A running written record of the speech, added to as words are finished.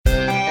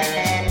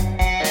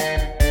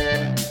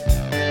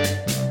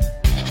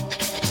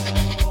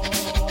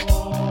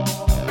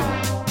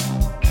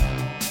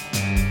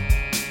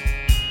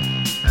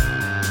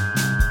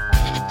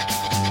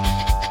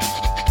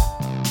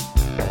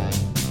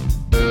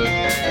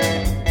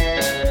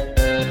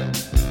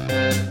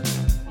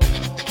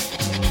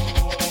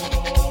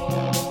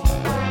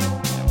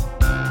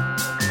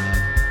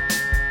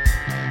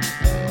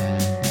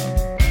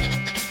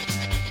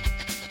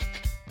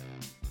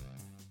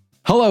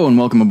Hello and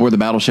welcome aboard the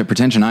Battleship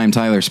Pretension. I am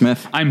Tyler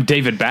Smith. I'm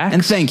David Bax.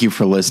 And thank you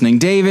for listening.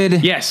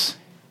 David. Yes.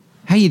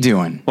 How you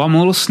doing? Well, I'm a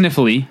little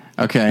sniffly.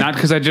 Okay. Not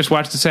because I just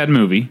watched a sad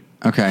movie.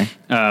 Okay.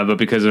 But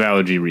because of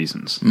allergy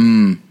reasons.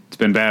 It's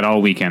been bad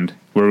all weekend.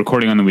 We're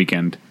recording on the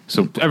weekend,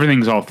 so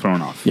everything's all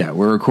thrown off. Yeah,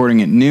 we're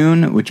recording at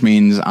noon, which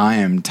means I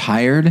am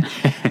tired.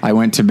 I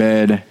went to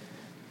bed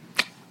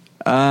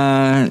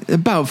about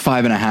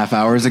 5.5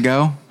 hours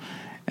ago.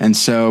 And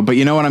so, but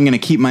you know what? I'm going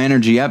to keep my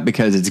energy up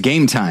because it's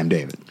game time,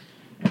 David.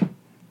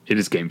 It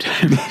is game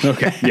time.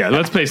 Okay. Yeah,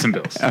 let's pay some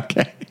bills.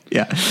 Okay.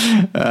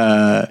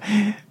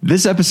 Yeah.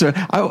 This episode,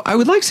 I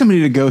would like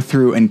somebody to go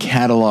through and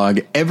catalog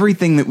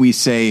everything that we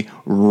say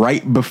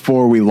right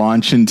before we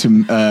launch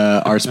into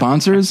our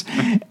sponsors,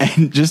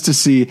 and just to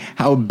see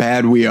how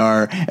bad we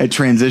are at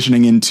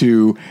transitioning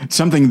into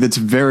something that's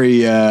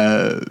very,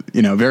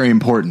 very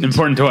important.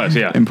 Important to us,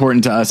 yeah.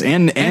 Important to us,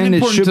 and important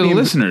it should to be the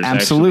listeners,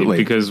 absolutely, actually,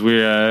 because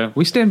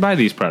we stand by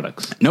these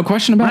products. No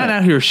question about We're it. not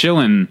out here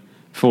shilling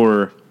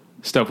for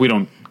stuff we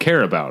don't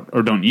care about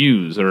or don't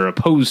use or are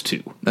opposed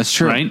to. That's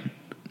true, right?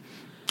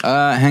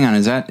 Hang on,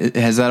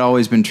 has that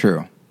always been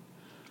true?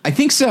 I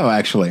think so,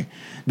 actually.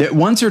 That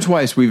once or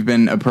twice we've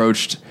been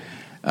approached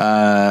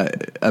by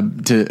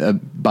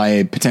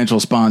a potential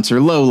sponsor,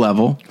 low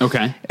level.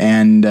 Okay.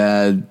 And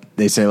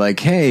they say like,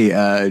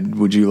 hey,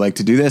 would you like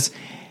to do this?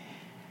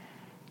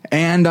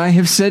 And I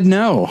have said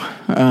no.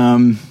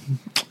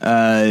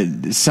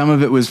 Some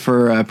of it was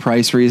for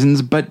price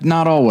reasons, but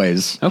not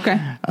always. Okay.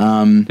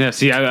 Yeah.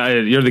 See,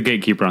 you're the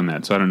gatekeeper on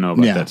that, so I don't know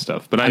about that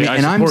stuff. But I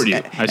support you.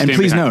 And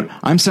please note,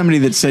 I'm somebody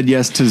that said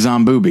yes to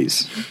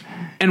Zomboobies,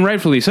 and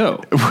rightfully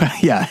so.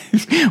 Yeah.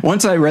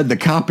 Once I read the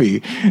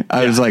copy,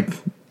 I was like,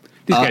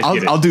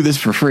 I'll do this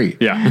for free.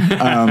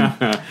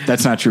 Yeah.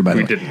 That's not true, by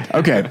the way. Didn't.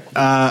 Okay.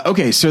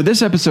 So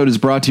this episode is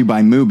brought to you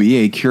by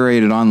Mubi, a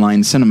curated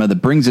online cinema that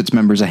brings its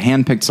members a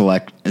hand-picked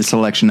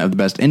selection of the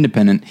best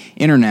independent,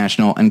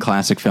 international, and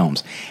classic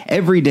films.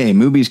 Every day,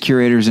 Mubi's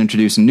curators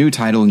introduce a new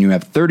title, and you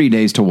have 30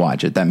 days to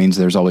watch it. That means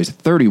there's always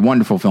 30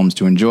 wonderful films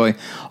to enjoy,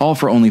 all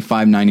for only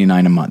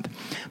 $5.99 a month.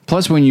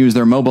 Plus, when you use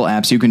their mobile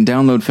apps, you can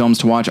download films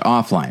to watch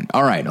offline.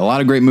 All right, a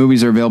lot of great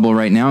movies are available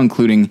right now,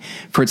 including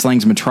Fritz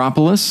Lang's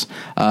Metropolis,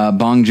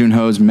 Bong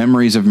Joon-ho's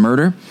Memories of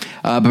Murder,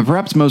 but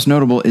perhaps most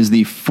notable is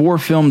the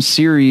 4-film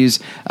series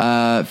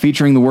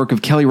featuring the work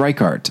of Kelly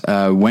Reichardt,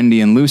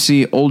 Wendy and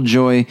Lucy, Old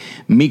Joy,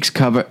 Meek's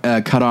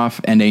Cutoff,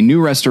 and a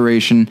new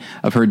restoration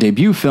of her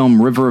debut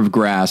film, River of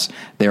Grass.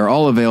 They are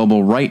all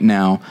available right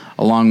now,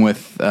 along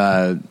with...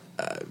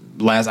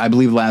 I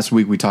believe last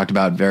week we talked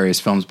about various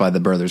films by the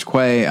Brothers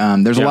Quay.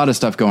 There's a lot of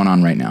stuff going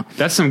on right now.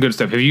 That's some good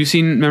stuff. Have you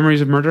seen Memories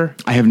of Murder?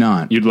 I have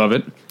not. You'd love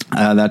it.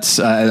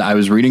 I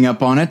was reading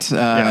up on it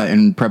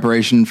in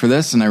preparation for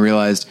this, and I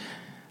realized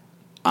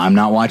I'm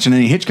not watching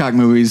any Hitchcock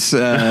movies, so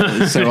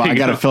I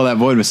got to fill that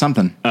void with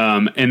something.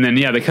 And then,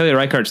 the Kelly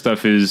Reichardt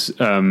stuff is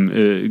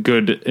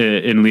good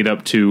in lead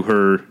up to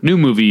her new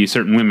movie,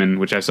 Certain Women,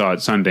 which I saw at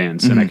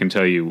Sundance, and I can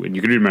tell you, and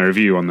you can read my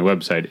review on the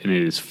website, and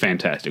it is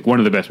fantastic. One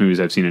of the best movies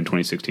I've seen in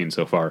 2016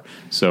 so far.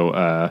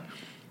 So,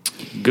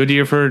 good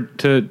year for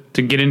to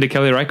get into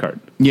Kelly Reichardt.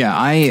 Yeah,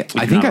 I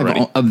think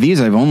of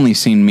these I've only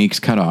seen Meek's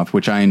Cutoff,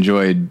 which I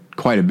enjoyed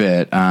quite a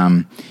bit.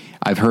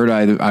 I've heard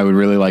I would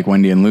really like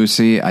Wendy and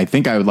Lucy. I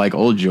think I would like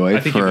Old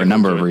Joy for a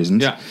number of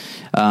reasons. Yeah.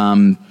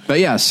 And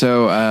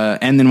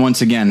then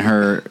once again,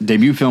 her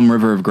debut film,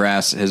 River of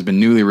Grass, has been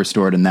newly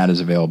restored, and that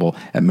is available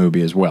at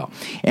Mubi as well.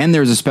 And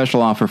there's a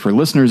special offer for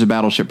listeners of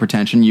Battleship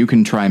Pretension. You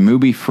can try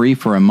Mubi free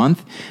for a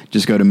month.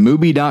 Just go to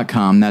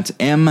Mubi.com, that's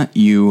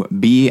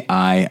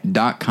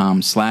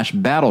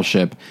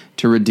MUBI.com/battleship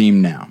to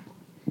redeem now.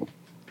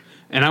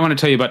 And I want to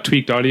tell you about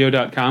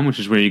tweakedaudio.com, which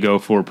is where you go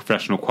for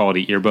professional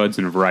quality earbuds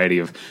in a variety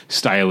of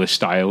stylish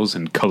styles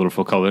and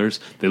colorful colors.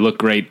 They look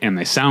great and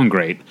they sound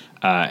great.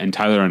 And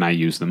Tyler and I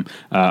use them.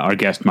 Our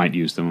guest might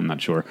use them. I'm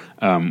not sure.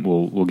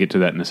 We'll get to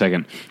that in a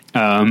second.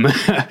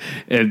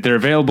 They're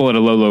available at a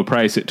low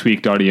price at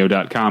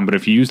tweakedaudio.com. But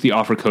if you use the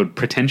offer code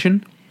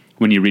pretension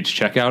when you reach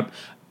checkout,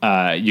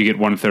 you get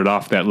 1/3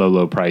 off that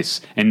low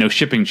price and no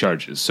shipping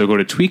charges. So go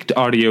to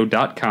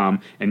tweakedaudio.com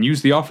and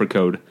use the offer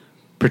code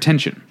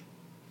pretension.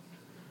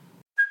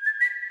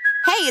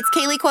 Hey, it's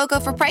Kaylee Cuoco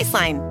for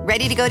Priceline.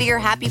 Ready to go to your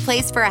happy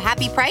place for a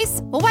happy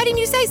price? Well, why didn't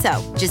you say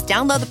so? Just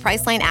download the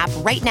Priceline app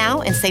right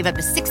now and save up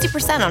to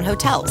 60% on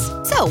hotels.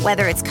 So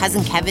whether it's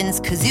Cousin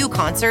Kevin's Kazoo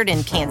Concert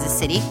in Kansas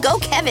City, go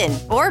Kevin,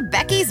 or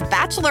Becky's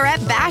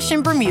Bachelorette Bash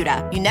in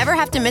Bermuda, you never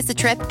have to miss a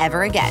trip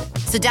ever again.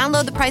 So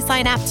download the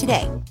Priceline app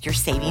today. Your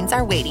savings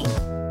are waiting.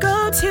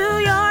 Go to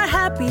your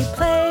happy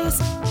place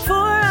for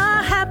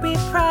a happy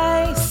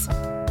price.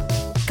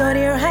 Go to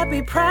your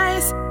happy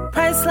price,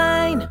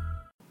 Priceline.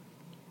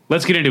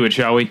 Let's get into it,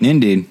 shall we?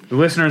 Indeed. The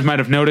listeners might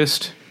have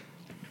noticed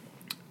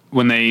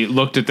when they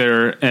looked at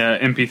their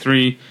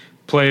MP3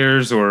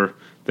 players or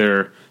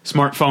their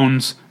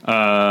smartphones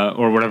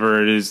or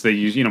whatever it is they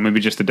use, maybe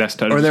just a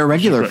desktop. Or their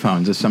regular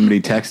phones, if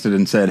somebody texted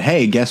and said,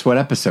 hey, guess what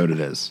episode it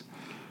is?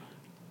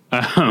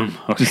 Okay.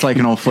 Just like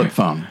an old flip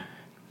phone.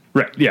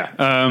 Right, yeah.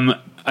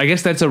 I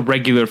guess that's a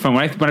regular phone.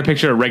 When I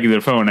picture a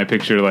regular phone, I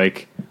picture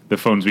like the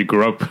phones we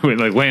grew up with,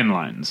 like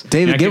landlines.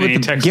 David, get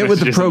with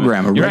the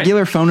program. A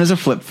regular phone is a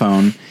flip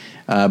phone,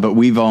 but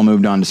we've all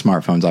moved on to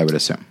smartphones, I would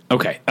assume.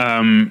 Okay.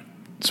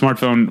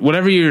 Smartphone,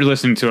 whatever you're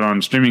listening to it on,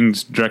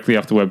 streaming's directly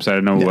off the website. I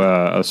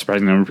know a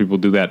surprising number of people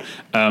do that.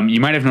 You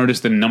might have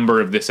noticed the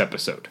number of this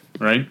episode,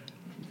 right?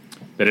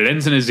 That it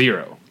ends in a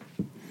 0,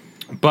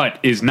 but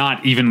is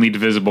not evenly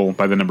divisible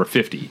by the number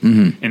 50.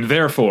 Mm-hmm. And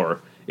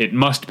therefore, it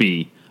must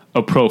be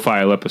a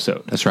profile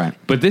episode. That's right.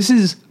 But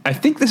I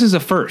think this is a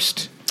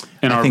first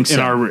in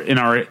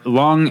our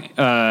long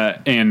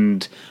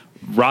and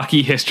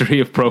rocky history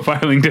of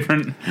profiling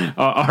different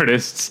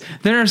artists.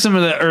 There are some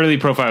of the early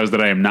profiles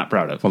that I am not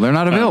proud of. Well, they're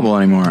not available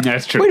anymore.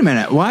 That's true. Wait a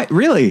minute. Why?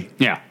 Really?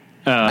 Yeah.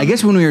 I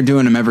guess when we were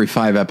doing them every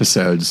 5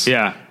 episodes.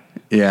 Yeah.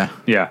 Yeah.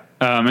 Yeah.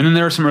 And then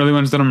there are some early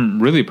ones that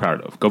I'm really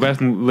proud of. Go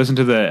back and listen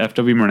to the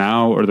F.W.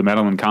 Murnau or the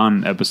Madeline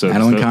Kahn episodes.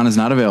 Madeline Kahn is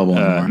not available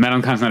anymore.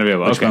 Madeline Kahn's not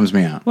available. Which bums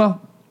me out.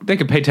 Well, they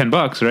could pay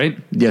 $10, right?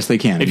 Yes, they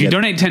can. If you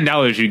donate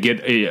 $10, you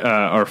get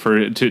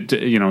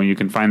you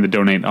can find the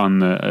donate on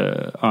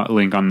the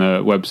link on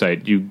the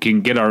website. You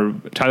can get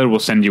Tyler will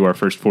send you our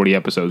first 40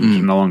 episodes, which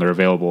are no longer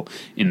available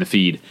in the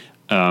feed.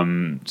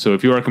 So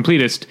if you are a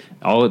completist,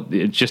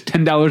 it's just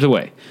 $10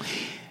 away.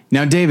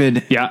 Now,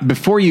 David,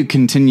 before you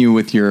continue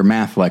with your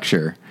math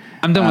lecture,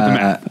 I'm done with the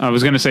math. I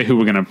was going to say who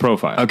we're going to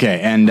profile. Okay,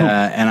 and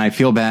I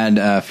feel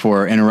bad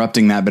for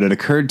interrupting that, but it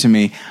occurred to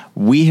me,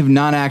 we have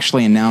not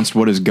actually announced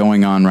what is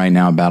going on right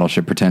now at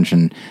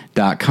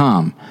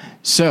BattleshipPretension.com.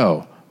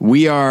 So,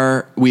 we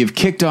have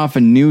kicked off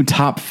a new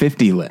top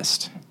 50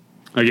 list.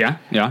 Oh, yeah?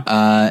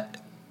 Yeah.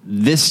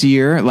 Last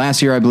year,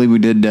 I believe we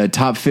did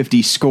top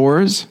 50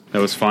 scores.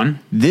 That was fun.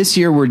 This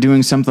year, we're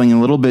doing something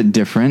a little bit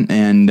different,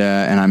 and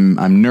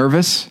I'm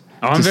nervous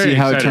to see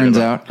how it turns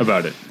out.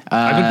 About it.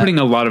 I've been putting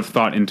a lot of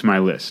thought into my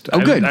list.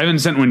 Good. I haven't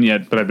sent one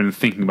yet, but I've been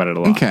thinking about it a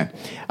lot. Okay.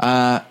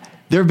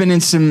 There have been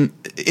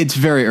it's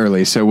very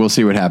early, so we'll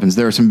see what happens.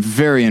 There are some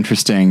very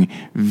interesting,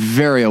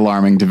 very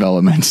alarming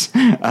developments,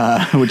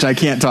 which I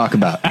can't talk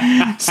about.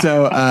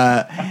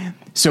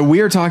 So we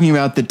are talking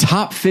about the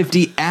top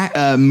 50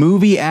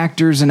 movie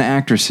actors and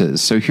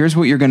actresses. So here's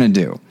what you're going to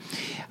do.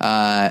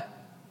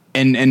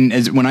 And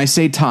as when I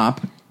say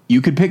top,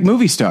 you could pick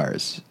movie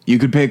stars. You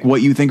could pick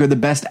what you think are the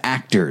best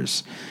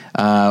actors,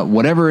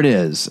 whatever it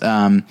is.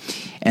 And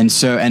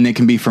it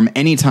can be from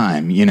any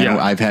time. You know,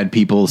 I've had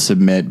people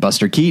submit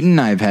Buster Keaton.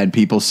 I've had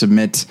people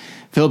submit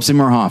Philip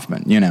Seymour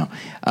Hoffman, you know.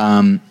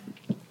 And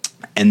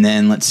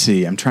then let's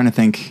see, I'm trying to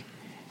think.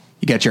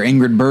 You got your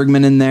Ingrid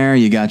Bergman in there.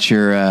 You got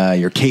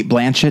your Cate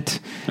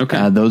Blanchett.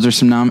 Okay. Those are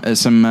some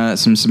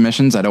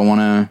submissions. I don't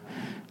want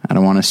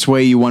to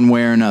sway you one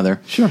way or another.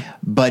 Sure.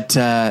 But,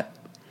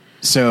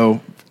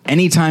 so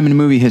anytime in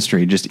movie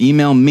history, just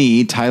email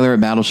me, Tyler at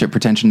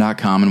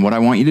BattleshipPretension.com. And what I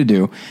want you to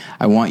do,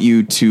 I want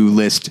you to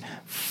list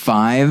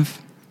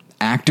 5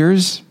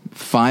 actors,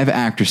 5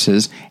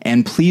 actresses,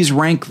 and please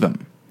rank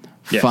them.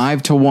 Yes.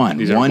 5 to 1.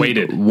 These are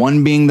weighted.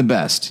 1 being the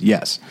best.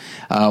 Yes.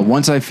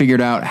 Once I figured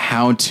out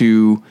how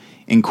to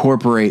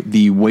incorporate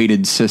the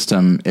weighted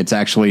system, it's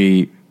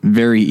actually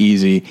very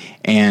easy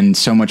and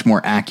so much more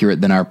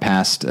accurate than our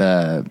past,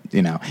 to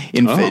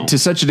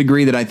such a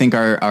degree that I think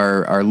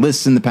our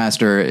lists in the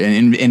past are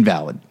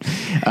invalid.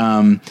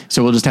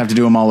 So we'll just have to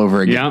do them all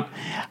over again.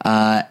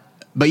 Yeah.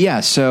 But yeah,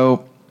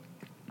 so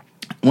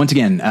once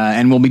again,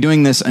 and we'll be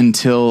doing this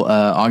until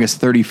August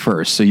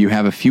 31st, so you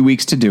have a few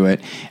weeks to do it.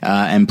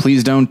 And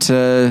please don't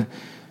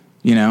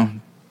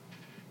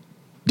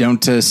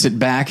sit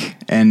back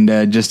and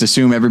just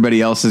assume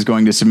everybody else is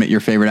going to submit your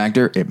favorite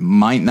actor. It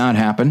might not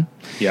happen.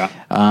 Yeah.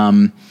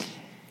 And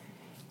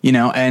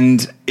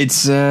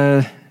it's,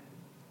 again,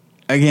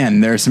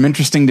 there are some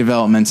interesting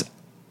developments.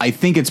 I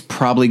think it's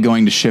probably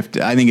going to shift.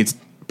 I think it's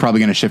probably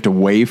going to shift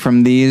away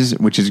from these,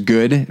 which is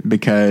good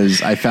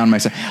because I found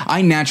myself,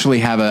 I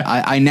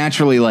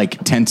naturally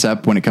like tense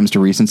up when it comes to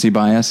recency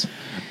bias.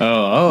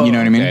 Oh, you know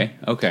what I mean?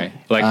 Okay.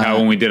 Like how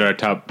when we did our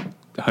top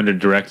 100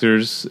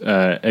 directors,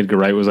 Edgar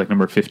Wright was like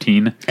number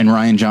 15. And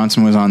Rian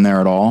Johnson was on there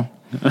at all.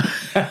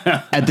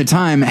 At the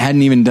time,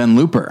 hadn't even done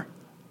Looper.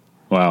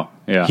 Wow.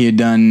 Yeah. He had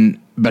done,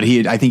 but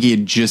I think he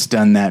had just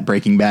done that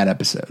Breaking Bad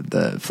episode,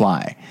 The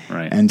Fly.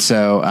 Right. And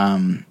so,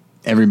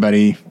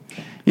 everybody,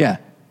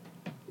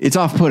 it's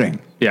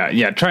off-putting.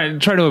 Yeah. Try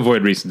to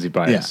avoid recency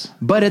bias. Yeah.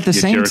 But at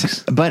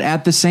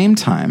the same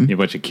time, you a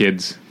bunch of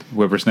kids,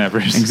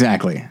 whippersnappers.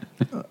 Exactly.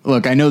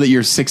 Look, I know that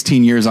your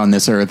 16 years on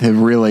this earth have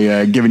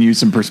really given you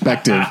some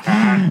perspective,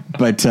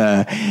 but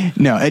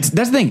no, that's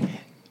the thing.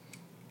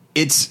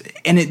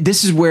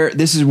 This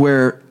is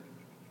where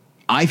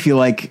I feel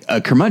like a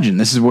curmudgeon.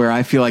 This is where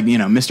I feel like,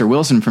 Mr.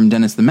 Wilson from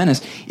Dennis the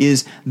Menace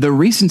is the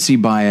recency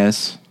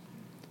bias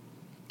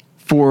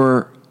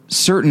for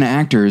certain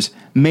actors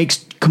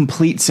makes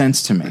complete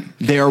sense to me.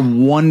 They are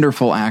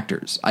wonderful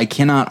actors. I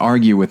cannot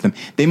argue with them.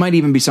 They might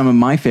even be some of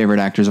my favorite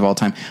actors of all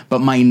time, but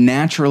my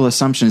natural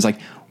assumption is like,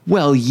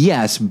 well,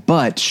 yes,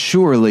 but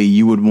surely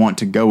you would want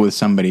to go with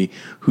somebody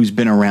who's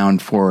been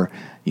around for,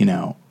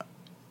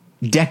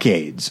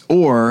 decades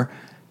or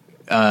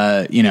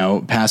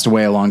passed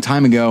away a long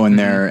time ago, and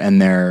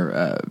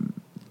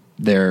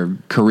their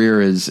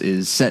career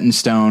is set in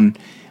stone.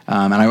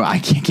 And I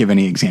can't give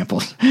any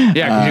examples. Yeah,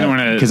 because you don't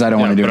want to. Because I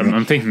don't want to do it.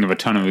 I'm thinking of a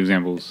ton of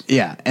examples.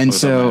 Yeah, and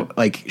so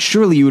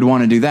surely you would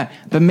want to do that,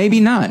 but maybe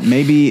not.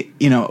 Maybe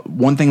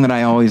one thing that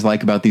I always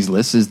like about these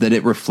lists is that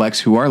it reflects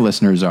who our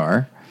listeners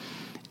are,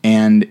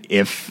 and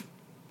if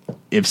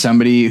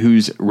somebody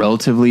who's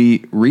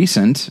relatively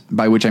recent,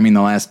 by which I mean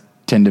the last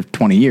 10 to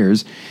 20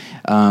 years,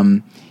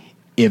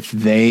 if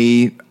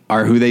they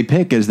are who they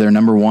pick as their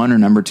number one or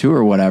number two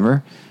or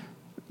whatever,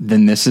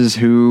 then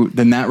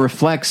that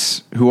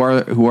reflects who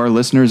our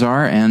listeners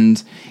are,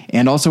 and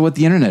also what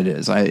the internet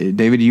is.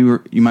 David,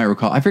 you might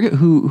recall, I forget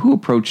who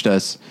approached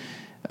us,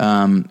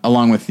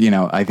 along with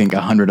I think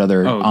 100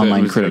 other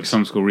online critics.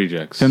 Film School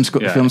Rejects. Film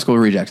School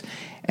Rejects,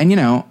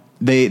 and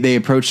they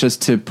approached us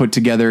to put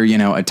together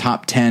a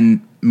top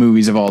 10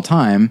 movies of all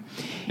time.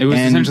 It was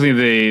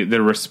essentially it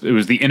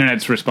was the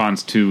internet's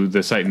response to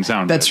the Sight and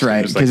Sound. That's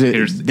right, because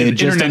they had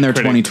just done their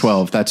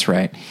 2012. That's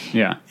right.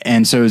 Yeah,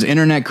 and so it was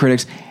internet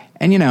critics.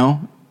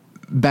 And,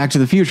 Back to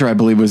the Future, I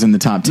believe, was in the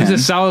top 10.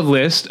 It's a solid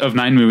list of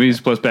 9 movies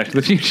plus Back to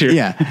the Future.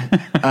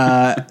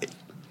 Yeah.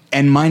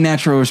 And my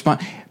natural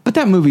response... But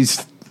that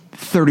movie's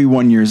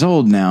 31 years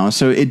old now,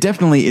 so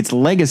its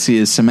legacy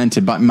is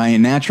cemented. But my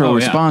natural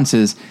response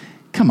is,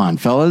 come on,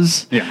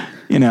 fellas. Yeah.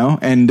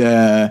 And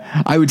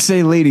I would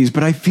say ladies,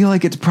 but I feel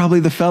like it's probably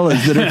the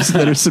fellas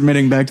that are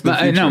submitting Back to the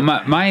Future. No,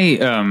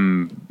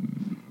 my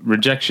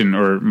rejection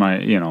or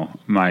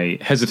my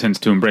hesitance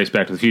to embrace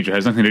Back to the Future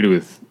has nothing to do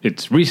with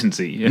its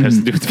recency. It has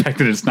to do with the fact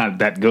that it's not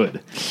that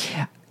good.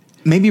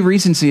 Maybe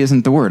recency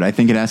isn't the word. I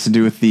think it has to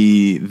do with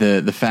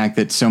the fact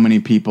that so many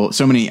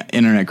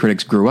internet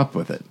critics grew up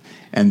with it,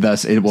 and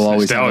thus it will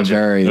always have a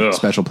very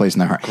special place in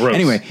their heart. Gross.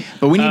 Anyway,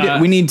 but we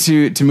need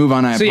to move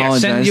on. I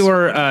apologize. Send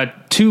your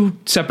 2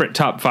 separate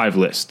top 5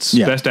 lists.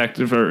 Yeah. Best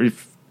actor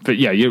But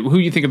yeah, who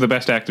you think of the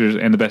best actors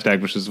and the best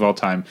actresses of all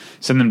time,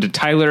 send them to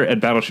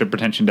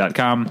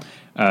Tyler@battleshippretension.com.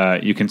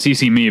 You can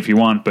CC me if you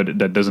want, but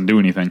that doesn't do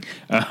anything.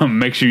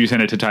 Make sure you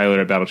send it to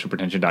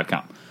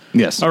Tyler@battleshippretension.com.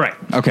 Yes. All right.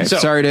 Okay. So,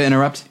 sorry to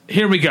interrupt.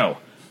 Here we go.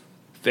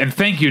 And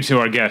thank you to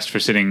our guest for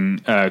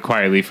sitting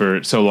quietly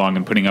for so long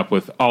and putting up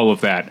with all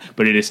of that.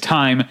 But it is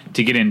time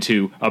to get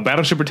into a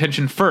Battleship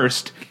Retention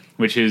first,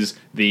 which is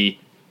a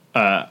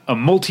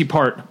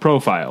multi-part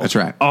profile. That's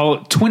right.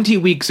 20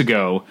 weeks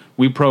ago,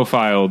 we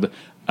profiled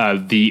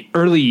the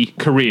early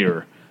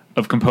career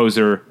of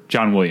composer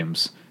John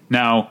Williams.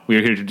 Now we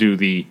are here to do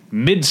the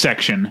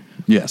midsection.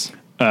 Yes.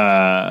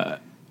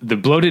 The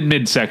bloated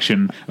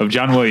midsection of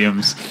John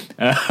Williams.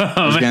 I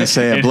was going to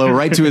say a blow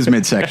right to his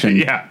midsection.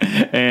 Yeah.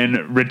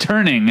 And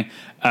returning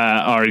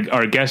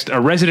our guest,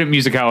 our resident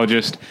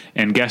musicologist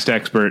and guest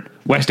expert,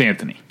 Wes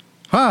Anthony.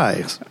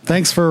 Hi.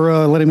 Thanks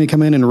for letting me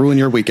come in and ruin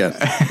your weekend.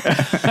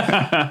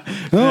 I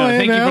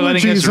thank you for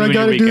letting us ruin I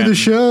got to do the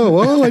show.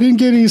 Oh, I didn't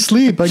get any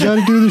sleep. I got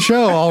to do the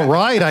show. All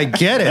right, I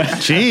get it.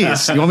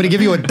 Jeez. You want me to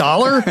give you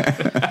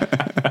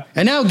 $1?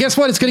 And now, guess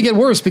what? It's going to get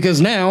worse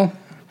because now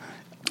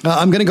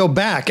I'm going to go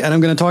back and I'm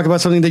going to talk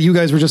about something that you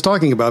guys were just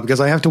talking about because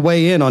I have to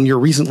weigh in on your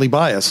recently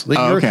bias.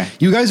 Okay.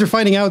 You guys are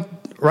finding out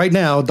right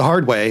now the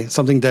hard way,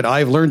 something that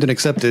I've learned and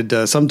accepted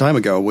some time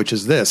ago, which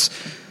is this.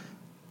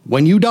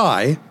 When you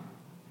die,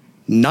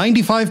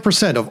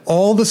 95% of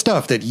all the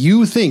stuff that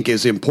you think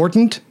is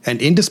important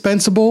and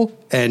indispensable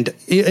and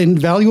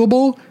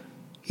invaluable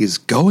is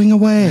going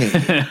away.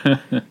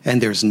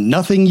 And there's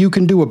nothing you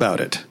can do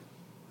about it.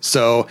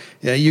 So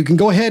you can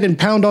go ahead and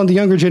pound on the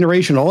younger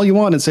generation all you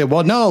want and say,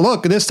 well, no,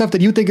 look, this stuff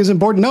that you think is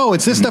important. No,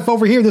 it's this stuff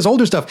over here, this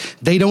older stuff.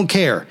 They don't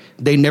care.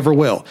 They never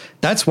will.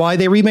 That's why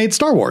they remade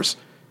Star Wars.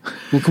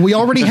 We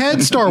already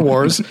had Star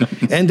Wars.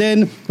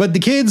 But the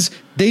kids,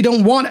 they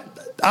don't want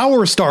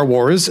our Star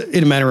Wars,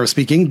 in a manner of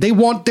speaking. They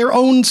want their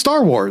own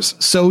Star Wars.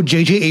 So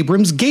J.J.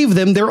 Abrams gave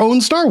them their own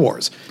Star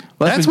Wars.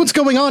 Well, that's what's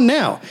going on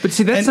now. But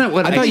see, that's not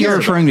what I thought you were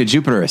referring to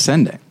Jupiter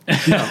Ascending.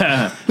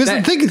 No.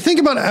 Think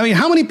about it. I mean,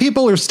 how many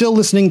people are still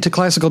listening to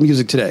classical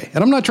music today?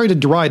 And I'm not trying to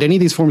deride any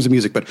of these forms of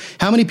music, but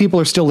how many people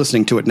are still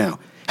listening to it now?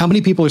 How many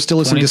people are still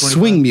listening to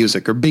swing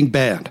music or big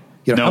band?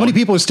 How many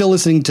people are still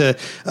listening to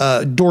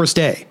Doris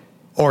Day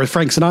or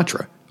Frank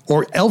Sinatra?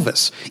 Or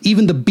Elvis.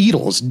 Even the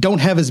Beatles don't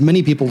have as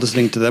many people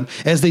listening to them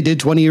as they did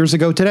 20 years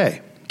ago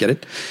today. Get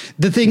it?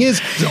 The thing is,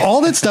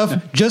 all that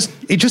stuff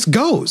just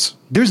goes.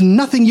 There's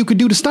nothing you could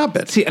do to stop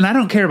it. See, and I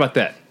don't care about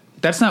that.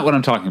 That's not what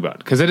I'm talking about.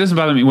 Because it doesn't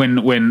bother me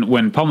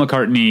when Paul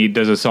McCartney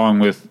does a song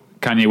with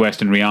Kanye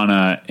West and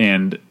Rihanna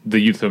and the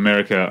youth of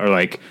America are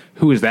like,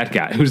 who is that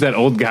guy? Who's that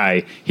old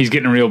guy? He's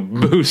getting a real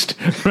boost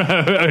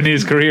in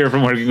his career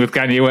from working with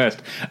Kanye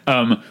West.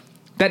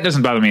 That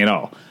doesn't bother me at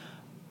all.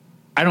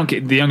 I don't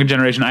get the younger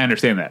generation. I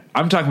understand that.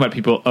 I'm talking about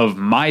people of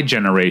my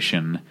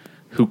generation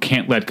who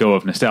can't let go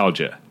of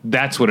nostalgia.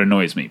 That's what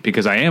annoys me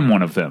because I am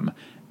one of them.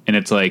 And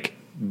it's like,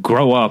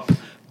 grow up.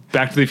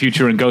 Back to the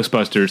Future and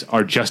Ghostbusters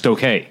are just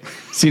okay.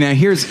 See, now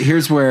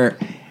here's where,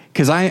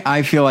 because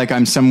I feel like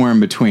I'm somewhere in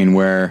between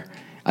where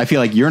I feel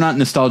like you're not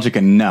nostalgic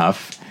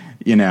enough,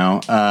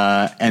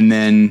 and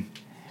then,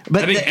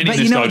 I think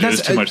any nostalgia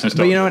is too much nostalgia.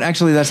 But you know what?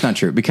 Actually, that's not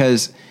true,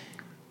 because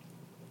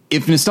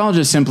if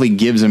nostalgia simply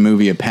gives a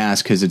movie a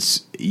pass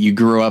because you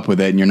grew up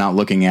with it and you're not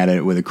looking at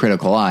it with a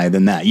critical eye,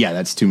 then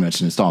that's too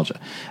much nostalgia.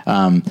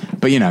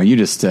 But you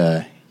just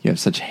you have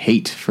such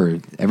hate for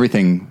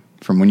everything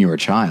from when you were a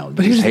child.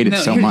 But you just hate it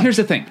so much. Here's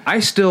the thing.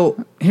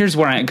 Here's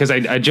where because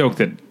I joke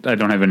that I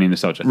don't have any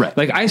nostalgia. Right.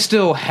 Like I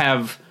still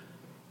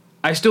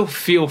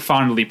feel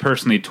fondly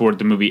personally toward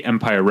the movie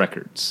Empire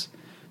Records.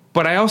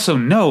 But I also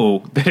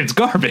know that it's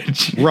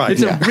garbage. Right.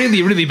 It's a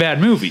really, really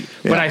bad movie.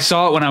 Yeah. But I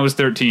saw it when I was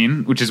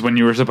 13, which is when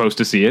you were supposed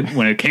to see it.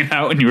 When it came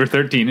out when you were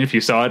 13. If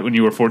you saw it when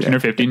you were 14 or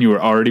 15, you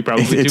were already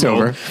probably too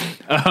old.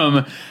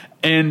 Over.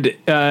 And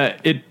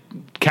it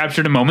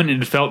captured a moment,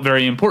 and it felt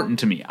very important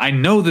to me. I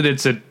know that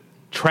it's a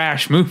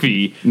trash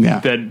movie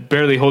that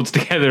barely holds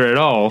together at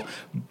all.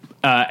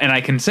 And I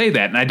can say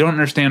that. And I don't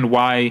understand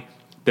why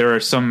there are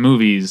some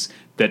movies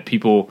that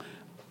people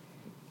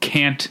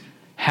can't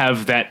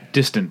have that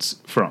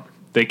distance from.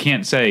 They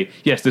can't say,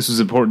 yes, this was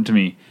important to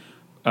me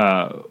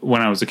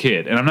when I was a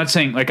kid. And I'm not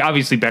saying, like,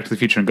 obviously Back to the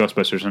Future and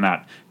Ghostbusters are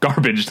not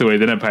garbage the way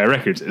that Empire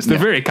Records is. They're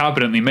very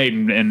competently made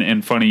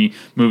and funny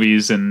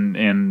movies,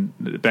 and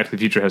Back to the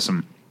Future has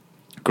some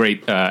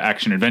great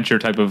action-adventure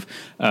type of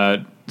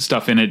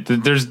stuff in it.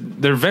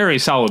 They're very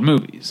solid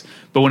movies.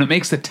 But when it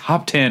makes the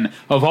top 10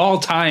 of all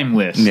time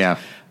list,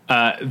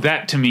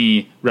 that to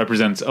me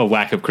represents a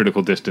lack of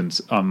critical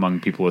distance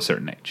among people a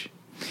certain age.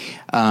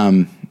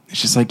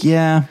 It's just like,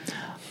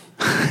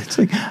 it's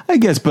like, I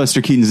guess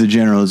Buster Keaton's The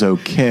General is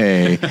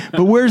okay,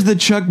 but where's the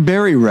Chuck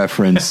Berry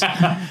reference?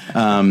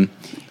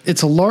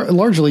 It's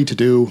largely to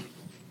do,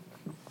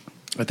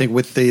 I think,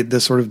 with the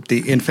sort of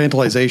the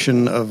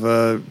infantilization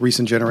of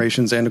recent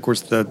generations, and of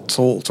course the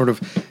whole sort of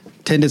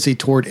tendency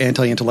toward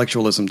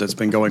anti-intellectualism that's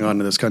been going on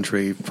in this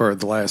country for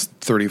the last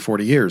 30,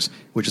 40 years,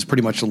 which has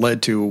pretty much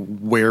led to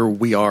where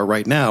we are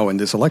right now in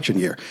this election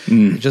year.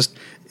 Just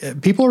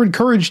people are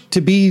encouraged to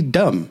be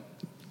dumb.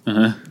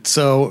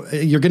 So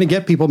you're going to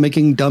get people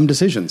making dumb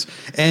decisions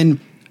and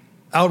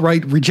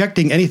outright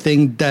rejecting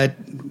anything that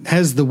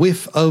has the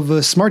whiff of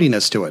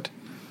smartiness to it.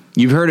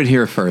 You've heard it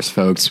here first,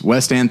 folks.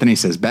 Wes Anthony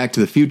says Back to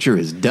the Future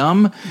is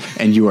dumb,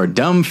 and you are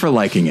dumb for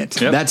liking it.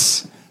 Yep.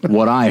 That's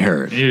what I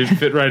heard. You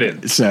fit right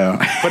in. So,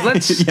 but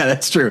let's yeah,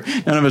 that's true.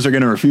 None of us are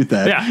going to refute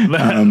that.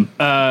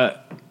 Yeah.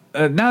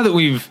 Now that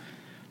we've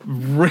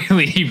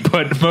really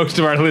put most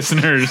of our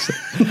listeners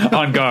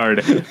on guard,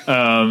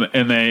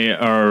 and they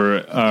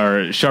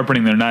are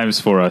sharpening their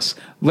knives for us,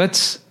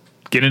 let's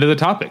get into the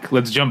topic.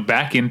 Let's jump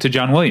back into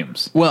John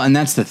Williams. Well, and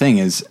that's the thing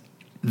is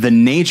the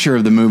nature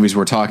of the movies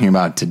we're talking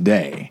about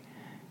today,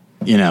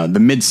 the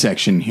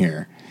midsection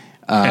here.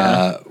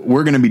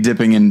 We're going to be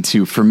dipping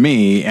into, for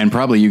me, and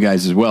probably you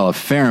guys as well, a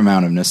fair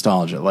amount of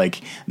nostalgia.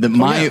 Like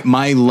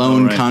my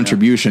lone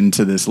contribution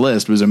to this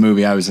list was a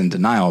movie I was in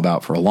denial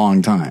about for a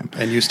long time,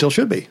 and you still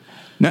should be.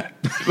 No.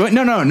 Wait,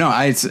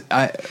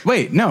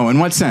 no. In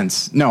what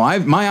sense? No,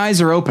 my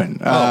eyes are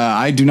open.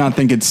 I do not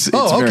think it's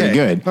very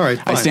good. All right,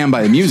 fine. I stand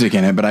by the music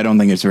in it, but I don't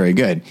think it's very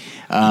good.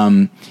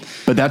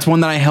 But that's one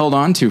that I held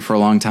on to for a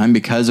long time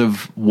because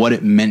of what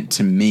it meant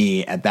to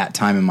me at that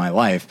time in my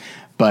life.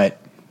 But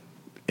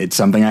it's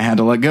something I had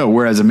to let go.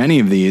 Whereas many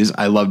of these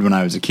I loved when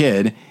I was a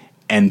kid,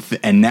 and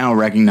now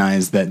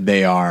recognize that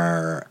they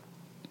are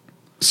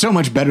so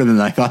much better than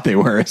I thought they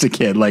were as a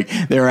kid. Like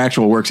they're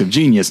actual works of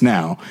genius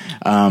now.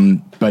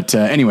 But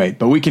anyway,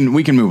 we can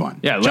move on.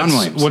 Yeah, John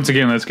Williams. Once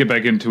again, let's get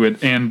back into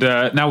it. And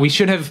now we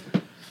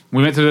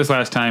went through this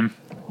last time,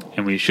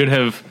 and we should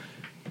have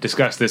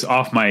discussed this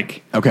off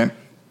mic. Okay.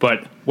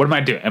 But what am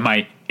I doing? Am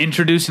I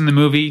introducing the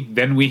movie,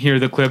 then we hear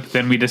the clip,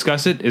 then we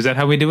discuss it? Is that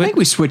how we do it? I think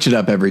we switch it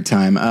up every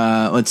time.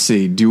 Let's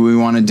see. Do we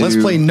want to do... Let's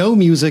play no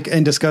music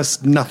and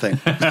discuss nothing.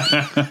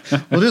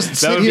 We'll just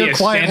sit here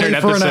quietly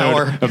for an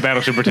hour. Of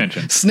Battleship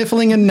Pretension.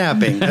 Sniffling and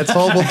napping. That's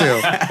all we'll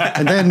do.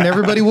 And then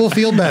everybody will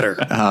feel better.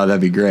 Oh,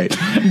 that'd be great.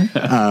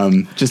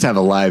 Just have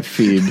a live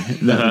feed.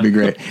 That would be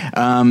great.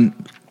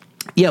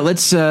 Yeah,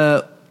 let's...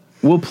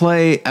 We'll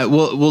play.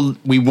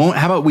 We won't.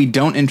 How about we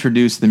don't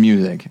introduce the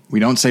music? We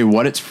don't say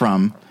what it's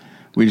from.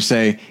 We just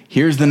say,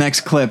 "Here's the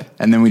next clip,"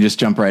 and then we just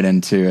jump right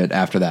into it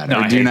after that.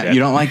 No, or do you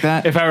don't like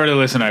that? If I were to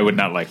listen, I would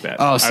not like that.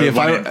 Oh, see, if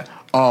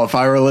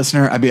I were a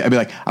listener, I'd be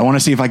like, I want to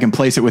see if I can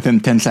place it within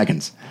 10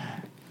 seconds.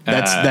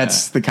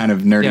 That's the kind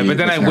of nerdy. Yeah, but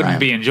then I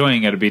wouldn't be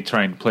enjoying it. I'd be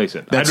trying to place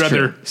it. I'd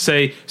rather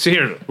say. So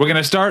here, we're going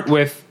to start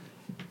with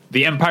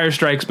The Empire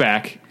Strikes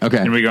Back. Okay,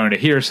 and we're going to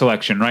hear a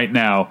selection right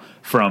now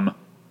from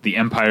The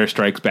Empire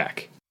Strikes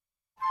Back.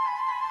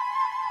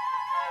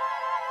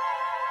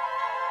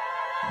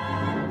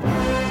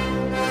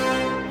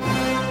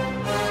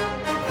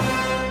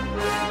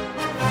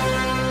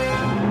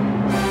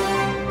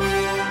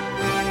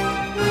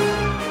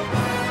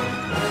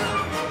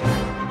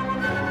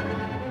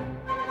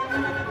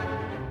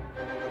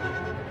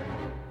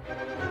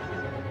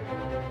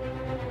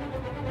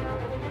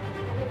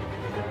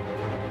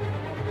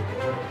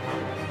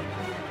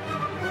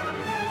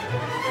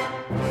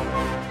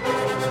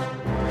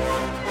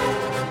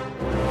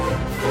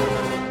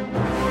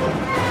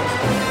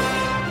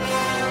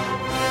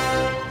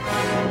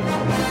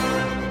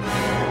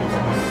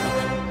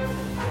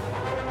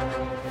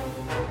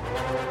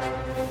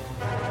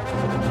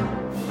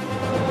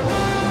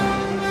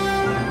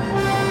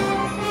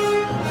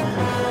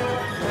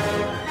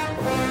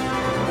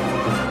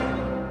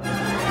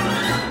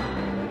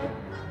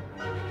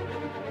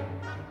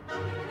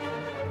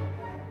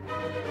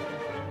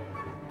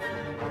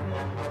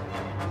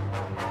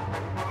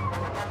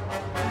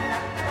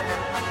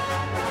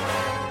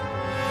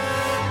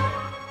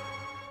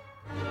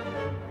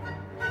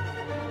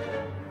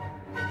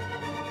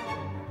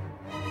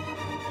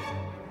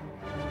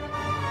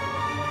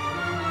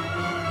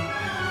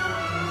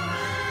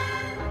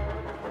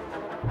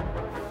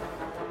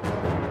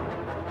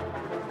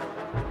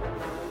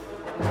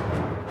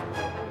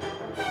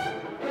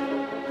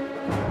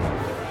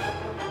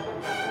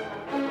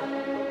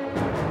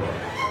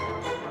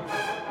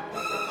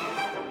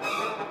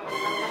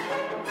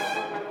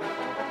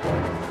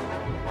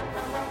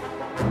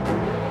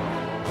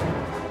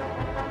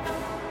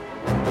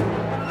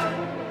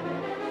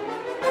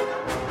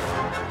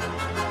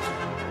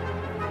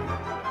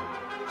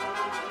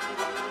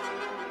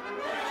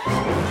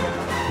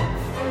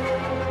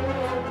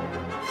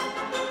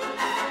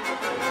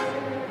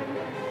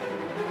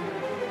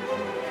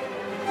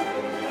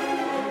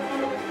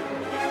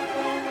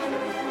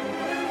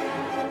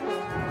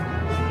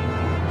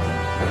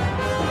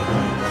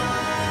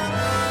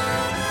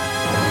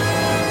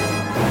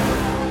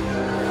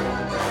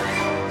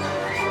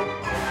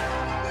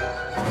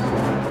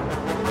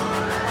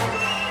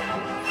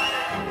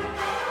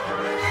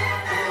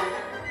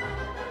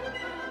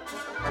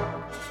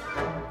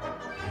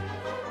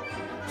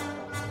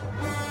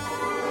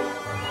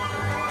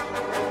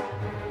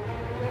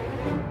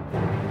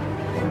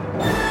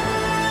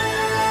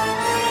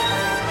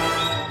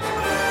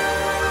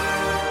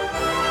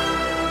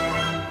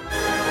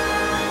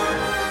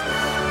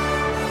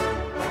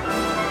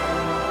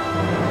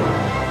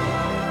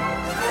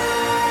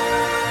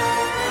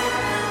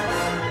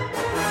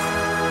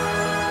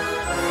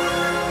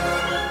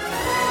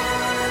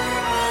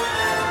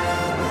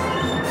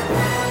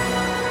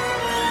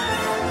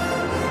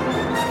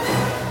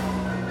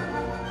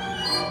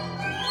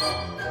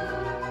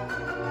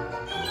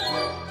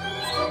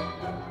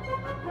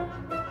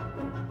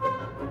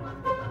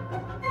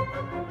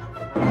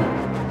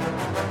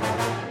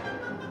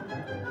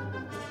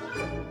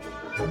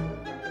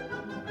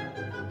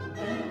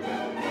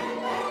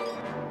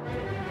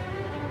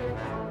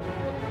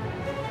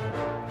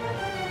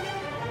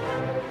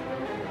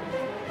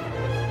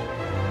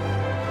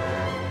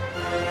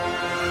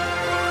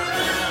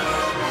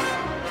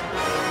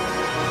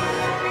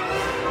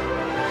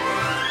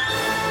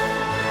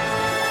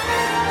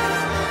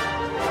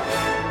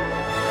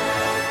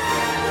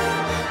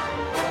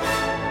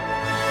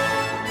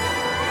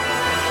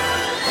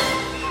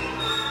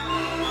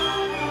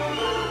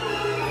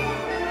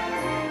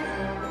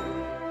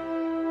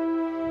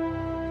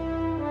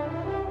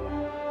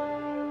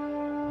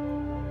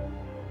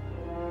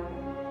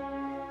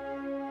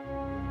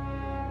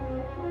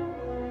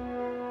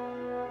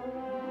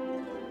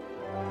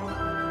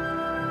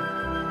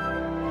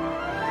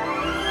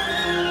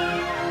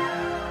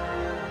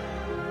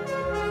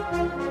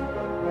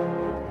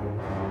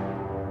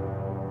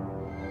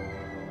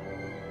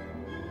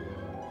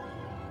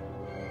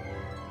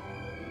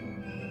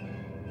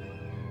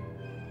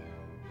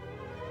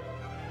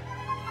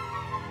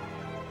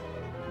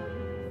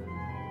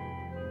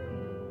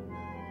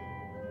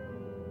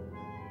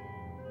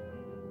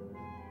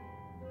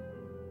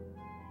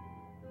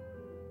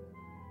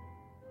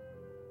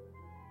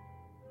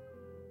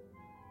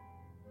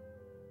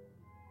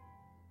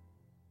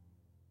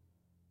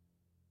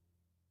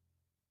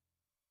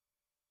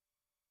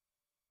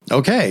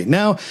 Okay,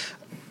 now,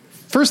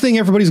 first thing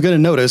everybody's going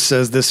to notice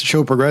as this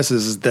show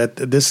progresses is that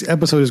this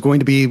episode is going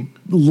to be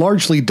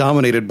largely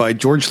dominated by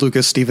George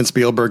Lucas, Steven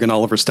Spielberg, and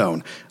Oliver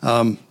Stone.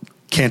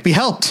 Can't be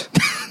helped.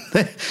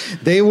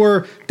 They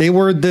were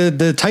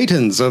the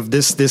titans of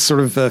this sort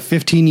of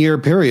 15-year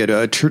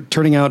period,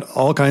 turning out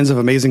all kinds of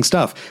amazing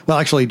stuff. Well,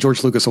 actually,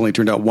 George Lucas only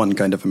turned out one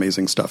kind of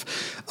amazing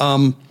stuff.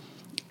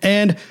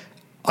 And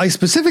I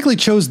specifically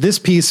chose this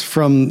piece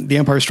from The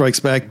Empire Strikes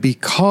Back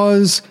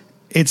because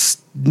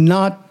it's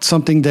not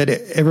something that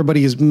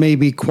everybody is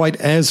maybe quite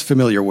as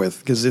familiar with,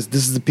 because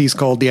this is a piece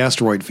called The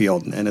Asteroid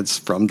Field, and it's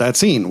from that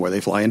scene where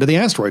they fly into the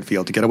asteroid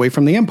field to get away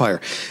from the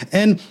Empire.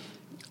 And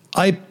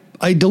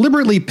I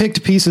deliberately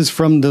picked pieces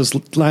from those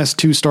last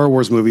two Star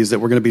Wars movies that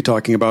we're going to be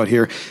talking about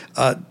here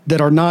that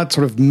are not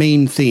sort of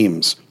main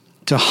themes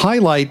to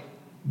highlight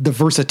the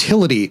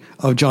versatility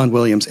of John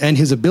Williams and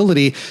his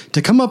ability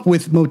to come up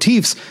with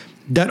motifs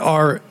that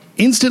are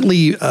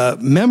instantly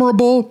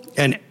memorable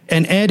and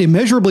add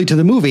immeasurably to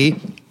the movie,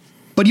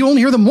 but you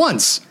only hear them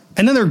once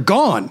and then they're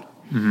gone.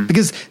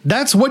 Because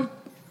that's what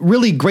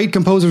really great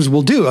composers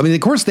will do. I mean,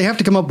 of course, they have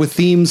to come up with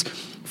themes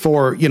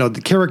for,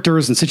 the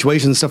characters and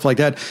situations and stuff like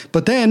that.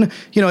 But then,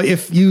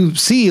 if you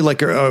see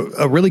like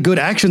a really good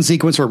action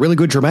sequence or a really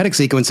good dramatic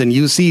sequence and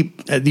you see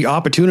the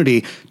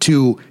opportunity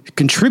to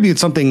contribute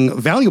something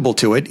valuable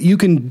to it, you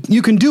can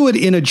do it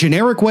in a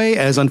generic way,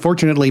 as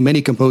unfortunately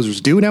many composers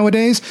do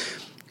nowadays.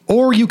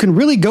 Or you can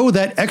really go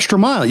that extra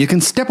mile. You can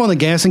step on the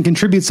gas and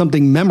contribute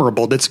something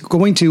memorable that's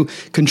going to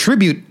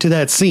contribute to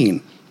that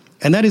scene.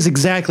 And that is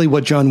exactly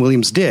what John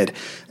Williams did.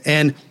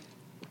 And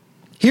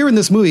here in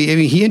this movie, I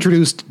mean, he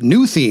introduced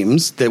new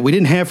themes that we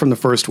didn't have from the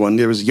first one.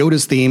 There was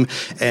Yoda's theme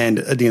and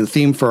the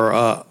theme for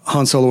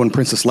Han Solo and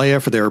Princess Leia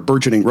for their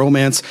burgeoning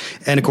romance.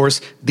 And, of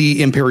course,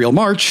 the Imperial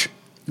March,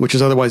 which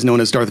is otherwise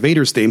known as Darth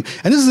Vader's theme.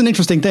 And this is an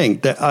interesting thing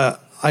that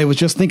I was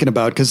just thinking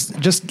about, because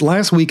just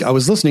last week I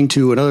was listening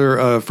to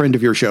another friend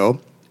of your show.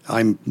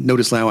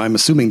 Notice now I'm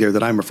assuming there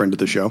that I'm a friend of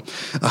the show.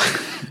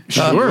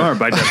 Sure, you are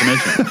by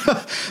definition.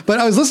 But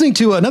I was listening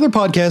to another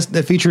podcast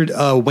that featured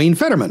Wayne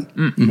Fetterman.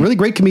 Mm-hmm. Really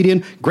great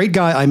comedian, great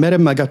guy. I met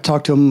him. I got to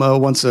talk to him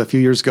once a few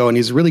years ago, and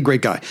he's a really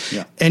great guy.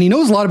 Yeah. And he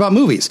knows a lot about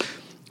movies.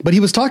 But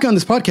he was talking on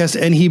this podcast,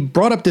 and he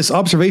brought up this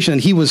observation,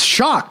 and he was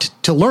shocked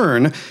to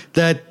learn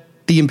that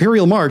the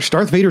Imperial March,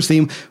 Darth Vader's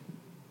theme,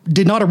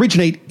 did not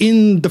originate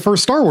in the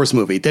first Star Wars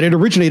movie, that it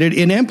originated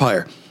in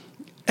Empire.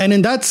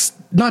 And that's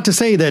not to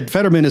say that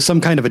Fetterman is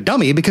some kind of a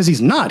dummy, because he's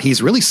not. He's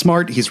really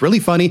smart, he's really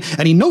funny,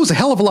 and he knows a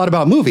hell of a lot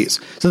about movies.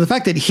 So the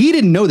fact that he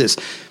didn't know this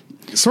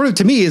sort of,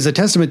 to me, is a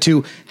testament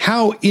to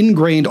how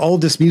ingrained all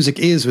this music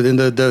is within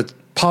the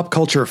pop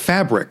culture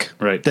fabric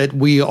that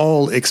we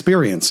all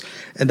experience.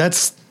 And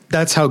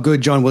that's how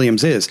good John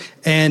Williams is.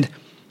 And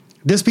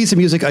this piece of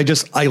music,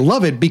 I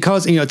love it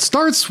because, it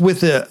starts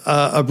with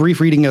a brief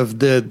reading of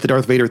the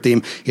Darth Vader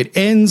theme. It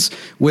ends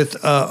with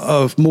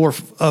a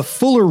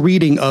fuller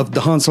reading of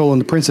the Han Solo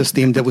and the Princess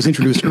theme that was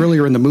introduced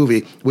earlier in the movie,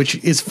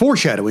 which is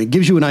foreshadowing. It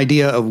gives you an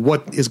idea of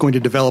what is going to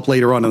develop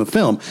later on in the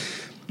film.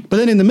 But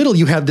then in the middle,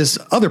 you have this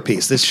other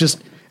piece that's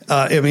just,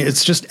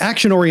 it's just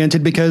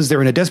action-oriented because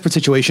they're in a desperate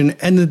situation,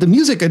 and the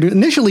music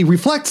initially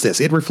reflects this.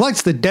 It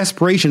reflects the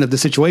desperation of the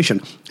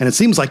situation, and it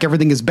seems like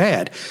everything is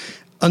bad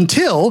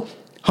until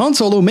Han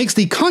Solo makes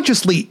the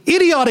consciously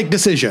idiotic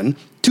decision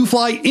to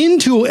fly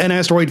into an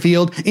asteroid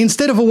field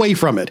instead of away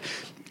from it.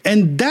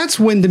 And that's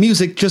when the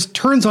music just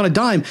turns on a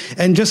dime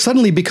and just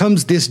suddenly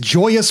becomes this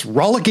joyous,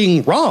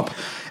 rollicking romp.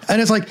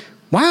 And it's like,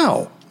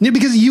 wow.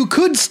 Because you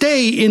could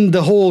stay in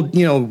the whole,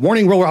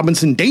 warning Will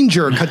Robinson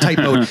danger type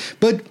mode.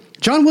 But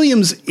John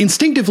Williams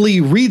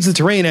instinctively reads the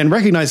terrain and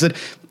recognizes that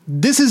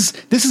this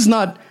is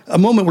not a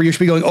moment where you should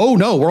be going, oh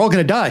no, we're all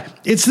going to die.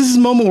 This is a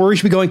moment where you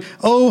should be going,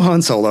 oh,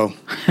 Han Solo,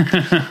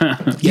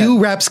 you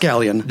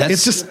rapscallion.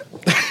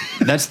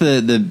 That's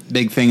the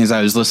big thing. Is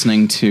I was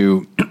listening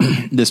to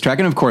this track,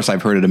 and of course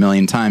I've heard it a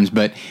million times,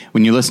 but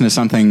when you listen to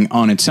something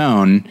on its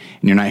own and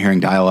you're not hearing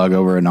dialogue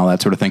over it and all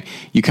that sort of thing,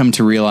 you come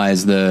to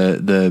realize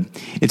the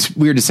it's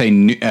weird to say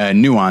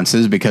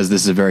nuances, because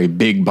this is a very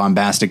big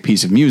bombastic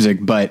piece of music,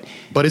 but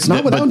it's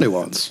not without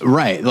nuance,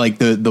 right? Like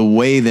the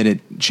way that it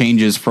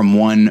changes from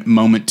one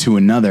moment to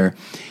another.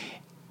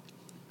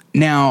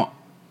 Now,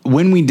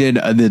 when we did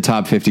the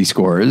top 50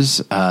 scores,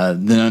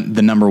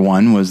 the number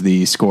one was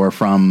the score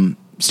from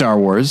Star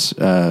Wars,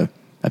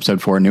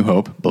 Episode 4, New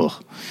Hope.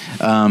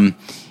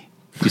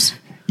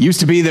 Used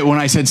to be that when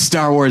I said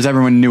Star Wars,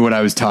 everyone knew what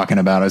I was talking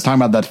about. I was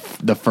talking about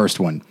the first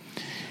one,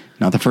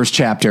 not the first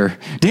chapter.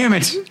 Damn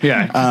it!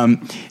 Yeah.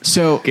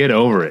 So get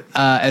over it.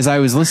 As I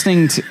was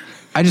listening to,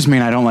 I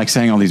don't like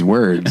saying all these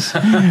words.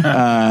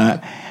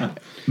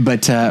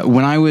 But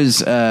when I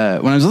was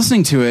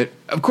listening to it,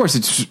 of course,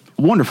 it's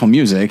wonderful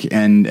music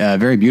and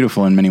very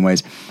beautiful in many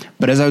ways.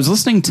 But as I was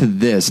listening to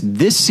this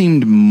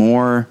seemed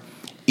more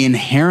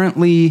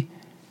inherently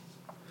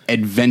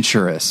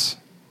adventurous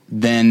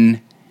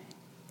than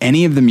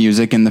any of the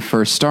music in the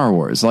first Star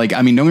Wars. Like,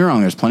 I mean, don't get me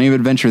wrong, there's plenty of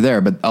adventure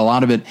there, but a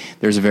lot of it,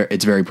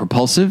 it's very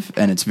propulsive,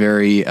 and it's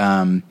very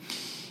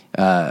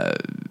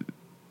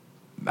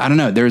I don't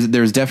know.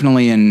 There's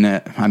definitely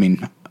I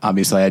mean,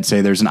 obviously, I'd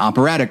say there's an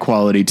operatic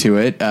quality to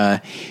it,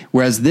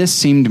 whereas this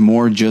seemed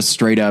more just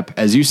straight up,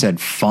 as you said,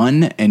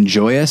 fun and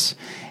joyous.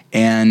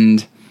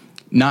 And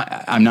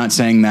I'm not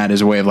saying that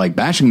as a way of like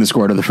bashing the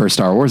score to the first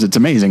Star Wars. It's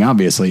amazing,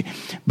 obviously,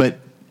 but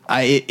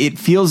it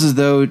feels as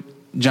though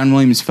John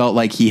Williams felt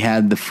like he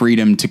had the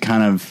freedom to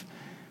kind of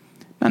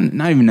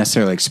not even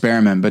necessarily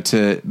experiment, but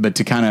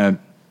to kind of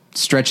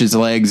stretch his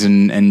legs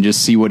and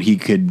just see what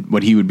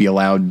he would be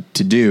allowed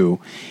to do.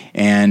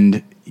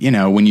 And, you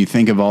know, when you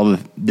think of all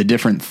the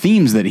different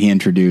themes that he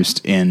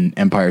introduced in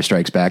Empire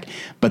Strikes Back,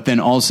 but then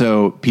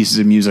also pieces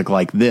of music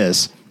like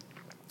this,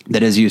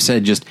 that, as you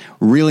said, just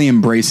really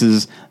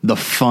embraces the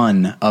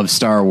fun of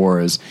Star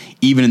Wars,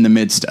 even in the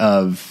midst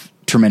of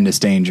tremendous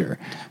danger.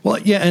 Well,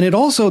 yeah, and it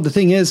also, the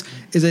thing is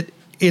that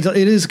it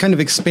is kind of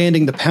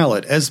expanding the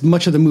palette, as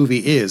much of the movie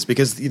is,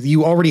 because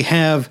you already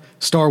have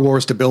Star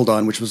Wars to build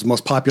on, which was the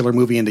most popular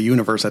movie in the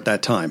universe at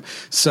that time.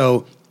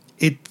 So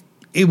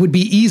it would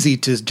be easy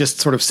to just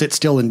sort of sit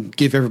still and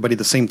give everybody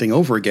the same thing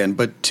over again.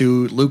 But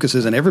to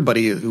Lucas's and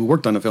everybody who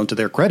worked on the film, to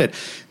their credit,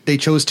 they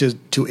chose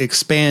to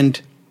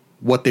expand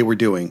what they were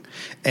doing.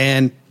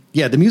 And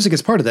yeah, the music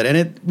is part of that. And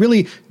it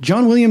really,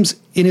 John Williams,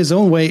 in his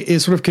own way,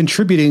 is sort of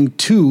contributing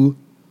to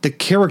the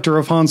character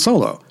of Han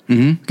Solo.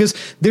 Mm-hmm.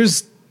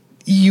 Because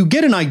you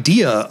get an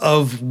idea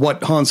of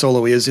what Han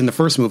Solo is in the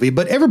first movie,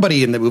 but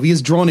everybody in the movie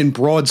is drawn in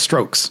broad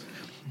strokes.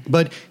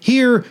 But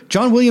here,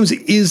 John Williams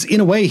is, in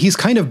a way, he's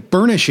kind of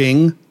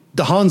burnishing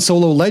the Han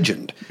Solo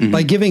legend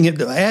by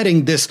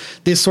adding this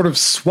sort of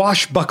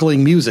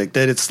swashbuckling music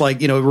that it's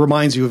like, you know, it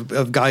reminds you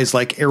of guys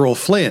like Errol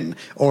Flynn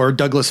or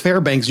Douglas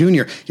Fairbanks Jr.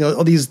 You know,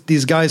 all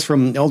these guys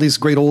from all these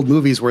great old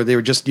movies where they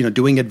were just, you know,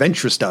 doing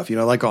adventure stuff, you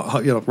know, like,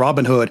 you know,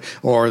 Robin Hood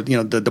or, you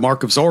know, the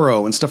Mark of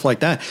Zorro and stuff like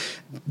that.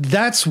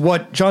 That's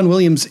what John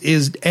Williams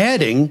is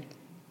adding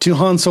to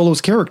Han Solo's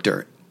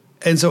character.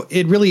 And so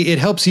it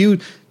helps you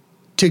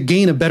to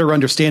gain a better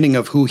understanding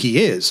of who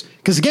he is.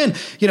 Because again,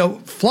 you know,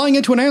 flying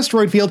into an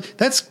asteroid field,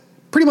 that's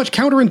pretty much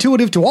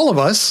counterintuitive to all of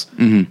us.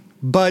 Mm-hmm.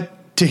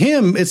 But to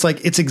him, it's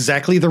like, it's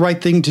exactly the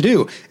right thing to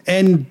do.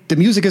 And the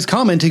music is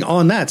commenting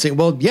on that, saying,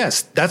 well,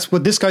 yes, that's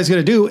what this guy's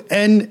going to do.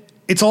 And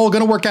it's all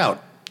going to work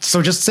out.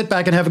 So just sit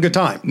back and have a good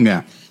time.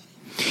 Yeah.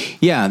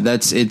 Yeah,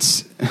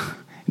 it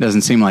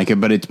doesn't seem like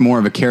it, but it's more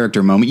of a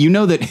character moment. You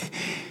know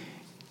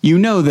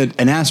that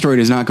an asteroid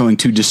is not going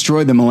to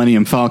destroy the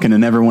Millennium Falcon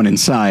and everyone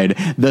inside,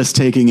 thus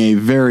taking a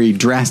very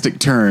drastic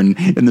turn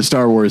in the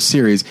Star Wars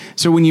series.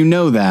 So when you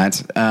know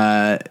that,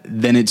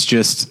 then it's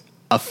just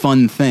a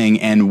fun thing.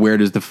 And where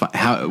does the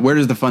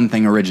fun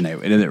thing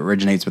originate? It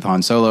originates with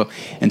Han Solo,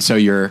 and so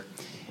you're,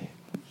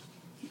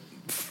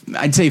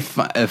 I'd say,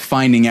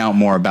 finding out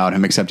more about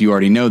him. Except you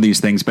already know these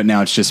things, but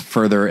now it's just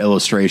further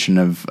illustration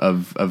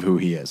of who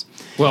he is.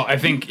 Well, I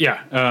think,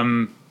 yeah.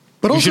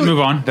 But we also, should move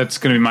on. That's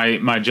going to be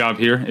my job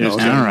here. Is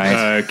to, all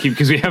right.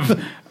 Because we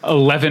have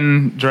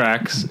 11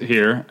 tracks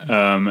here.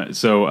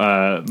 So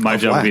my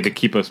job will be to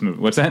keep us moving.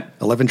 What's that?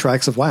 11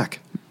 tracks of whack.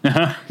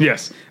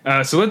 Yes.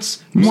 So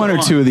let's one or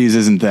two of these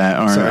isn't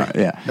that? Sorry.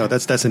 Yeah. No,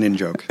 that's an in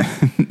joke.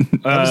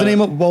 What was the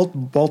name of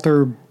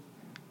Walter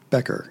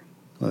Becker?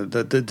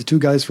 The two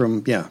guys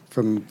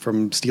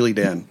from Steely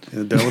Dan.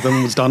 One of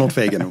them was Donald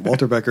Fagen. And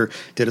Walter Becker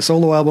did a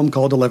solo album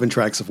called 11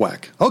 Tracks of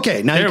Whack.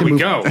 Okay, now there you can we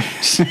move go.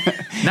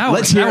 on.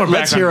 Let's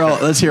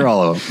hear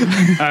all of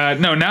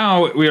them. No,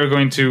 now we are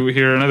going to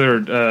hear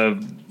another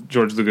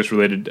George Lucas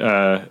related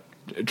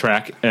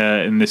track,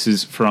 and this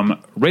is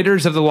from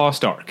Raiders of the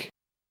Lost Ark.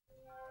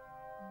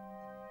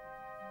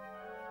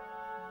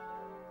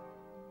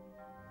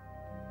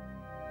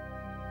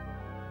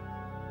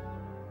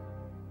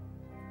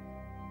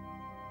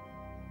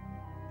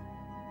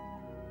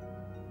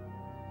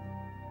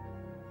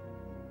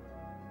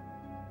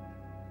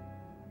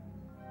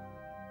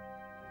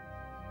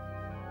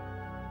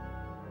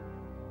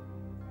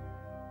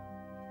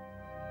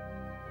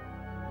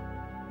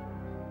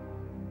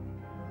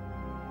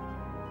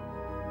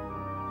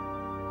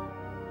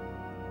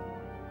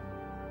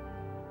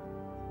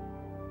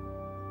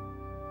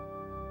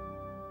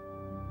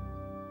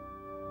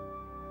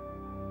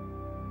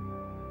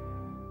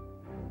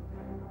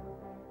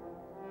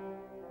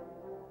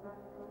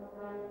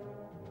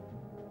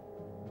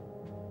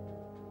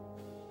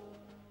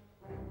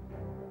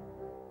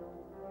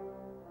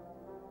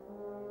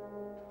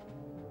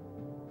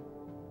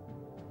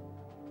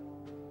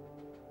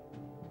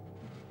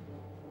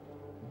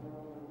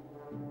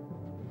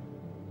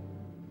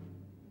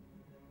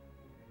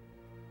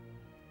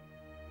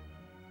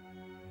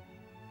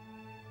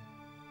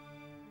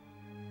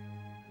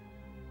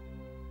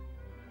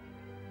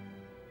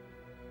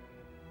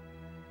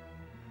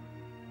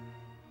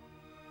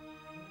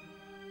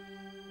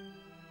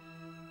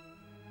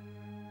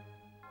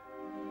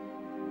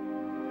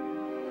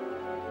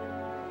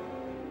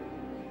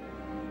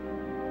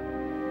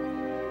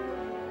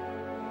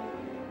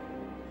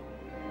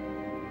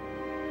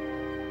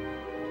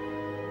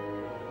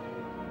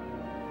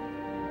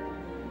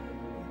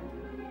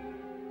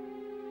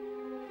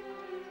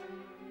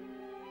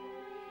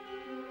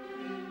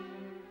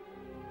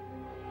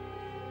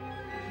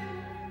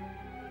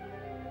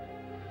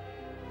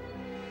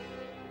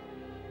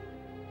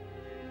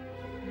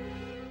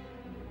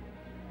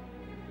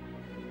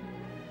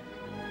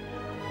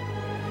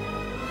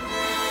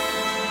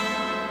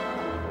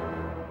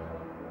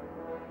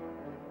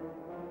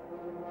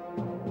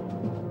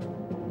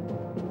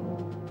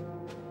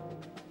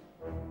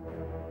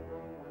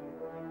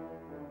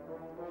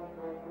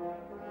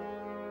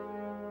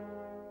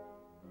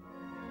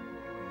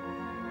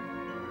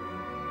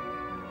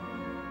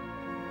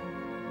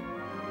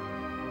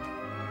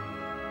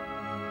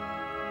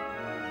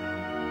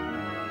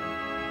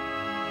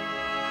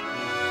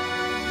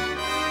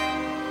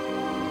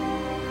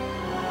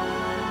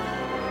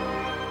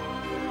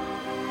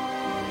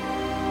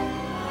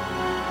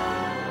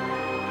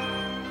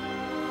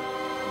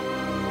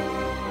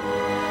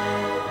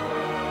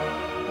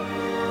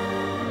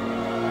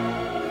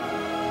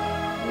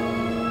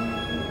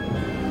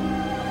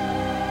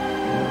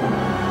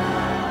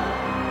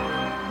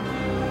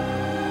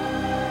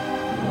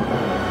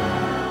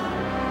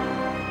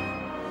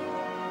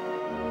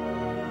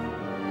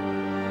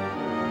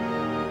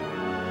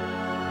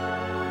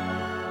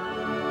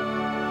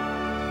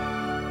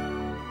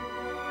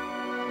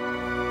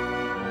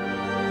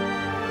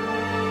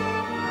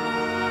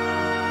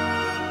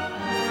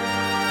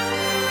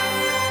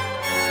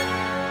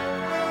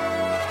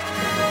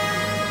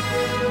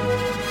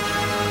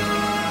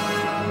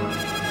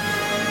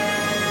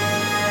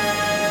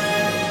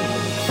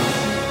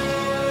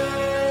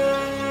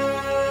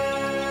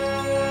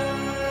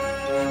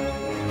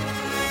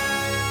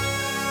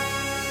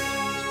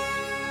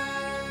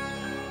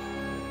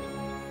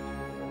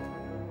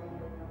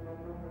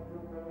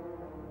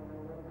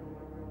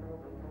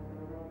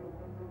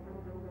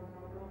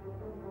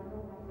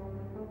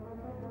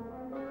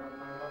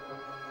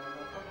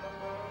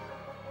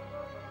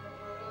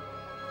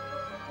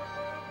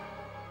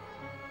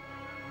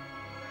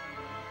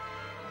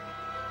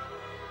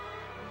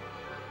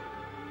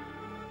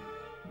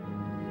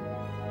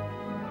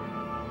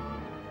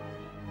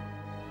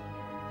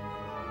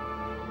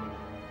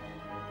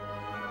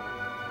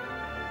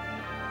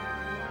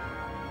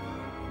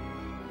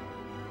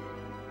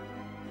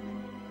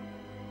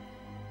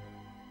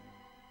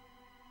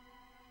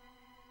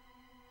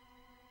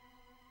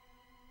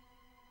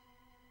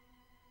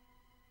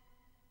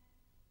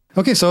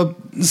 Okay, so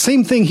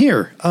same thing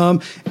here.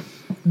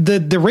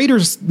 The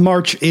Raiders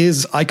March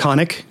is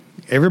iconic.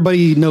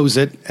 Everybody knows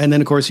it. And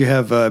then, of course, you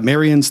have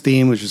Marion's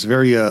theme, which is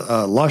very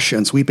lush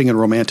and sweeping and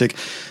romantic.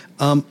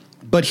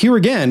 But here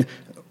again,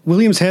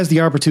 Williams has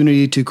the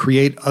opportunity to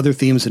create other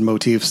themes and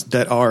motifs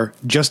that are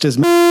just as...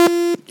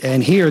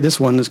 And here, this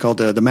one is called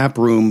the Map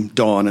Room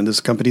Dawn, and this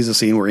accompanies a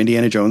scene where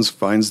Indiana Jones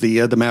finds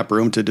the map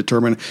room to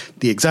determine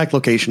the exact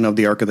location of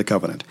the Ark of the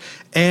Covenant.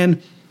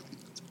 And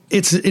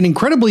it's an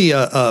incredibly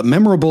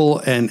memorable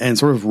and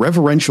sort of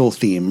reverential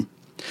theme.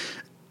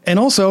 And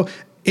also,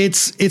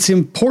 it's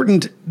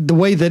important the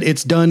way that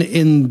it's done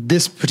in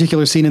this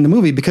particular scene in the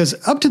movie, because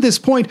up to this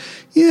point,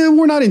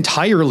 we're not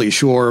entirely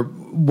sure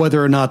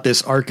whether or not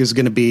this Ark is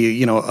going to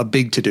be, a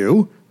big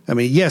to-do. I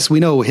mean, yes,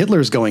 we know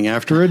Hitler's going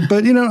after it,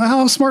 but,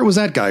 how smart was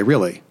that guy,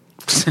 really?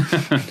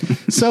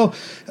 So,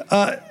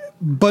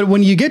 but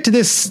when you get to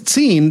this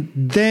scene,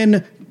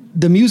 then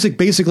the music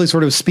basically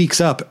sort of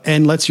speaks up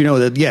and lets you know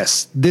that,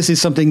 yes, this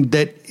is something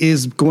that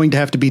is going to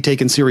have to be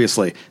taken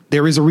seriously.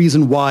 There is a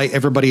reason why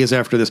everybody is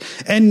after this.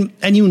 And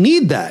you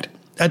need that,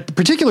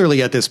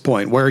 particularly at this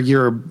point where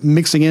you're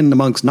mixing in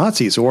amongst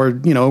Nazis or,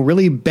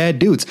 really bad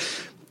dudes.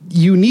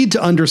 You need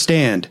to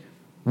understand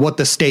what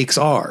the stakes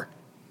are.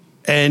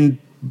 And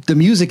the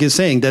music is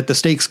saying that the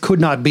stakes could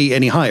not be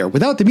any higher.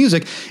 Without the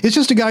music, it's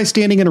just a guy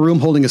standing in a room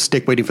holding a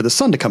stick waiting for the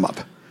sun to come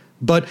up.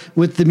 But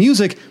with the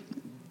music,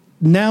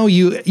 now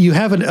you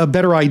have a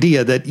better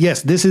idea that,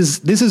 yes, this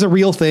is a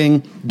real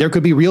thing. There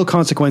could be real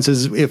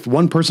consequences if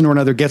one person or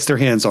another gets their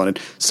hands on it.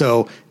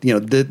 So,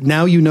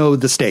 now you know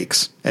the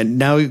stakes, and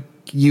now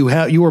you're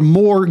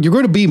going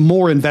to be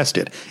more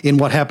invested in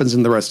what happens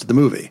in the rest of the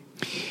movie.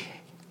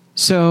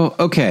 So,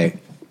 okay,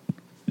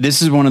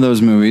 this is one of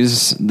those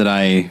movies that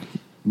I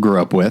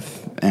grew up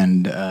with,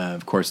 and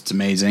of course it's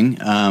amazing.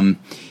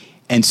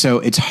 And so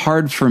it's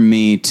hard for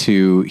me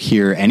to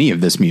hear any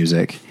of this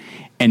music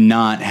and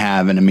not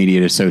have an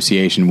immediate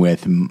association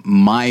with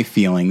my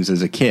feelings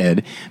as a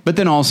kid, but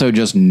then also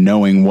just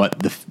knowing what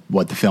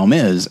the film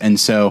is. And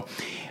so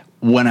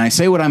when I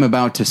say what I'm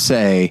about to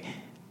say,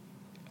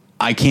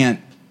 I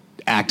can't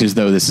act as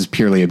though this is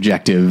purely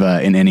objective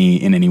in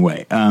any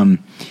way.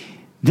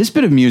 This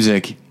bit of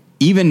music,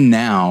 even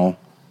now,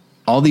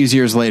 all these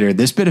years later,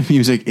 this bit of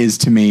music is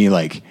to me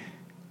like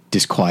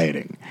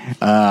disquieting.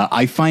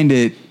 I find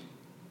it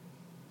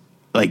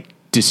like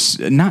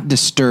not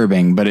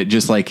disturbing, but it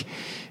just like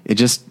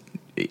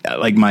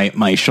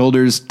my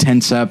shoulders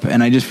tense up,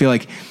 and I just feel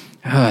like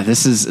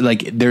this is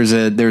like there's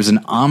an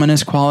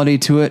ominous quality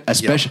to it,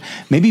 especially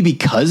maybe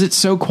because it's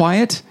so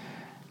quiet,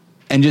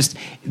 and just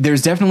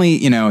there's definitely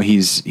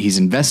he's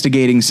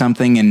investigating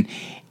something, and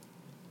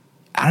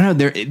I don't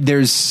know,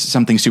 there's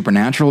something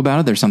supernatural about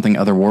it. There's something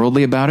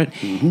otherworldly about it.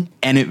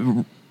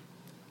 Mm-hmm.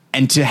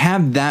 And to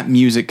have that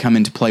music come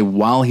into play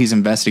while he's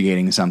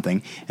investigating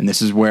something, and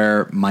this is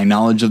where my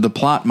knowledge of the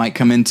plot might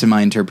come into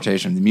my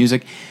interpretation of the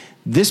music.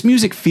 This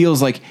music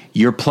feels like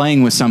you're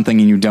playing with something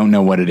and you don't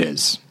know what it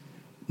is.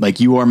 Like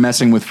you are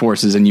messing with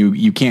forces and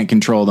you can't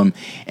control them.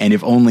 And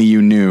if only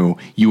you knew,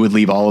 you would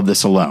leave all of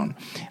this alone.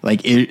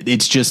 Like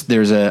it's just,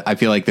 I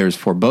feel like there's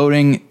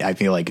foreboding. I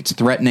feel like it's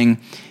threatening.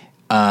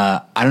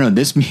 I don't know.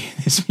 This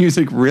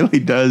music really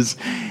does,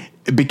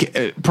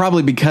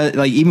 probably because,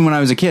 like, even when I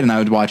was a kid and I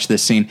would watch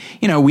this scene,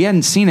 we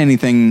hadn't seen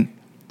anything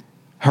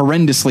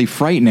horrendously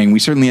frightening. We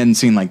certainly hadn't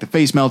seen like the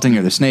face melting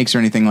or the snakes or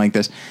anything like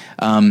this.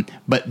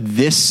 But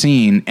this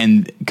scene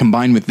and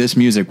combined with this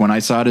music, when I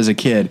saw it as a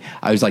kid,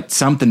 I was like,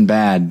 something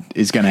bad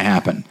is going to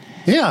happen.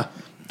 Yeah,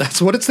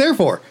 that's what it's there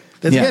for.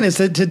 Again, it's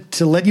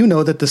to let you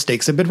know that the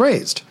stakes have been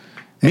raised.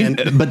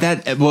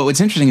 What's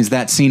interesting is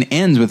that scene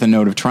ends with a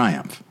note of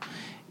triumph.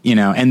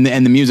 And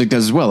the music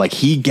does as well. Like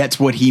he gets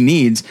what he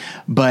needs,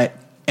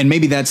 and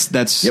maybe that's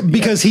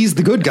because he's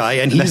the good guy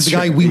and he's the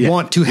guy we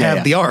want to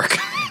have the Ark.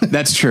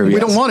 That's true. We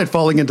don't want it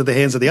falling into the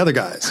hands of the other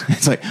guys.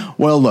 It's like,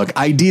 well, look,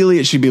 ideally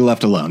it should be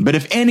left alone, but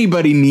if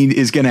anybody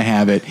is going to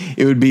have it,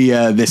 it would be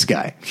this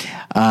guy.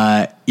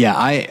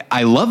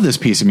 I love this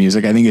piece of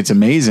music. I think it's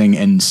amazing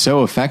and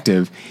so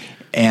effective,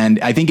 and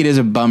I think it is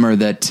a bummer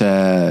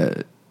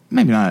that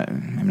maybe not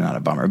a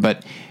bummer,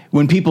 but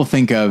when people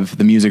think of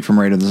the music from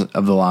Raiders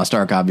of the Lost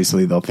Ark,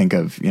 obviously they'll think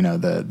of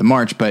the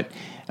march. But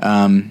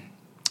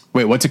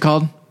wait, what's it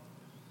called?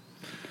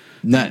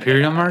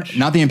 Imperial March?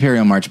 Not the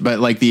Imperial March, but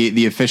like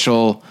the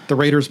official... The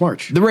Raiders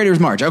March. The Raiders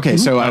March. Okay,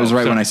 so I was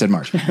right when I said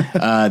March.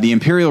 The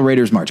Imperial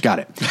Raiders March. Got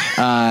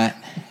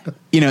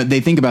it. They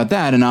think about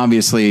that, and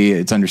obviously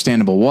it's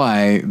understandable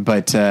why,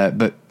 but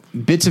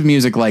bits of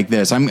music like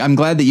this, I'm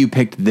glad that you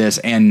picked this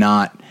and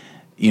not,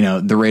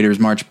 the Raiders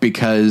March,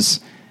 because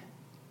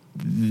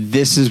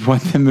this is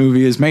what the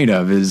movie is made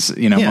of, is,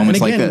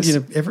 moments like this.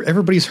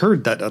 Everybody's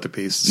heard that other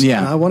piece.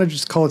 Yeah. I want to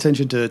just call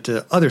attention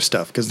to other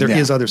stuff, because there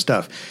is other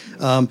stuff.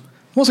 I'm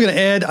also going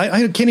to add,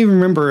 I can't even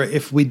remember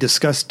if we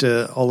discussed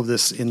all of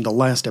this in the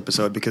last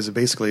episode, because it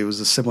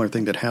was a similar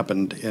thing that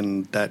happened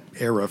in that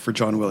era for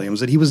John Williams,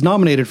 that he was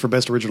nominated for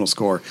Best Original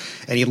Score,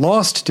 and he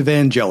lost to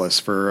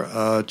Vangelis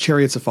for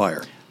Chariots of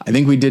Fire. I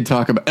think we did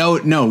talk about. Oh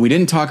no, we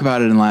didn't talk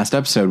about it in the last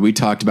episode. We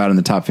talked about it in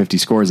the top 50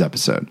 scores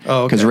episode.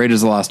 Oh, okay. Because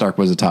Raiders of the Lost Ark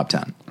was a top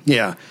 10.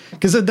 Yeah,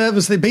 because that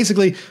was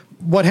basically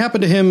what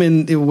happened to him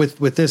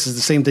with this is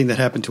the same thing that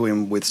happened to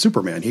him with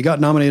Superman. He got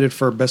nominated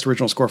for Best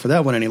Original Score for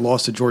that one, and he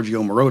lost to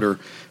Giorgio Moroder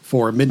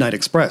for Midnight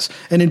Express.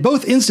 And in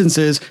both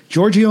instances,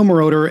 Giorgio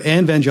Moroder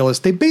and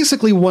Vangelis, they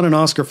basically won an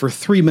Oscar for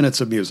 3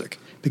 minutes of music,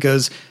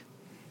 because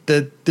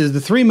the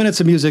 3 minutes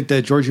of music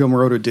that Giorgio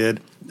Moroder did,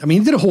 I mean,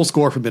 he did a whole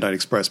score for Midnight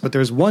Express, but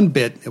there's one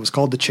bit, it was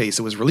called The Chase.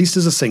 It was released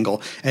as a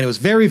single, and it was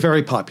very,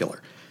 very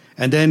popular.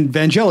 And then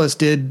Vangelis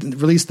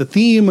released the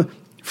theme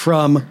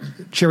from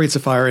Chariots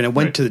of Fire, and it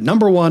went to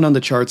number 1 on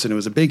the charts, and it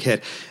was a big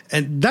hit.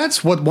 And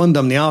that's what won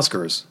them the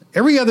Oscars.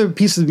 Every other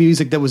piece of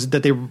music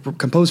that they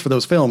composed for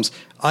those films,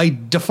 I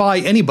defy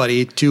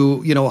anybody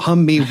to,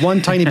 hum me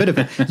one tiny bit of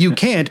it. You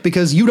can't,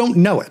 because you don't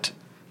know it.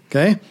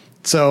 Okay?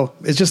 So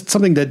it's just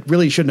something that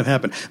really shouldn't have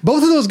happened.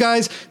 Both of those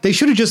guys, they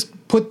should have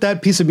just put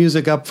that piece of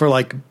music up for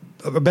like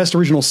a Best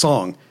Original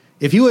Song.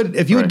 If you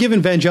had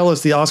given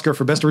Vangelis the Oscar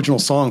for Best Original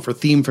Song for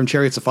theme from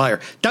Chariots of Fire,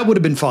 that would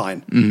have been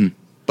fine. Mm-hmm.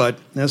 But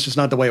that's just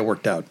not the way it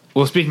worked out.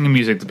 Well, speaking of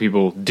music that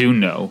people do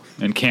know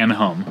and can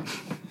hum,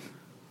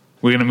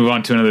 we're going to move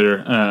on to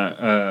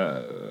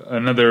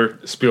another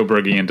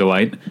Spielbergian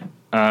delight,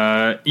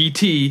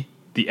 E.T.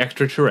 the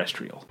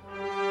Extraterrestrial.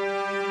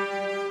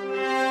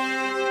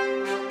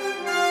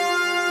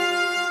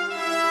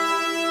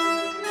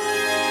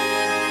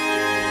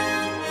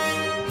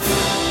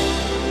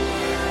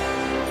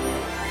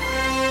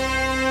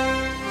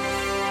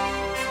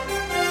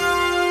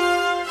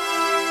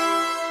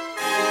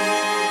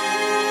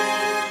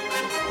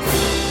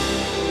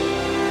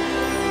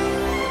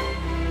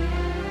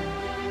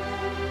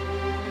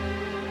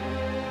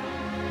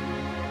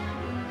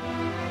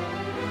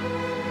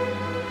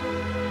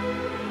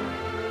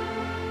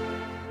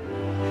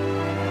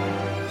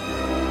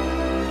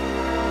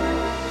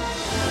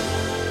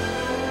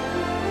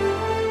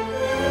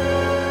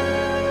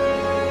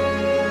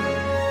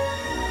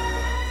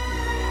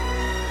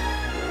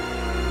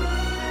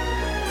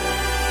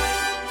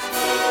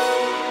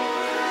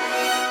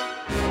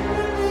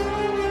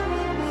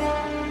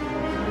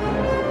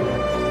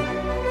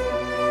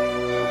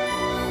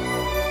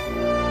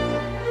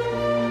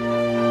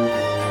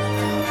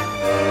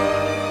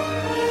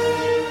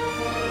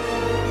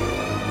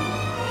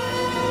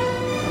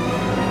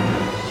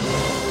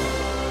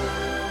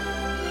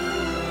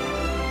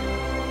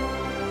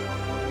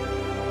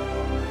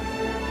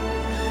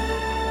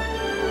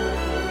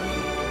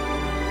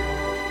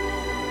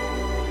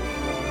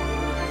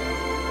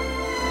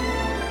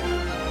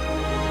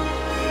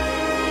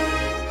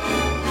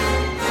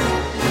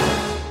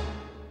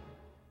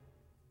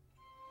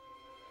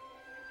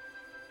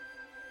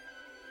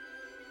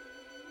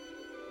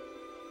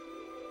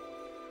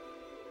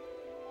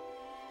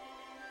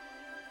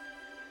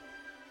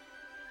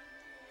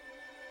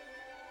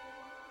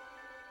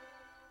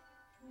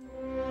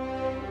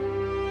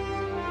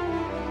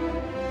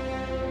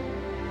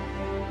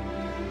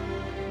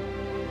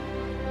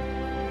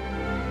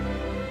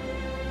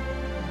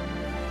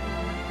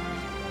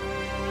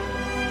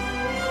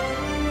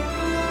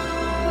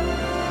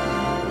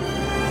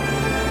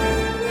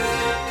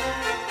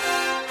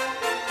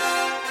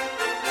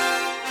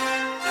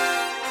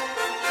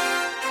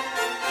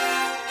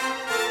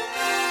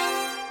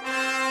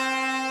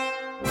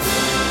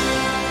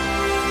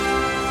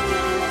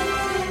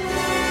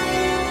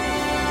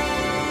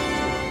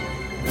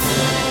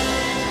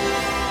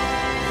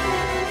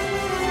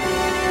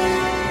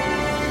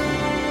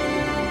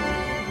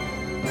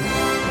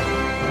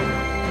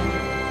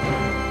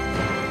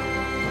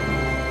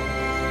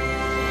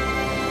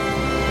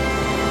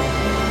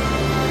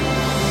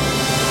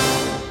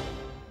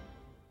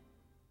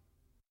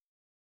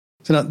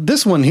 So now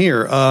this one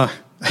here,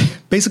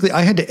 basically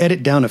I had to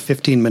edit down a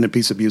 15-minute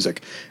piece of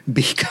music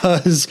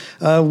because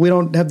we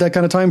don't have that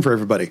kind of time for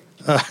everybody.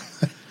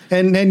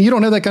 And you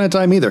don't have that kind of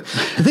time either.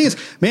 The thing is,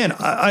 man,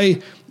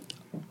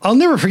 I'll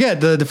never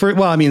forget the first,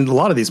 well, I mean, a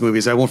lot of these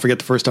movies, I won't forget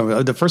the first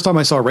time. The first time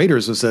I saw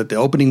Raiders was at the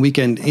opening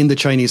weekend in the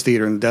Chinese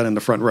theater and down in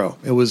the front row.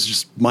 It was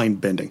just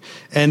mind-bending.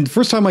 And the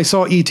first time I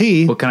saw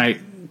E.T. Well,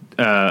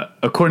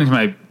 according to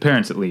my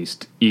parents at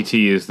least,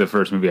 E.T. is the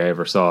first movie I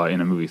ever saw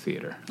in a movie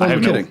theater. Oh, no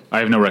kidding. I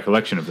have no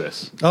recollection of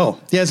this. Oh,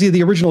 yeah, see,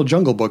 the original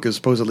Jungle Book is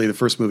supposedly the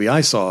first movie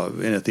I saw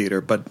in a theater,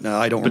 but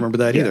I don't remember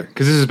that either.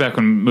 Because this is back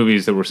when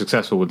movies that were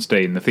successful would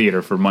stay in the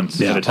theater for months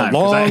at a time.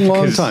 A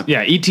long time.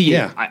 Yeah, E.T.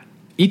 Yeah.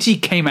 E.T.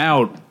 came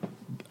out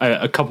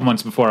a couple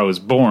months before I was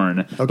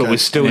born, but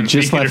was still in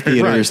just left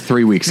theaters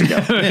 3 weeks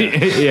ago.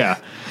 Yeah.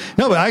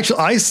 No, but actually,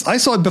 I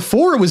saw it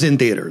before it was in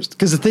theaters.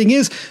 Because the thing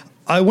is,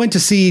 I went to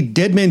see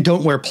Dead Men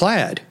Don't Wear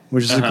Plaid,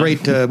 which is a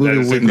great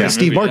movie with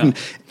Steve Martin,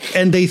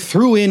 and they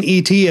threw in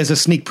E.T. as a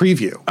sneak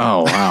preview.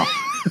 Oh, wow.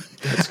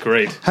 That's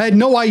great. I had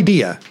no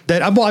idea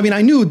that. Well, I mean,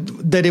 I knew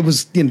that it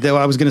was. You know, that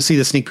I was going to see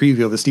the sneak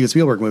preview of the Steven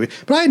Spielberg movie,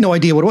 but I had no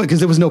idea what it was because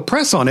there was no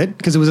press on it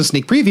because it was a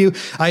sneak preview.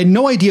 I had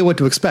no idea what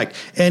to expect,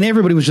 and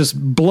everybody was just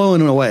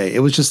blown away. It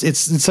was just. It's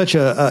such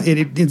a.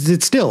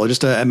 It's still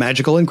just a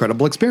magical,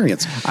 incredible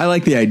experience. I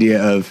like the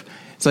idea of.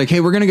 It's like,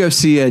 hey, we're going to go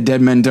see Dead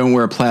Men Don't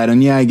Wear Plaid,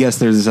 and yeah, I guess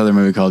there's this other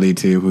movie called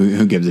E.T.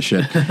 Who gives a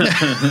shit?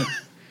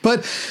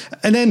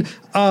 And then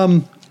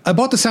I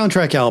bought the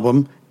soundtrack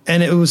album,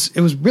 and it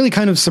was really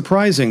kind of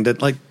surprising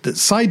that like the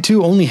side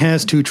 2 only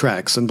has 2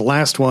 tracks, and the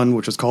last one,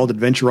 which is called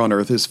Adventure on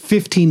Earth, is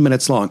 15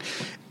 minutes long,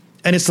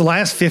 and it's the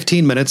last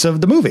 15 minutes of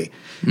the movie,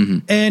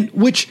 and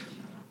which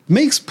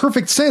makes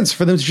perfect sense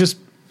for them to just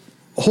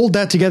hold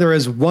that together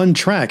as one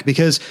track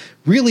because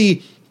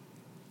really,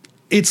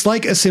 it's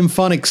like a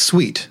symphonic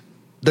suite.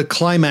 The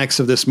climax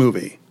of this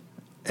movie,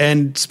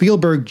 and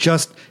Spielberg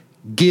just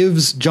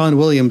gives John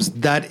Williams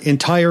that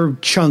entire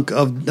chunk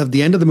of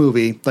the end of the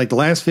movie, like the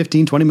last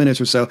 15, 20 minutes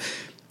or so,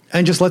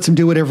 and just lets him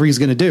do whatever he's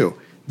going to do.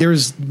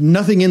 There's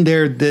nothing in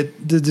there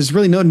there's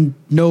really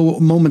no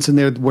moments in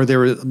there where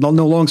there are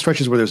no long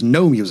stretches where there's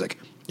no music.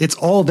 It's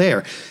all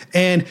there.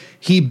 And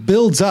he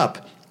builds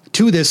up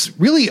to this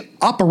really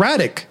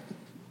operatic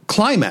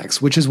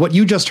climax, which is what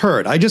you just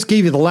heard. I just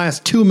gave you the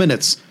last 2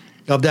 minutes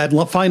of that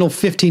final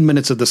 15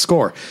 minutes of the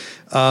score.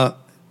 And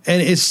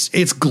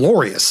it's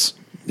glorious.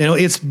 You know,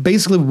 it's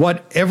basically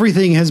what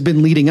everything has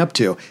been leading up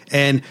to.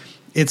 And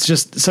it's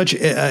just such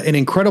an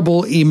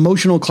incredible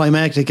emotional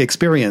climactic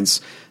experience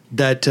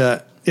that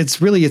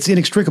it's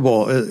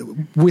inextricable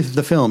with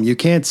the film. You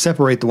can't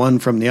separate the one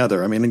from the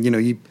other. I mean, you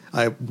know,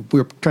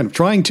 we're kind of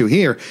trying to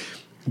here,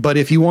 but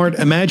if you aren't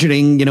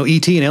imagining, you know,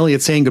 E.T. and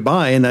Elliot saying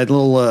goodbye and that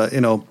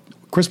little,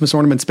 Christmas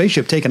ornament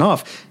spaceship taking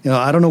off, you know,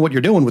 I don't know what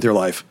you're doing with your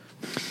life.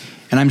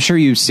 And I'm sure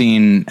you've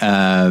seen,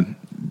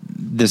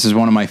 this is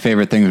one of my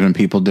favorite things when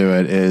people do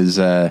it, is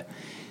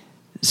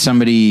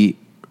somebody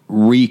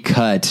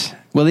recut,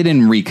 well, they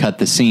didn't recut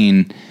the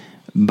scene,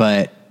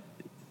 but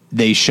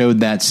they showed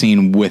that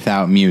scene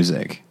without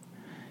music.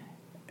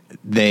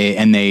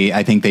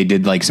 I think they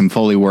did like some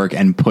Foley work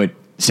and put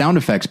sound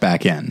effects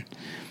back in.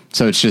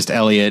 So it's just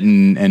Elliot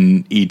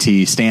and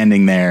E.T.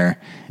 standing there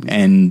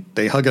and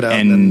they hug it out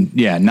and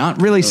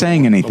not really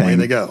saying anything. Away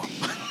they go.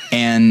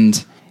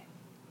 And,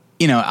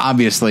 you know,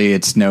 obviously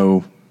it's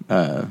no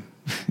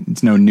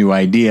new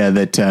idea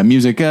that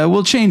music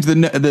will change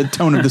the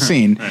tone of the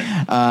scene.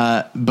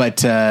 Right.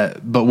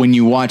 But when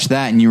you watch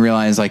that and you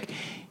realize, like,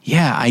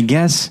 yeah, I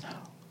guess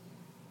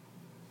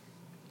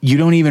you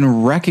don't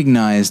even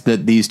recognize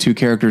that these two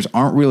characters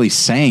aren't really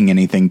saying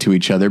anything to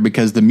each other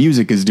because the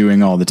music is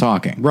doing all the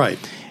talking. Right.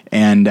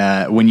 And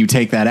when you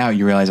take that out,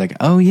 you realize, like,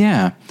 oh,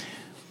 yeah,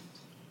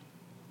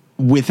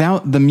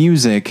 without the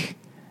music,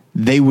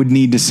 they would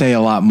need to say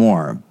a lot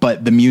more.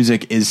 But the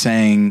music is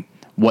saying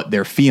what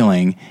they're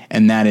feeling,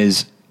 and that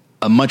is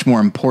a much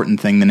more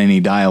important thing than any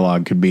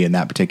dialogue could be in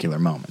that particular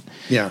moment.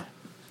 Yeah.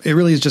 It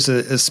really is just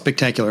a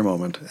spectacular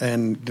moment.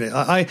 And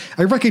I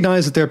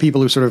recognize that there are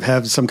people who sort of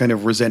have some kind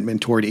of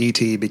resentment toward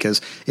E.T.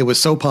 because it was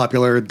so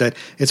popular that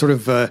it sort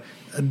of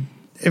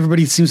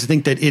everybody seems to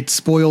think that it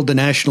spoiled the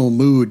national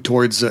mood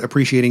towards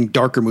appreciating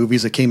darker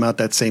movies that came out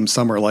that same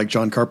summer, like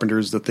John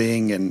Carpenter's The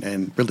Thing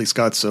and Ridley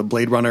Scott's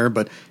Blade Runner.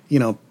 But, you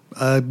know,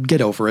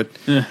 get over it.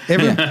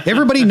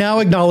 Everybody now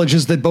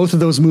acknowledges that both of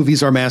those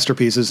movies are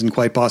masterpieces and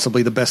quite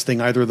possibly the best thing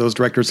either of those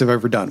directors have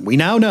ever done. We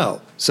now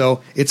know.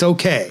 So it's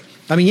okay.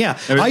 I mean, yeah,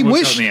 I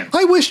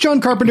wish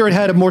John Carpenter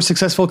had a more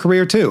successful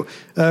career too.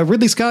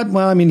 Ridley Scott,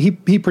 well, I mean, he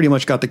pretty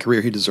much got the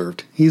career he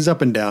deserved. He's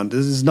up and down.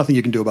 There's nothing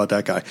you can do about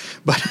that guy.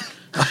 But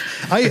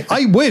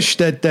I wish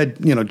that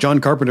you know,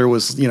 John Carpenter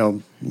was, you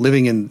know,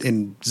 living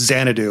in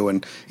Xanadu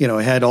and, you know,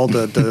 had all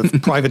the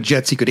private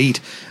jets he could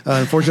eat.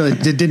 Unfortunately,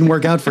 it didn't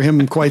work out for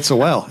him quite so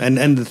well.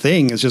 And The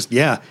Thing is just,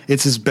 yeah,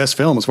 it's his best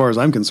film as far as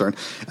I'm concerned.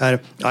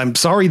 I'm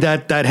sorry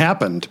that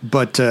happened,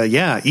 but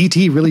yeah,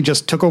 E.T. really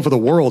just took over the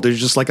world. It was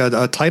just like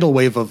a tidal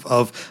wave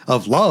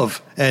of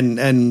love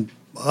and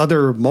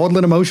other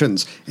maudlin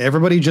emotions.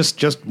 Everybody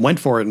just went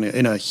for it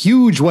in a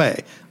huge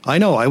way. I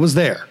know, I was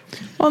there.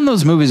 Well, and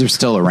those movies are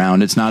still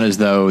around. It's not as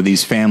though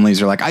these families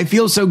are like, I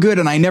feel so good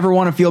and I never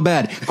want to feel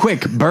bad.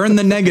 Quick, burn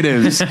the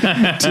negatives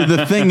to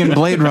The Thing and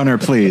Blade Runner,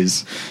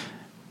 please.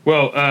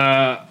 Well,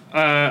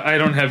 I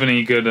don't have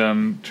any good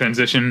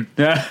transition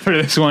for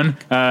this one.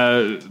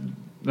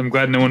 I'm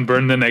glad no one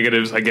burned the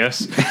negatives, I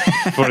guess,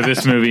 for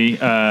this movie,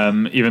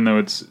 even though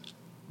it's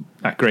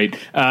not great.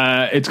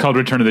 It's called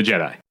Return of the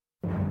Jedi.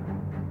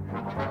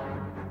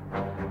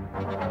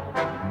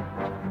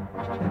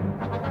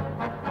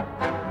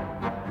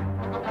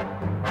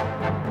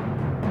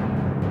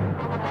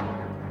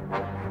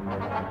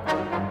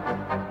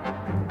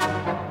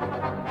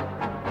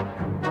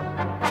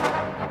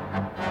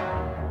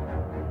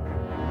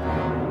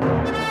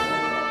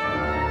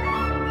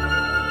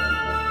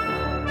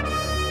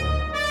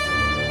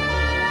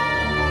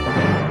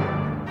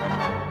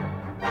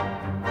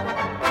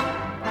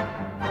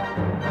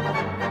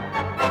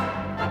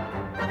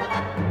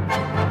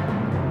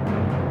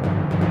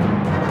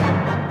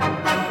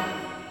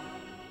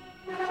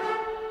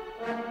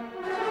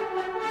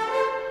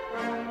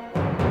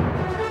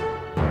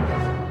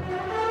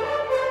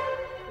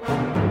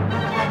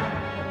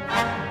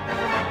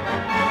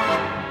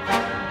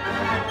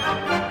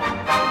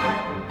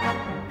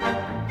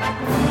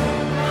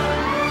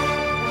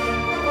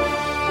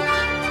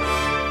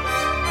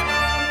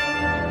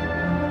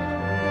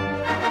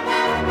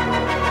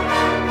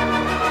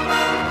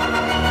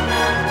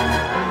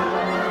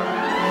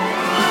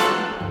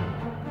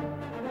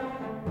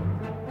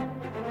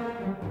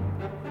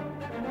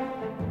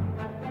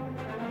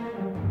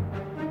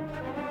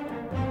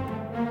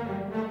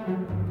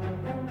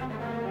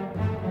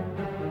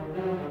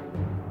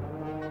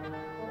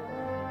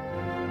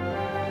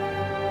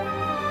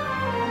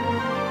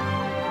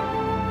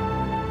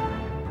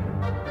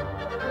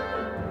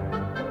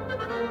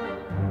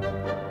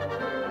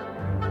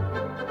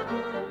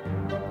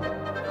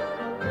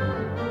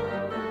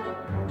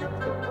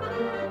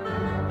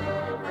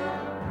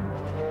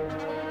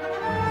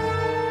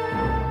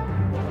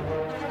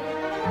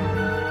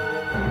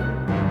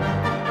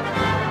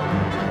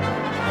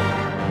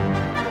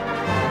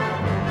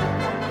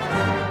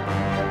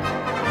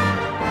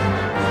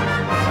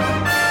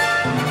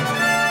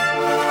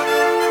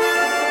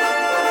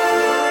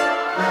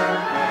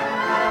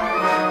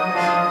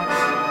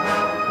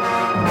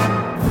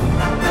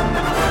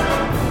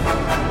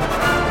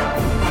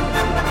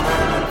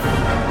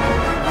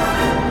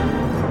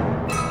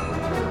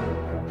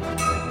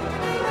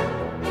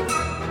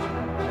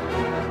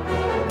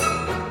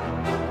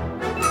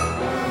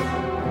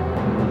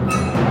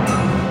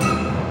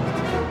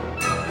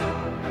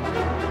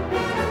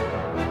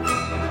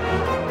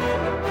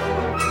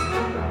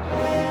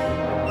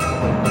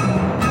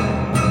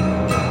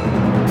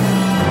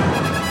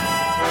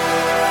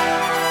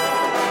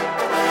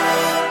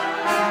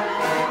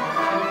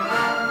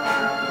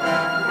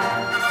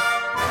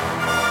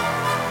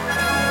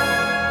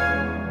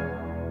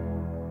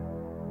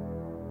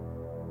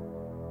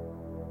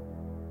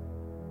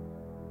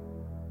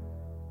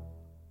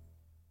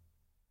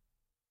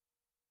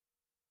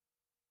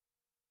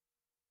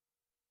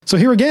 So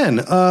here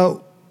again,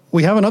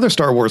 we have another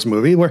Star Wars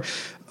movie where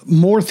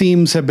more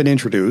themes have been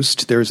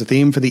introduced. There's a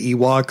theme for the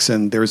Ewoks,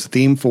 and there's a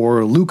theme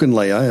for Luke and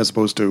Leia, as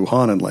opposed to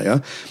Han and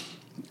Leia.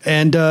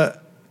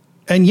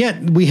 And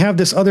yet we have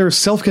this other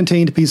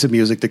self-contained piece of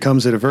music that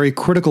comes at a very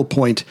critical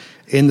point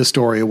in the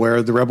story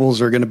where the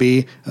rebels are going to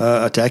be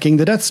attacking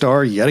the Death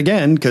Star yet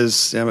again,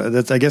 because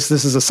I guess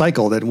this is a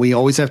cycle that we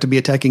always have to be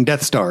attacking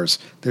Death Stars.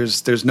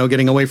 There's no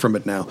getting away from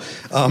it now.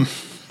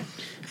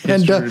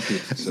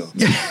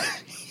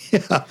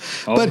 Yeah,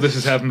 all of this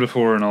has happened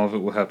before, and all of it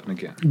will happen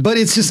again. But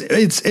it's just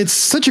it's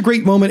such a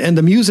great moment, and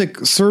the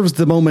music serves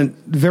the moment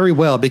very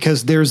well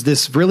because there's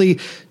this really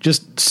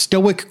just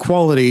stoic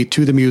quality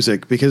to the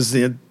music because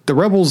the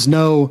rebels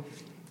know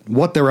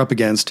what they're up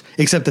against,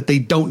 except that they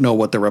don't know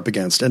what they're up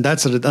against, and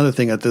that's another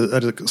thing. At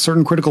a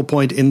certain critical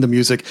point in the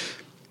music,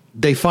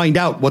 they find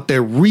out what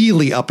they're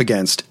really up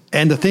against,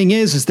 and the thing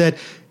is that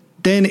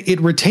then it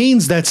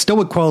retains that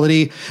stoic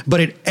quality, but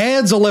it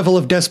adds a level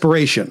of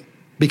desperation.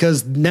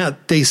 Because now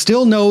they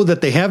still know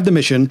that they have the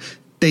mission.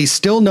 They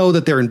still know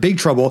that they're in big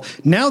trouble.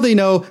 Now they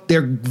know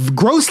they're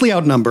grossly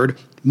outnumbered.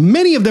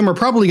 Many of them are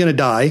probably going to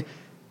die,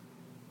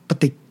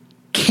 but they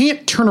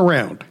can't turn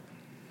around.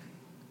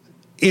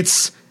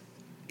 It's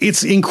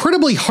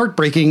incredibly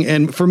heartbreaking.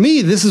 And for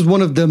me, this is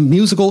one of the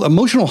musical,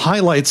 emotional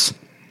highlights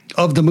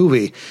of the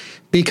movie.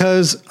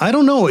 Because I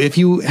don't know if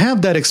you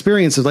have that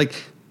experience of like,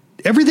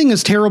 everything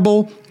is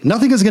terrible.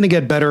 Nothing is going to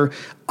get better.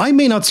 I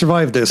may not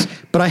survive this,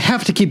 but I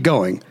have to keep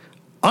going.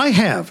 I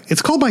have.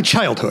 It's called my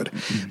childhood.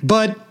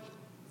 But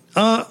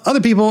other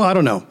people, I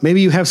don't know.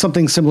 Maybe you have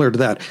something similar to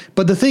that.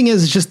 But the thing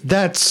is just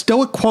that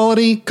stoic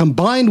quality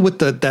combined with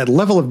that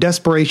level of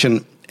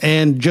desperation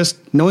and just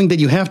knowing that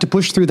you have to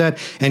push through that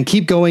and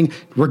keep going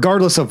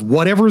regardless of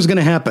whatever is going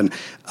to happen.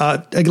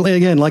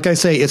 Again, like I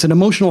say, it's an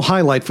emotional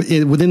highlight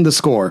within the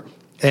score.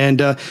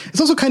 And it's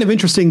also kind of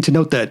interesting to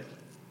note that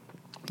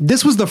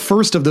this was the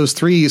first of those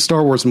 3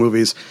 Star Wars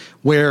movies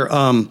where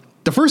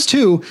the first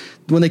 2,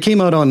 when they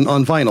came out on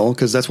vinyl,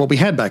 because that's what we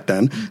had back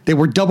then, they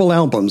were double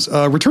albums.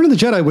 Return of the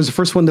Jedi was the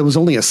first one that was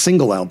only a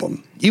single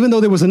album. Even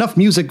though there was enough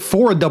music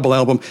for a double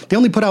album, they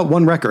only put out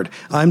 1 record.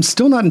 I'm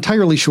still not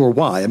entirely sure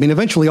why. I mean,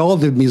 eventually all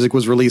of the music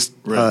was released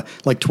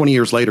like 20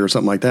 years later or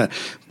something like that.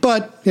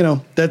 But, you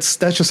know, that's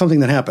just something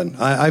that happened.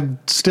 I've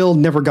still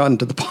never gotten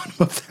to the bottom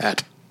of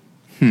that.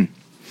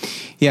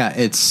 Yeah,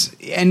 it's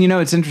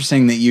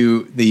interesting that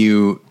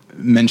you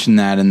mentioned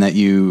that and that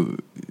you...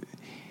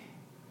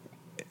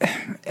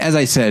 As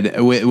I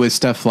said, with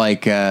stuff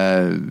like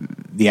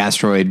the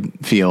asteroid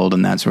field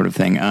and that sort of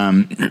thing,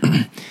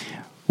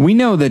 we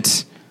know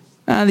that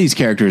these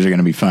characters are going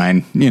to be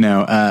fine,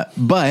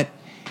 but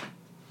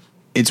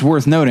it's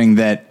worth noting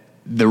that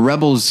the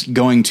rebels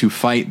going to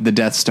fight the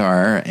Death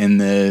Star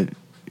in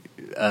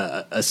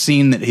a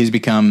scene that has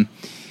become,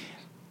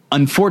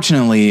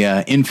 unfortunately,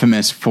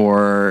 infamous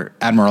for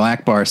Admiral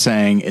Akbar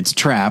saying it's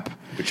trap.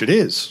 Which it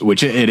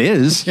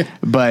is.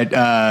 But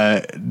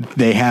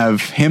they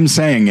have him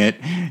saying it,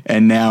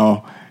 and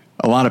now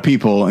a lot of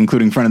people,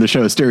 including friend of the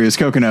show, Asterios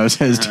Kokkinos,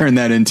 has turned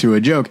that into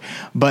a joke.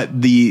 But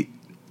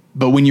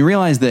when you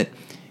realize that,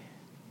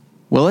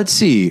 well, let's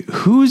see,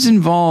 who's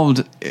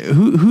involved,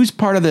 who's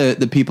part of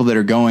the people that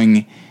are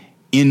going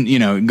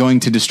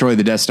to destroy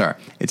the Death Star?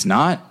 It's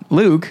not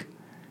Luke.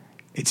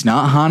 It's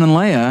not Han and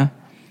Leia.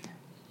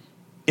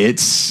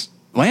 It's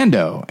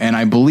Lando. And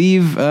I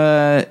believe,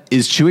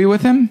 is Chewie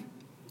with him?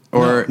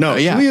 Or no,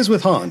 Chewie is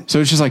with Han. So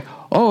it's just like,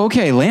 oh,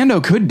 okay,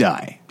 Lando could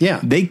die. Yeah.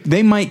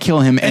 They might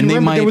kill him, and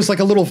remember, there was like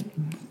a little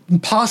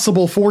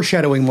possible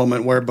foreshadowing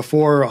moment where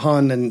before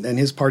Han and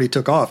his party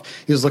took off,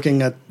 he was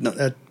looking at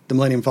the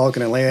Millennium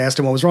Falcon, and Leia asked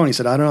him what was wrong. He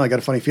said, I don't know, I got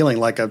a funny feeling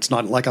like it's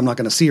not like I'm not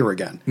going to see her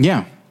again.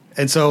 Yeah.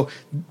 And so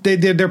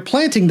they're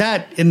planting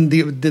that in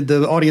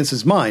the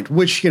audience's mind,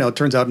 which,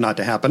 turns out not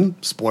to happen.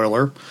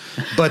 Spoiler.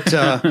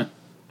 But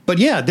but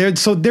yeah, there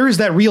is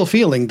that real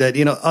feeling that,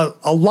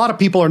 a lot of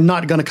people are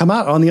not going to come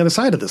out on the other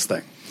side of this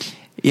thing.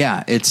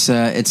 Yeah, it's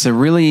a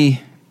really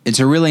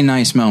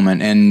nice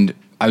moment, and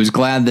I was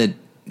glad that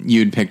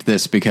you'd picked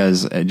this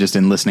because just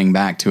in listening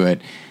back to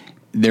it,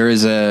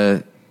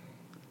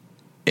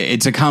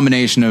 it's a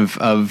combination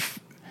of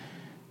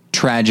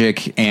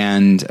tragic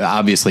and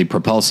obviously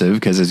propulsive,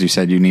 because as you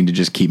said, you need to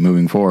just keep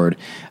moving forward.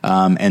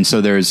 And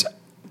so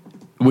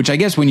which I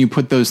guess when you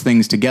put those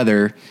things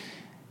together,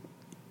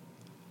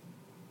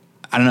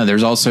 I don't know,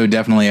 there's also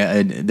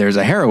definitely there's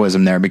a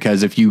heroism there,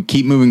 because if you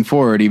keep moving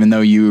forward, even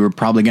though you're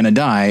probably going to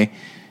die,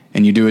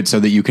 and you do it so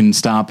that you can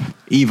stop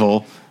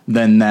evil,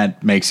 then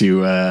that makes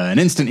you an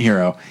instant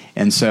hero.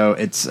 And so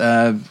it's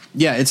a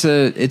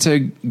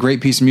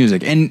great piece of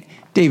music. And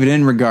David,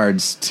 in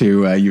regards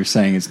to you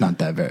saying it's not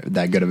that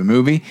good of a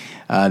movie,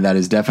 that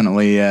is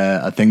definitely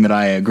a thing that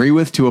I agree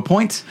with to a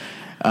point.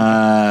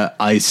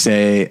 I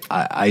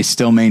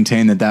still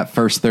maintain that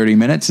first 30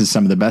 minutes is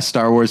some of the best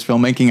Star Wars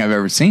filmmaking I've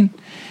ever seen.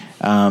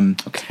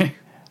 Okay.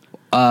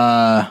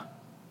 Now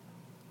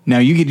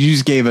you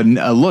just gave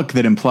a look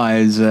that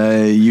implies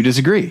you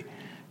disagree.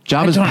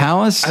 Jabba's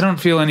palace. I don't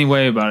feel any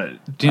way about it.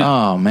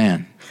 Oh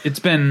man, it's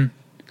been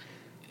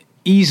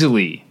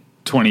easily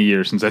 20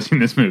 years since I've seen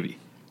this movie.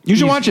 You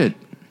should watch it.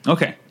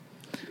 Okay.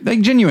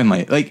 Like,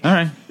 genuinely. Like, all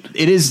right.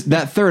 It is,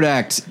 that third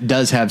act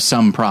does have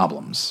some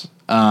problems.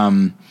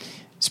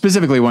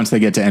 Specifically once they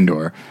get to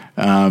Endor.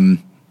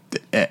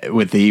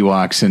 With the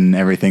Ewoks and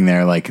everything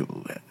there. Like,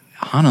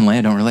 Han and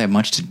Leia don't really have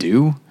much to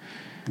do.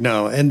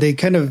 No, and they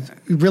kind of,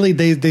 really,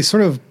 they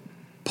sort of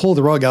pull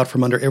the rug out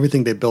from under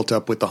everything they built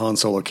up with the Han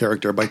Solo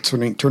character by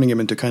turning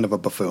him into kind of a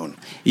buffoon.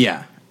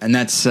 Yeah, and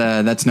that's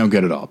no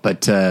good at all.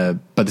 But the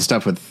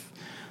stuff with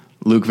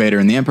Luke, Vader,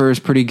 and the Emperor is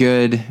pretty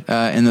good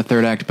in the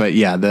third act. But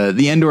yeah,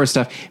 the Endor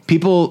stuff,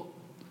 people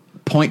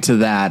point to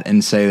that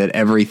and say that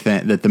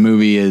everything that the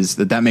movie is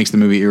that makes the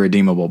movie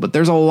irredeemable. But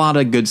there's a lot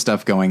of good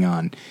stuff going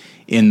on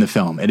in the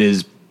film. It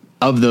is,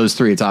 of those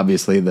three, it's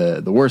obviously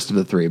the worst of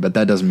the three. But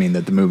that doesn't mean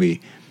that the movie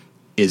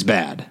is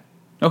bad.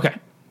 Okay,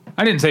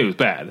 I didn't say it was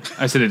bad.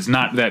 I said it's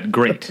not that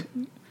great.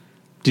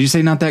 Did you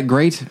say not that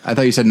great? I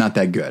thought you said not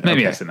that good.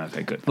 Maybe okay. I said not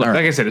that good. Look,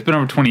 like I said, it's been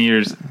over 20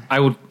 years. I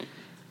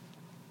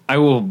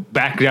will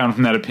back down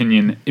from that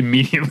opinion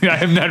immediately. I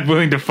am not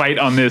willing to fight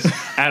on this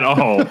at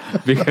all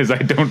because I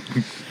don't.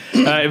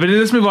 But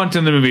let's move on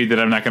to the movie that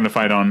I'm not going to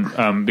fight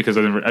on because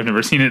I've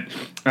never seen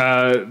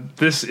it.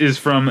 This is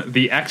from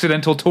The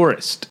Accidental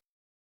Tourist.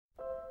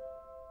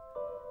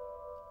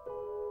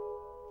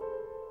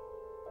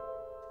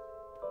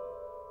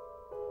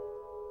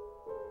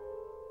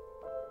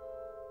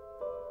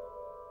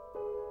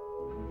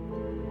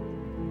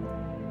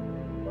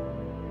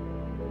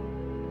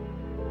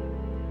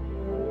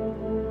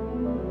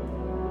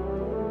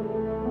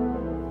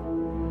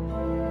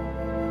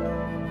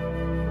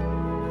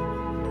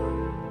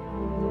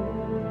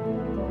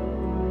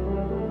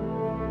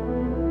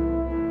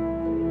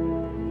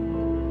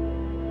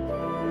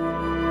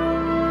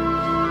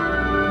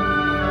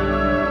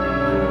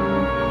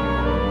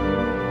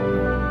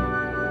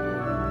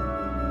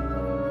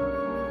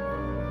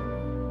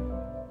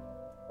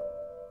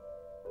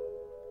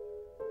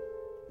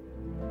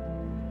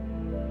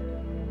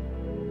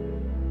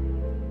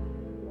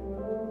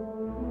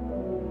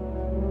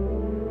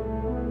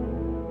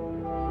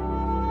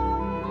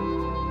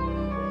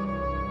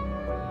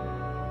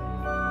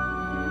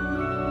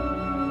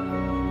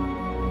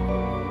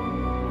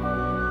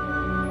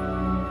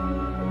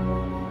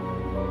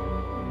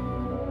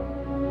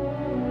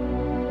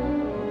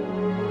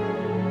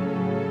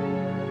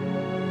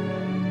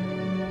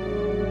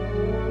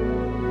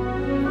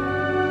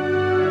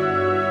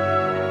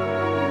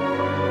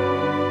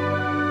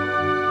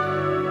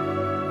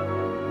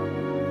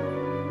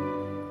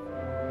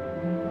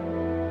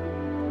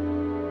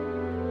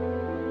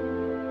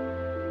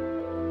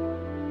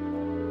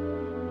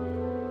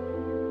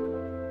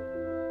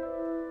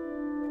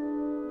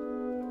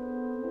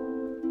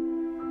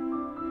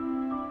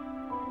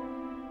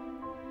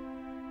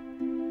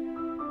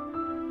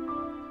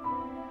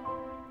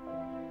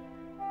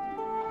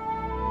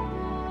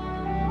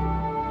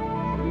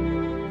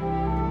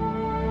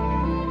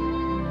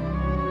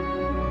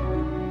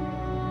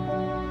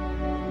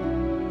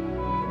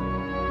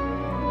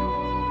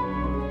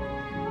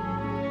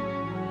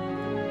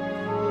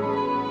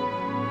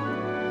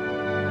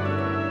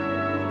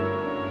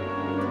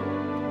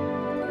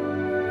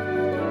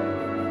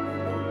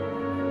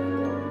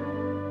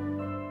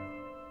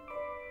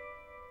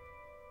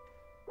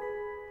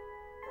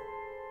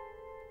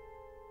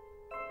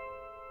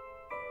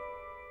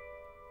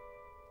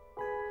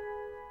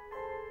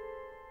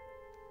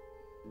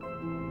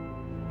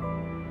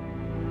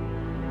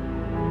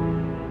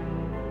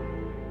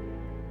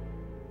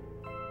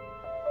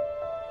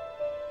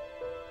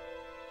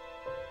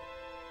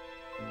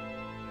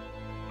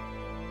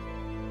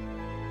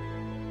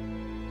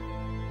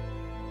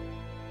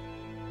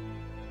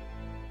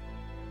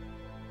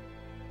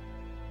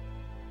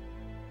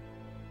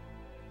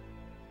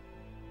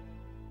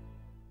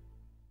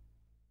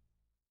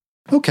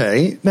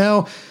 Okay,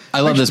 now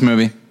I love this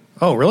movie.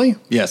 Oh, really?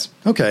 Yes.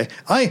 Okay,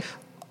 I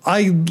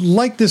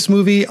like this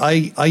movie.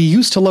 I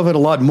used to love it a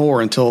lot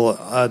more until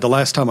the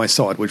last time I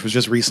saw it, which was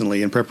just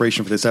recently in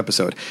preparation for this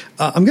episode.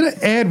 I'm going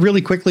to add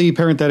really quickly,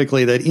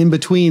 parenthetically, that in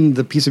between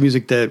the piece of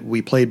music that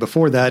we played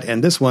before that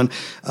and this one,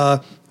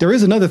 there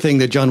is another thing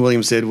that John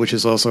Williams did, which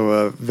is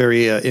also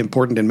very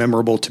important and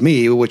memorable to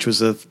me, which was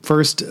the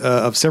first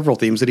of several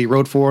themes that he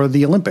wrote for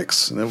the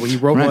Olympics. He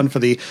wrote one for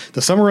the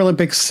Summer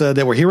Olympics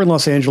that were here in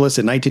Los Angeles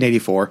in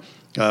 1984.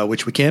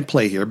 Which we can't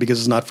play here because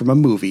it's not from a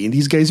movie, and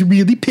these guys are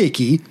really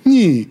picky.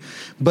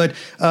 But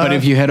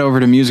if you head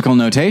over to Musical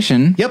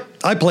Notation, yep,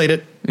 I played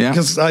it. Yeah,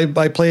 because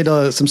I played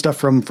some stuff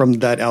from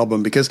that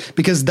album because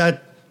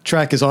that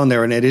track is on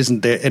there and it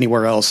isn't there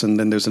anywhere else. And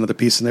then there's another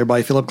piece in there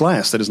by Philip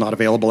Glass that is not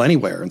available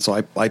anywhere. And so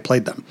I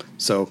played them.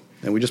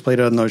 And we just played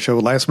it on the show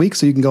last week,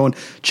 so you can go and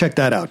check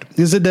that out.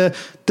 Is it the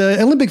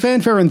Olympic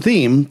fanfare and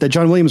theme that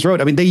John Williams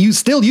wrote? I mean, they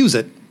still use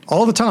it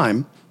all the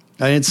time.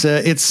 And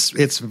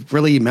it's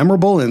really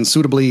memorable and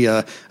suitably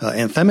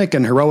anthemic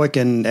and heroic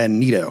and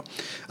neato.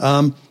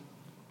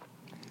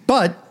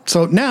 But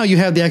so now you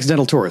have The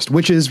Accidental Tourist,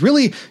 which is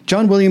really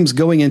John Williams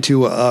going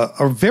into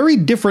a very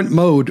different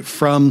mode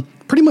from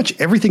pretty much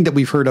everything that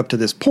we've heard up to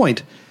this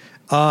point.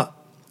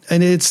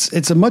 And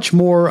it's a much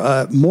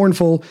more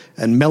mournful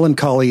and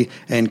melancholy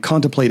and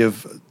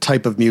contemplative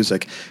type of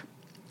music,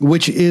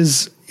 which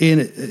is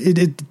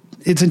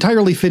it's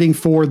entirely fitting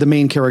for the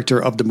main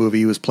character of the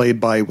movie, who is played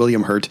by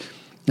William Hurt,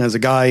 as a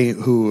guy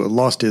who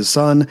lost his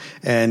son,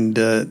 and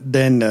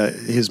then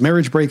his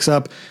marriage breaks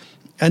up,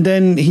 and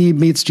then he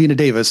meets Gina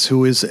Davis,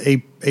 who is a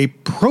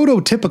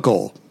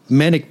prototypical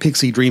manic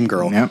pixie dream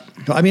girl. Yep.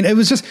 I mean, that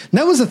was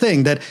the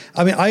thing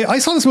I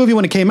saw this movie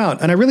when it came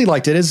out and I really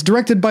liked it. It's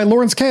directed by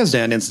Lawrence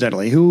Kasdan,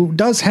 incidentally, who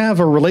does have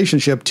a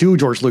relationship to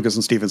George Lucas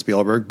and Steven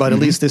Spielberg, but at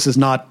least this is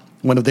not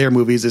one of their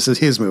movies. This is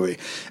his movie.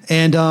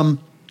 And,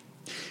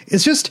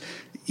 it's just,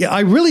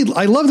 I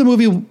love the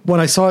movie when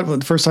I saw it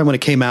the first time when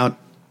it came out,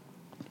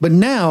 but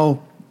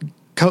now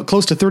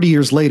close to 30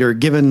 years later,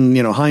 given,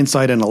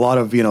 hindsight and a lot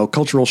of,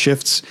 cultural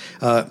shifts,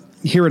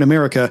 here in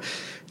America,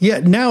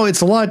 now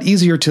it's a lot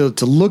easier to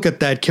look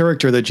at that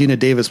character that Gina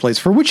Davis plays,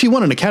 for which she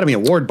won an Academy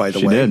Award, by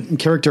the way. Did.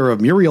 Character of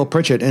Muriel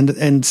Pritchett,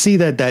 and see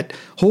that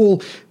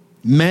whole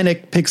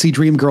manic pixie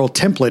dream girl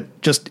template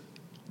just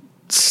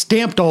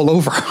stamped all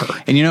over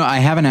her. And I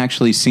haven't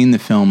actually seen the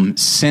film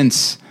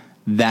since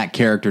that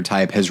character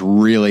type has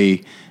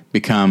really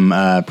become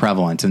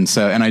prevalent, and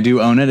I do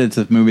own it. It's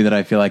a movie that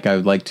I feel like I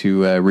would like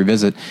to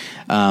revisit.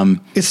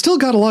 It's still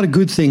got a lot of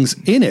good things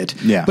in it,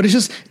 but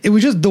it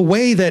was just the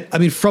way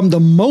that, from the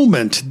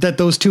moment that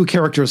those two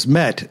characters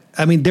met,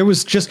 there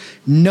was just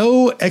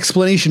no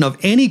explanation of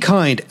any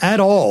kind at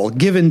all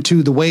given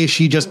to the way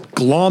she just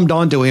glommed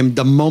onto him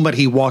the moment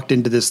he walked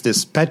into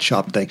this pet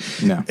shop thing.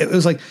 No. It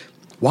was like,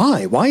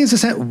 why? Why is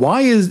this?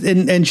 Why is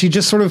and she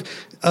just sort of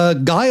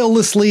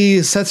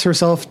guilelessly sets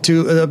herself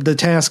to the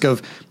task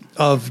of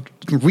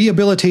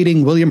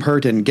rehabilitating William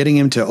Hurt and getting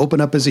him to open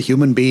up as a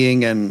human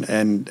being,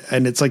 and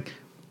it's like,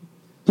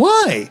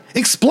 why?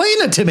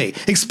 Explain it to me.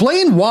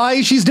 Explain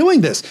why she's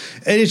doing this.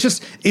 And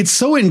it's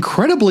so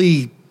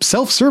incredibly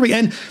self-serving.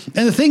 And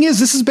the thing is,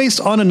 this is based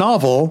on a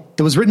novel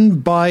that was written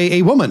by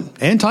a woman,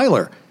 Ann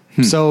Tyler.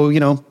 So,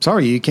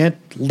 sorry, you can't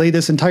lay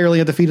this entirely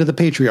at the feet of the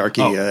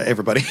patriarchy,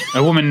 everybody.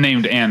 A woman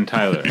named Ann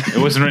Tyler. It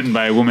wasn't written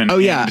by a woman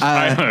named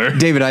Tyler.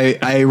 David,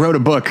 I wrote a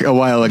book a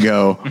while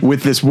ago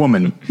with this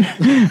woman.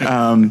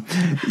 I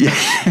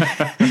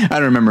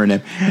don't remember her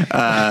name.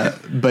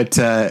 But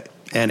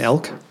Ann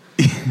Elk?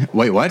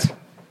 Wait, what?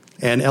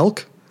 Ann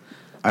Elk?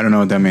 I don't know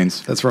what that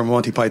means. That's from a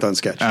Monty Python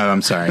sketch. Oh,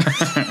 I'm sorry.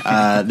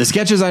 The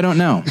sketches I don't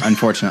know,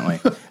 unfortunately.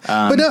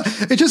 But no,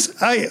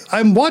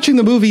 I'm watching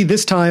the movie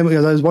this time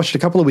because I watched it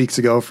a couple of weeks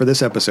ago for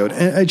this episode,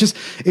 and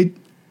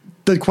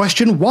the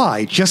question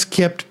why just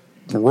kept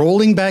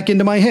rolling back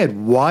into my head.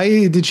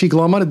 Why did she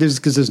glom on it?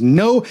 Because there's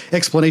no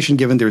explanation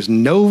given. There's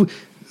no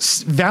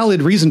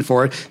valid reason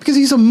for it, because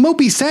he's a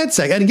mopey sad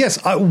sack. And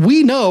yes,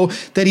 we know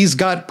that he's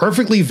got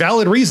perfectly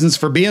valid reasons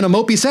for being a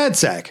mopey sad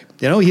sack.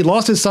 He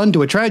lost his son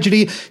to a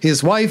tragedy.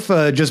 His wife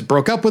just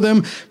broke up with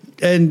him,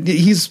 and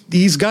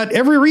he's got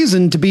every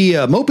reason to be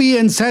mopey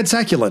and sad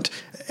succulent.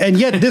 And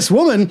yet this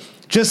woman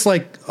just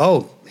like,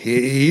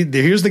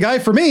 here's the guy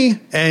for me.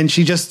 And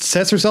she just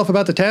sets herself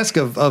about the task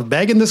of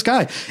bagging this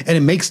guy. And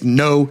it makes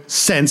no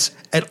sense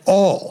at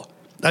all.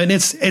 And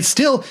it's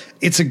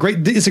a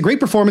great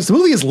performance. The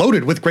movie is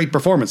loaded with great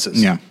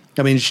performances. Yeah.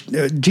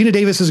 Gina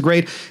Davis is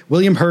great.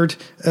 William Hurt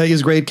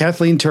is great.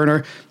 Kathleen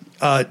Turner.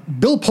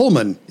 Bill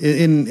Pullman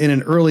in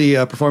an early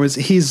performance.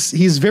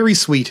 He's very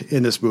sweet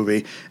in this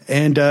movie.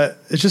 And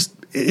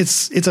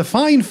it's a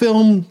fine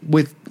film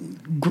with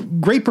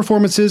great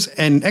performances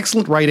and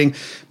excellent writing.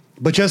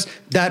 But just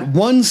that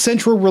one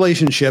central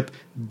relationship,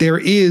 there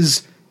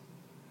is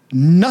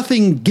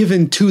nothing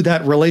given to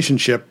that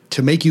relationship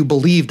to make you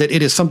believe that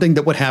it is something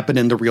that would happen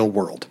in the real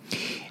world.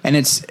 And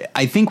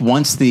I think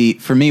once the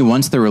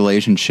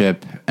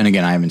relationship, and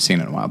again, I haven't seen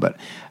it in a while, but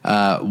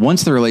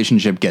once the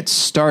relationship gets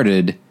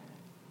started,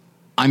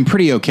 I'm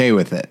pretty okay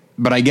with it.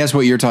 But I guess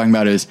what you're talking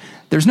about is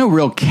there's no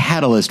real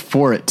catalyst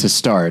for it to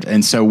start.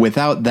 And so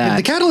without that...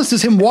 The catalyst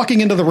is him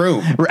walking into the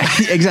room.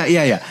 Right, exactly,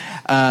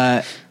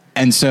 yeah.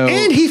 And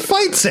he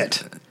fights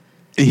it.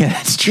 Yeah,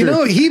 that's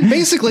true. He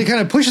basically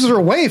kind of pushes her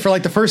away for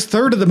like the first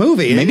third of the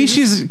movie. Maybe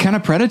she's kind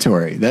of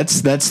predatory.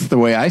 That's the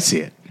way I see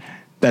it.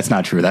 That's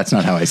not true. That's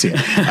not how I see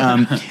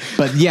it.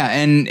 But yeah,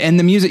 and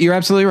the music, you're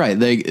absolutely right.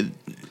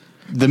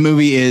 The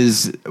movie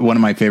is one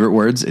of my favorite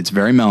words. It's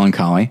very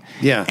melancholy.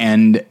 Yeah.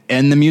 And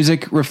the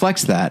music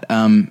reflects that.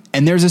 And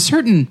there's a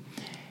certain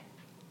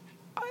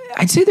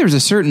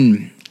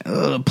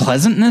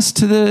pleasantness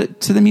to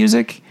the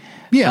music.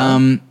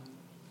 Yeah.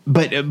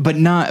 But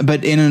in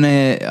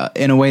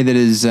a way that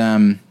is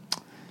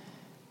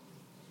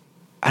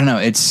I don't know.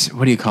 It's,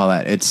 what do you call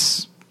that?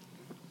 It's,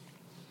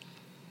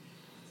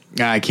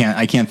 I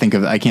can't think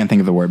of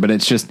the word, but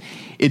it's just,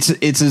 it's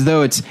as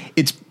though it's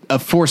a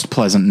forced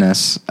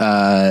pleasantness,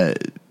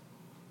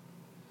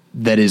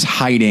 that is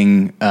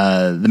hiding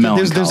the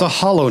melancholy. There's a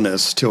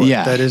hollowness to it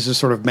Yeah. that is just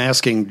sort of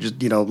masking,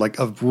 just, like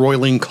a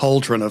roiling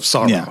cauldron of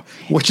sorrow,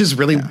 which is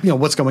really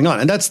what's going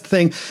on. And that's the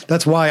thing.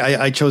 That's why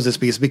I chose this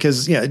piece,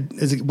 because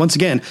once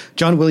again,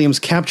 John Williams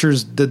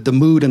captures the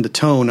mood and the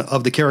tone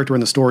of the character in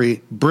the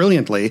story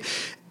brilliantly.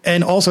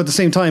 And also at the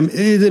same time, it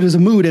is a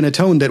mood and a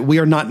tone that we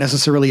are not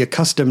necessarily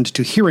accustomed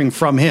to hearing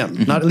from him.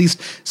 Mm-hmm. Not at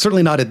least,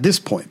 certainly not at this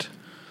point.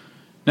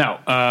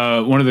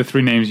 Now, one of the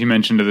three names you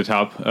mentioned at the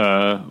top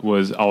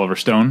was Oliver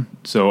Stone,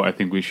 so I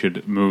think we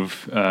should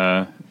move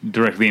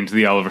directly into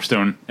the Oliver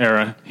Stone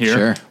era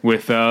here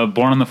with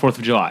Born on the 4th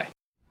of July.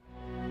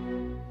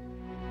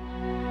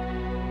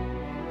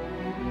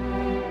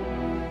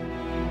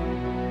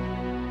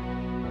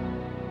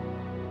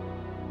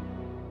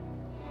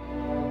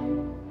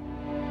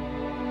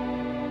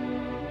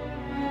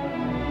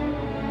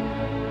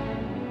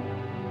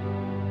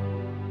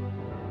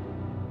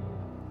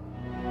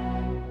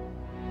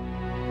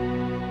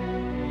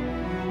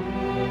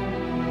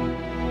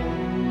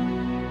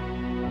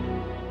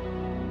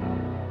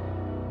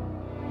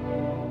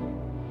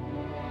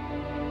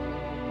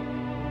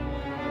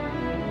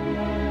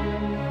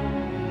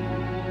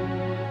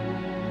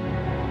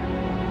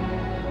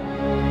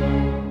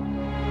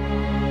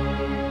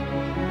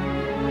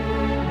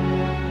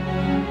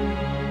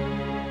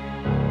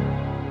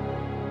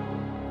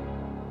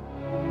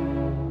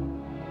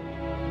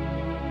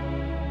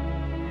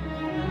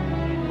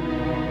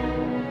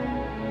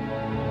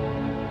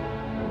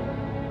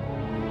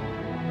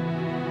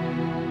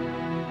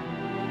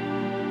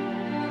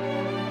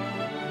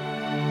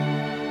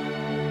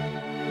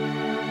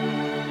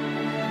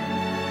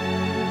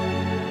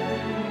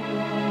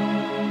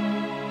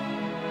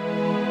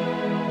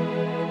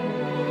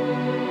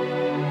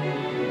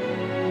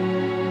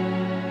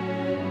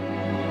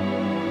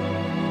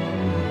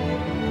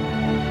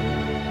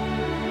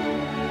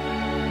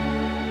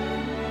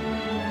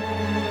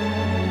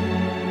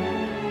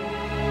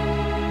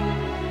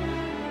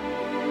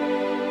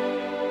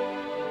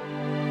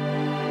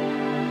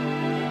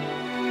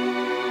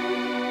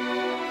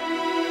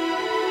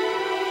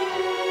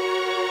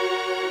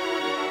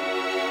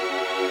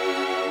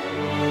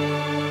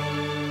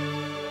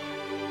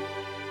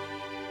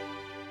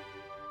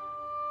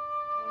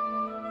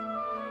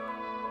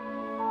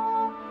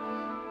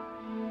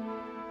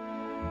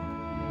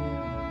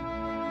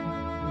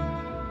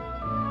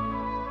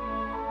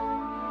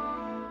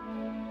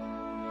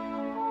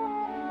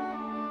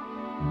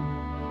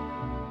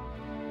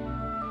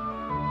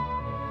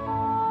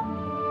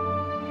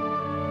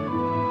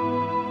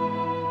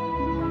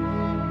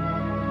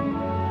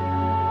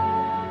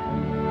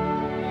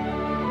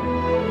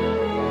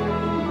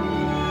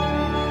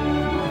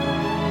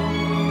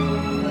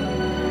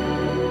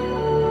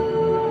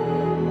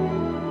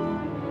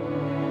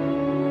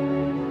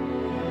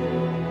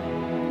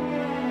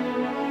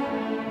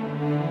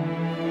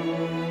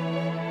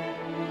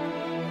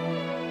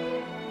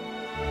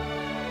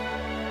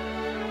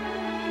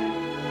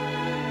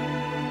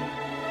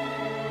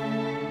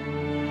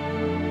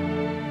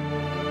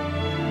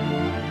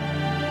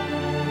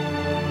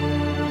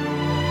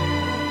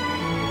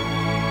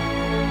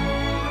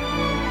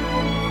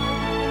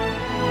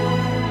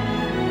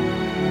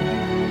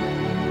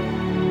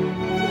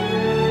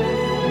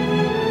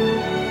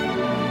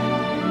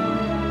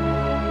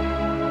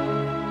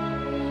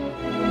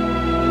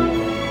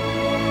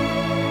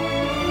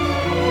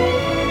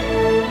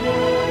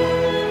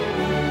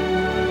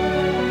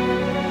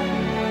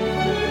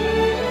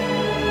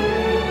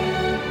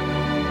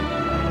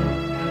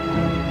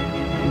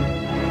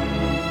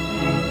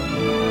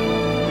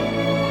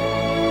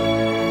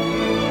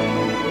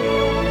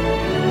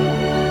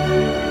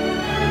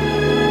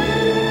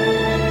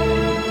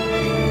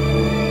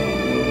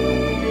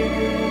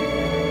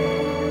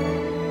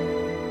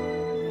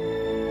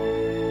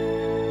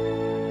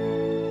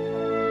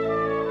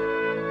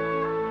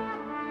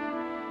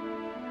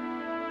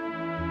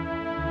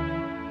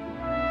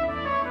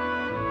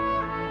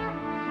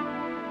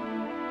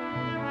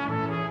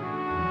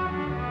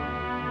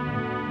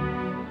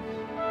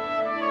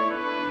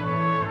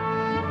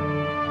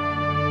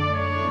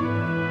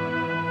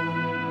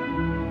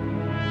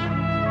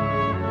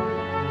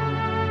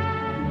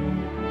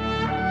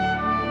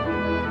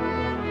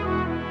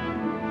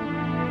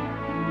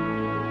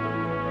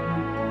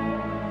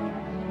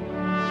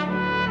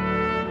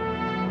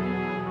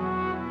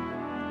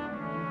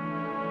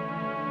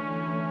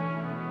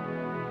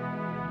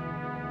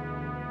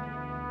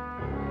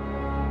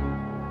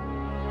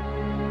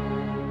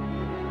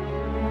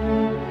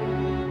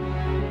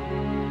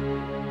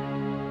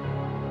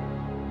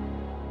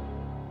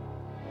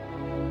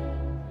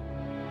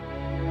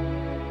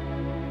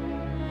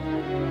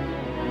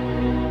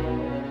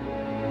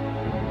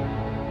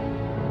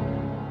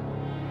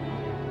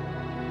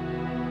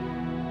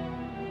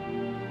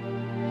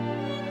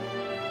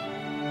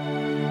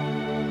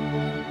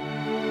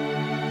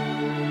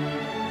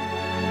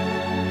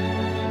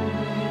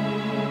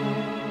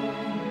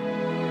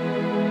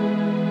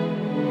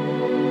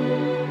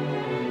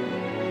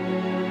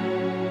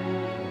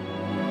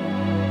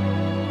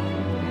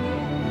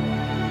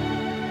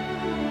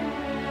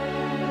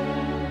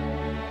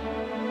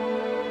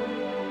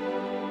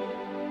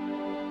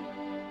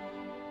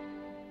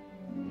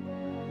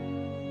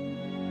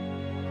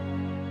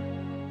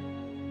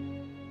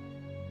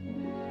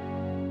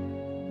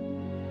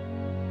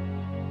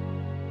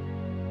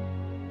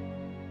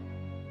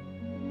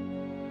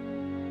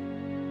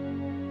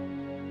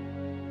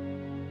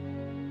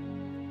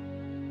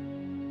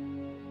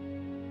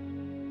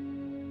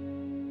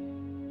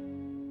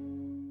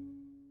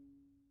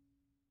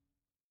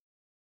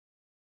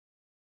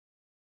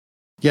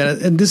 Yeah,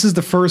 and this is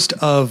the first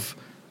of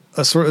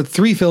a sort of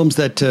 3 films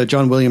that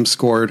John Williams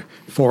scored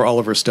for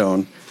Oliver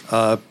Stone.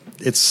 I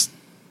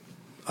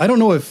don't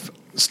know if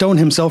Stone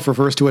himself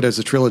refers to it as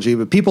a trilogy,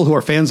 but people who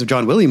are fans of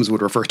John Williams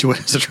would refer to it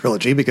as a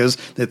trilogy because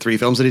the 3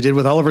 films that he did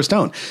with Oliver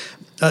Stone.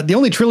 The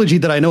only trilogy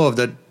that I know of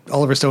that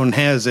Oliver Stone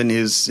has on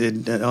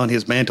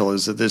his mantle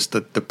is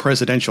the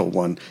presidential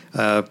one,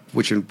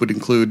 which would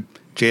include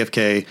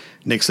JFK,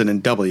 Nixon,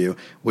 and W,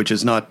 which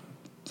is not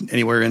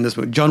anywhere in this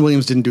movie. John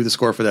Williams didn't do the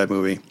score for that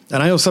movie.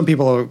 And I know some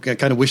people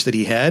kind of wish that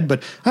he had,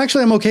 but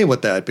actually I'm okay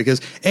with that because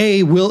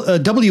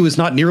W is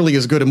not nearly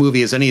as good a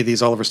movie as any of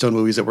these Oliver Stone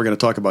movies that we're going to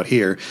talk about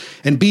here.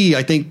 And B,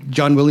 I think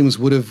John Williams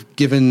would have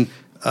given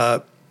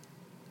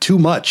too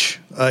much.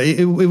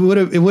 It would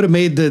have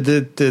made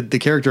the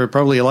character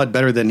probably a lot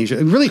better than he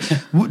should. Really,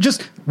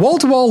 just wall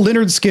to wall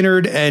Leonard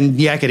Skinnerd and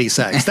yakety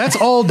sax. That's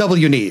all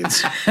W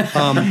needs.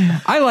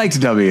 I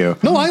liked W.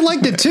 No, I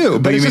liked it too.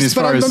 But you mean as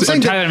far as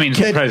Tyler means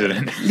the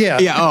president? Yeah,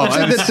 yeah.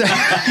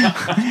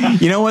 Oh,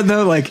 you know what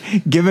though? Like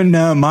given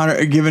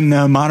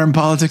modern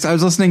politics, I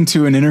was listening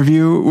to an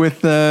interview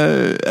with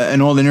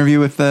an old interview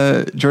with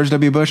George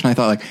W. Bush, and I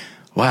thought like,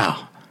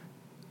 wow.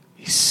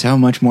 He's so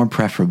much more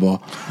preferable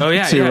to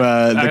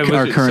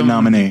our current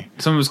nominee.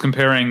 Someone was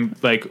comparing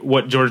like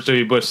what George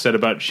W. Bush said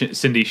about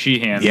Cindy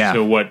Sheehan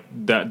to what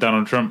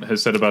Donald Trump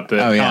has said about the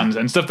cons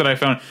and stuff that I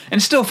found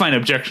and still find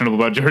objectionable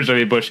about George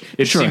W. Bush.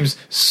 It seems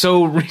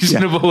so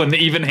reasonable and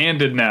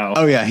even-handed now.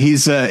 Oh yeah,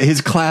 he's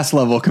his class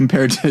level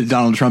compared to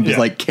Donald Trump is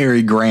like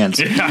Cary Grant.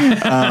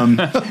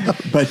 Yeah.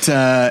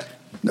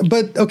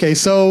 But okay,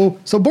 so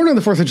Born on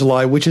the 4th of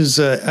July, which is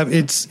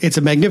it's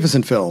a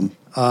magnificent film.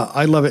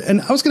 I love it,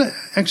 and I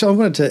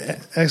wanted to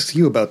ask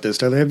you about this,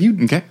 Tyler. Have you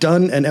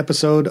done an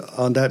episode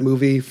on that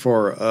movie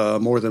for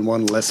More Than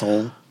One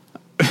Lesson?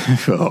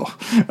 Well,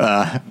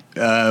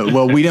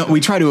 we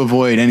try to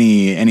avoid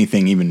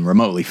anything even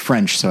remotely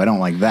French, so I don't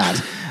like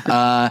that.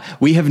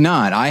 We have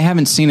not. I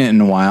haven't seen it in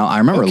a while. I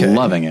remember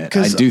loving it.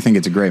 I do think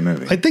it's a great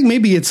movie. I think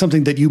maybe it's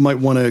something that you might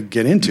want to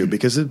get into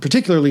because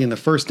particularly in the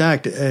first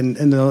act and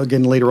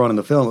again later on in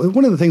the film,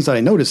 one of the things that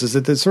I noticed is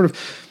that there's sort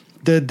of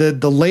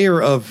the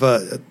layer of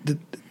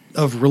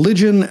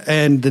religion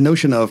and the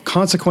notion of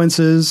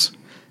consequences.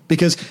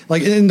 Because,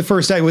 like in the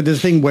first act, with the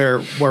thing where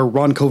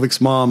Ron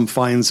Kovic's mom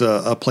finds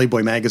a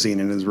Playboy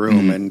magazine in his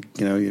room, and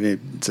it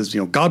says,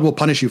 God will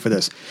punish you for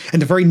this, and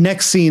the very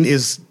next scene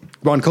is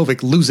Ron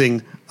Kovic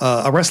losing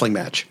a wrestling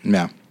match.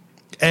 Yeah,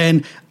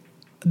 and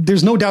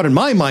there's no doubt in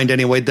my mind,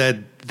 anyway,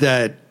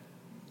 that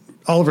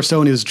Oliver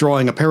Stone is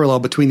drawing a parallel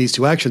between these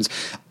two actions.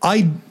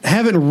 I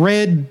haven't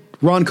read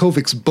Ron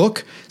Kovic's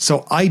book,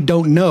 so I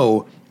don't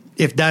know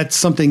if that's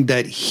something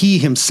that he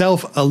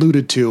himself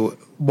alluded to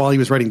while he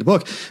was writing the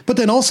book, but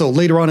then also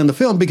later on in the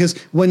film, because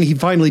when he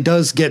finally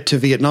does get to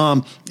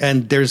Vietnam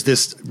and there's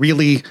this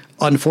really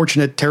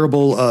unfortunate,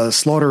 terrible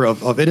slaughter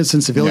of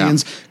innocent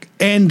civilians,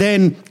 and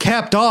then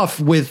capped off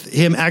with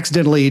him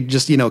accidentally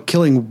just,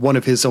 killing one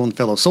of his own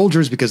fellow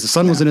soldiers because the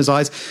sun was in his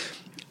eyes.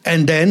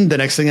 And then the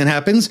next thing that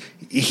happens,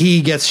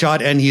 he gets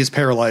shot and he is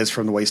paralyzed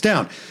from the waist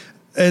down.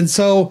 And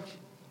so,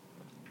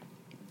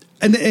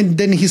 and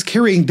then he's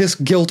carrying this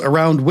guilt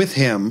around with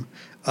him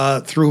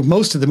through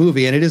most of the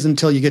movie, and it isn't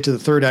until you get to the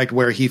third act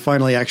where he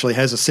finally actually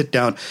has a sit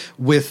down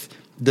with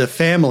the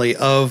family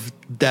of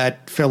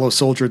that fellow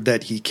soldier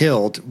that he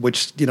killed,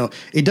 which,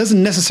 it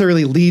doesn't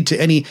necessarily lead to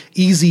any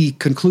easy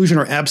conclusion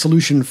or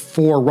absolution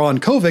for Ron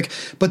Kovic,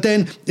 but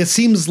then it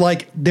seems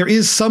like there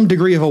is some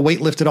degree of a weight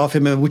lifted off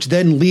him, which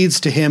then leads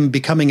to him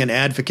becoming an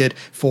advocate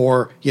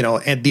for,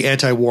 the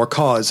anti-war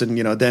cause. And,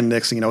 then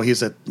next thing you know,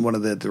 he's at one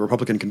of the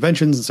Republican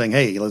conventions and saying,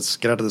 hey, let's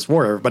get out of this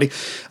war, everybody.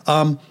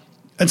 And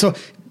so,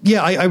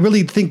 yeah, I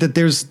really think that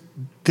there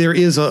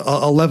is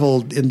a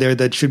level in there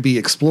that should be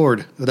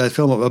explored, that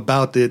film,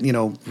 about the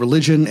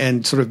religion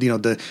and sort of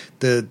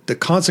the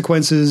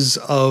consequences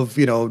of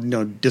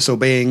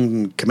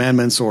disobeying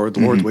commandments or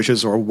the Lord's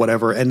wishes or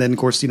whatever, and then of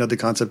course the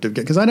concept of,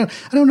 because I don't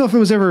know if it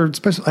was ever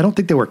special. I don't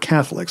think they were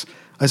Catholics.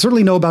 I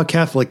certainly know about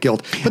Catholic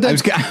guilt, but then,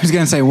 I was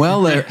going to say,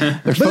 well, they're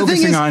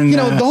focusing on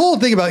the whole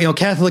thing about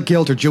Catholic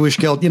guilt or Jewish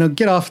guilt.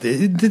 Get off.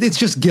 It's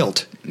just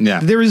guilt. Yeah,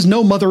 there is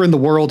no mother in the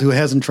world who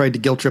hasn't tried to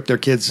guilt trip their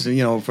kids,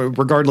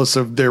 regardless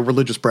of their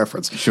religious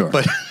preference. Sure,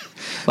 but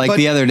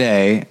the other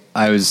day,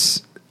 I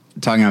was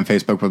talking on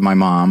Facebook with my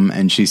mom,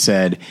 and she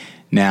said,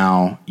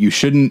 now, you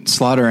shouldn't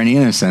slaughter any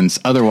innocents,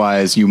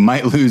 otherwise you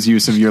might lose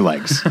use of your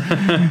legs.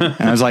 And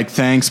I was like,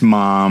 thanks,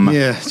 Mom.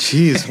 Yeah,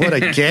 geez, what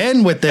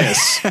again with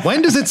this?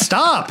 When does it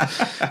stop?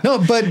 No,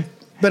 but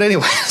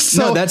anyway.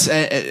 So. No,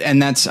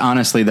 that's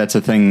honestly, that's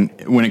a thing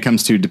when it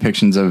comes to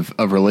depictions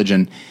of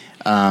religion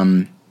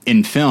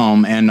in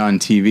film and on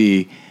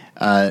TV.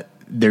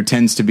 There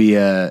tends to be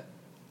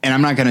and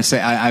I'm not going to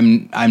say,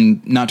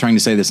 I'm not trying to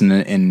say this in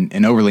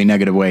an overly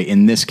negative way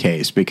in this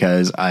case,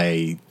 because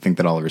I think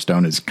that Oliver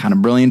Stone is kind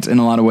of brilliant in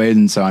a lot of ways,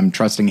 and so I'm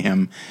trusting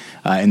him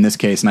in this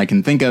case, and I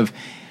can think of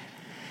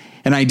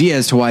an idea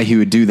as to why he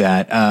would do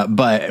that,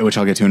 but which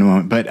I'll get to in a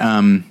moment. But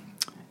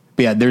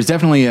But yeah, there's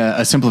definitely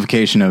a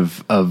simplification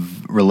of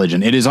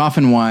religion. It is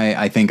often why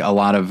I think a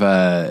lot of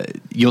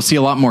you'll see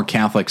a lot more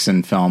Catholics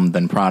in film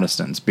than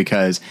Protestants,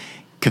 because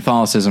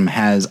Catholicism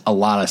has a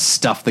lot of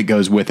stuff that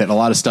goes with it, a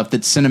lot of stuff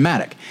that's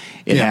cinematic.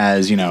 It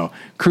has, you know,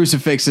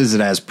 crucifixes.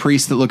 It has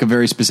priests that look a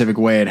very specific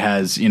way. It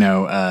has, you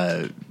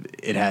know,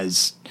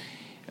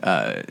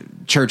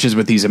 churches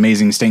with these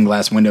amazing stained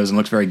glass windows and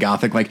looks very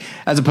Gothic, like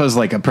as opposed to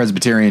like a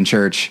Presbyterian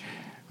church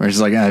where it's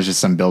like, it's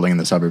just some building in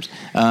the suburbs.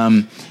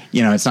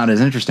 You know, it's not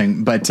as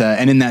interesting. But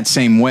and in that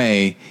same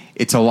way,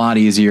 it's a lot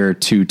easier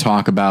to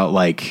talk about,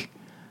 like,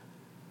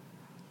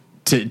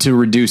 to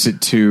reduce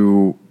it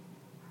to,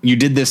 you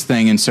did this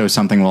thing and so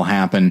something will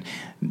happen.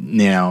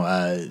 You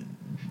know,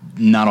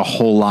 not a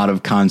whole lot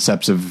of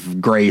concepts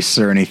of grace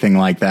or anything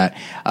like that.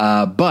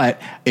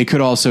 But it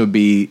could also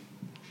be,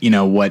 you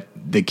know, what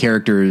the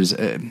characters.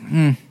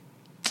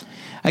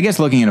 I guess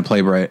looking at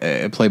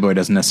a Playboy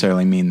doesn't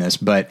necessarily mean this,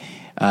 but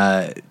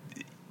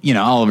you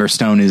know, Oliver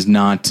Stone is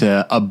not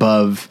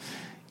above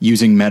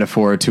using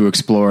metaphor to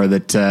explore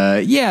that.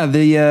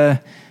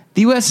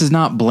 The U.S. is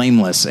not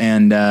blameless,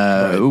 and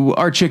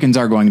our chickens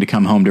are going to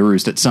come home to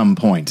roost at some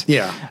point.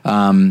 Yeah.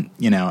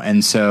 You know,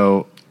 and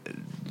so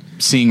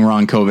seeing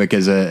Ron Kovic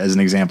as an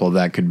example of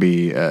that could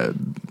be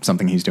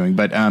something he's doing.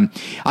 But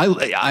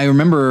I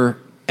remember.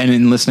 And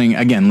in listening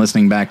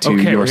back to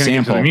your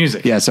sample, the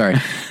music. Yeah, sorry.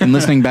 And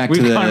listening back to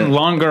we've gone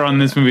longer on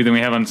this movie than we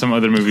have on some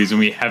other movies,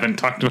 and we haven't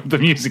talked about the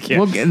music yet.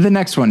 Well, the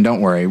next one,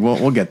 don't worry,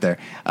 we'll get there.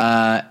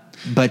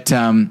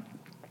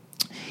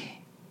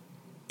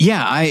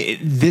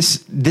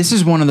 This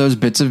is one of those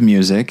bits of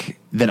music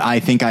that I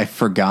think I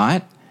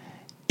forgot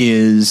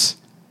is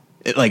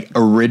like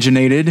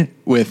originated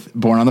with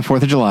Born on the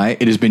 4th of July.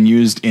 It has been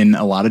used in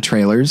a lot of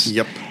trailers.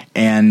 Yep,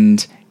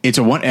 and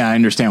I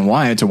understand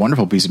why. It's a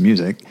wonderful piece of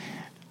music.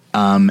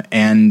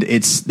 And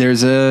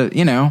there's a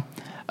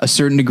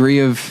certain degree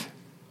of,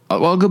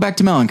 well, I'll go back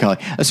to melancholy,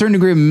 a certain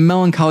degree of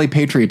melancholy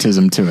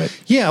patriotism to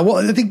it. Yeah.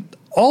 Well, I think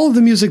all of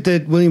the music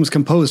that Williams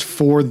composed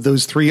for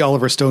those 3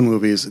 Oliver Stone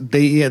movies,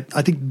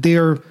 I think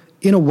they're,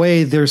 in a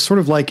way, they're sort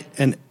of like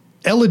an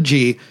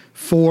elegy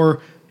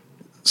for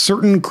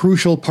certain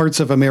crucial parts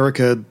of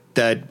America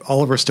that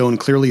Oliver Stone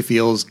clearly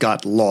feels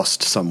got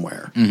lost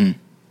somewhere. Mm-hmm.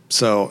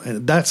 So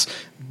that's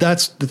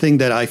the thing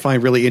that I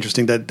find really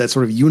interesting, that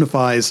sort of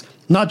unifies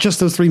not just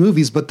those 3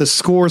 movies, but the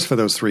scores for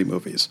those 3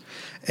 movies.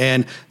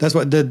 And that's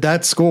what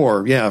that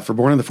score, for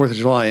Born on the 4th of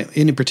July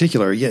in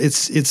particular,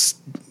 it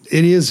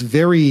is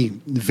very,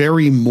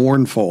 very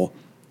mournful,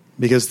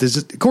 because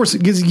of course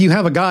you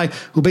have a guy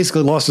who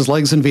basically lost his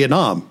legs in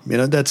Vietnam. You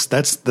know, that's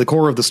the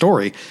core of the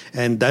story,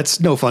 and that's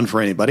no fun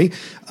for anybody.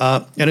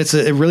 And it's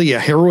really a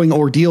harrowing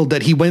ordeal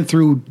that he went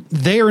through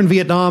there in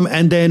Vietnam,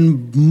 and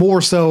then more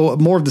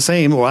of the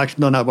same, well,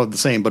 actually, no, not of the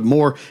same, but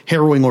more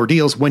harrowing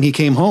ordeals when he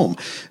came home.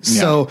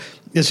 Yeah. So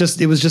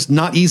it was just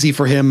not easy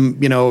for him,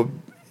 you know,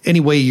 any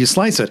way you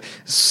slice it.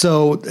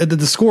 So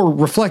the score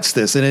reflects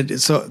this, and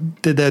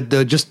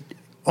the just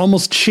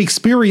almost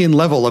Shakespearean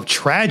level of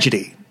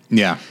tragedy.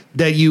 Yeah,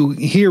 that you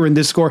hear in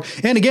this score,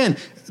 and again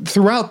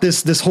throughout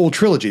this whole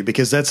trilogy,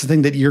 because that's the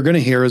thing that you're going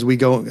to hear as we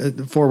go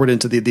forward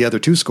into the other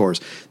 2 scores.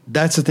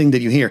 That's the thing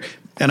that you hear,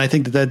 and I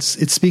think it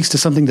speaks to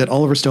something that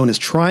Oliver Stone is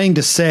trying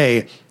to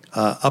say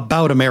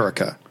about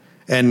America,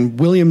 and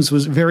Williams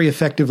was very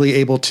effectively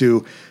able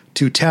to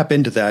tap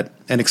into that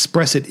and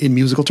express it in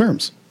musical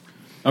terms.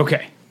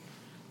 Okay.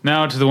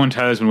 Now to the one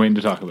Tyler's been waiting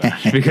to talk about,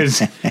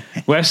 because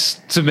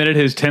Wes submitted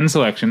his 10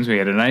 selections. We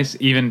had a nice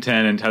even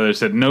 10, and Tyler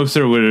said, "No,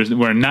 sir,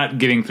 we're not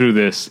getting through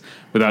this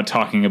without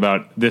talking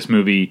about this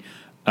movie,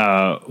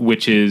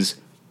 which is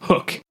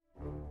Hook."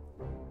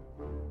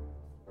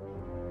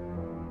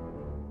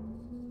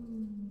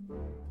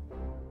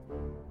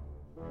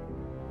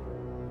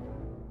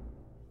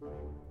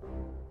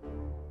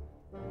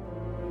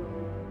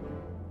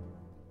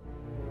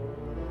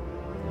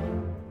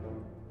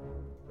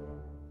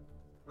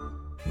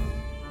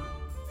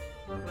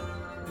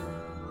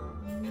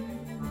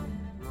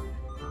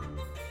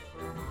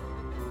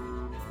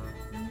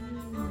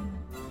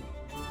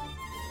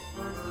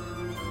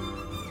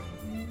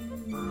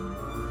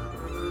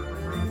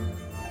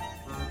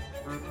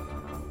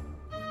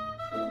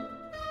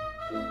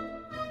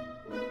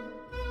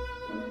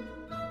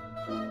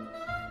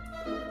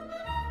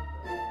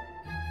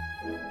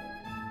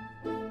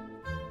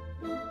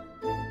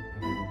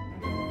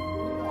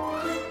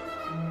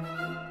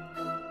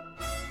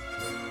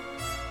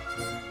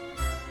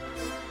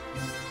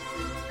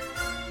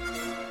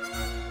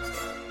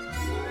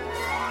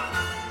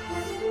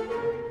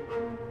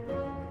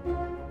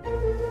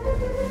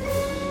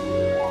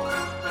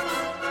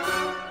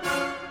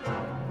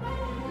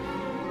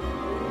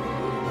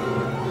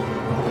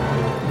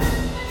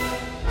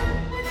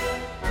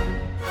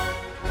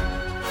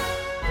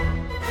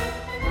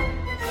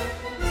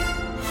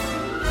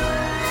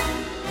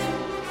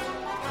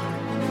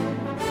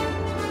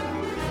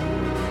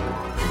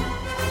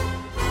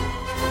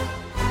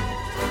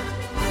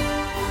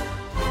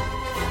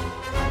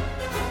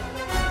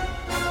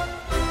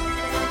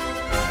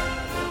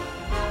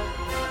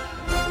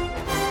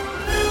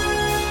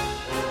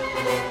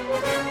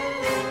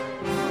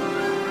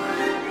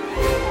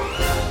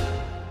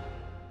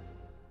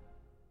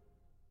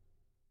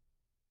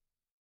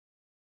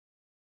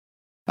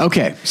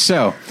 Okay,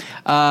 so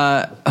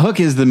Hook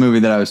is the movie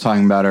that I was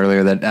talking about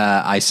earlier that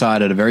I saw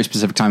it at a very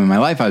specific time in my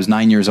life. I was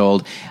 9 years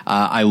old.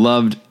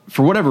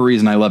 For whatever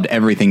reason, I loved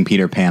everything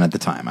Peter Pan at the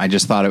time. I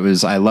just thought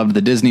I loved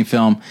the Disney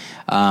film,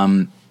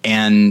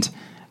 and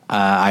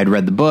I'd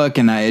read the book,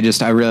 and I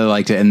really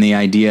liked it. And the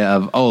idea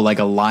of, like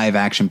a live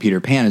action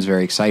Peter Pan is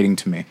very exciting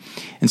to me.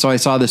 And so I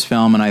saw this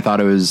film, and I thought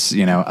it was,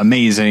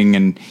 amazing.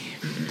 And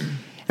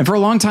for a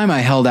long time, I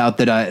held out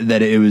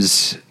that it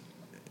was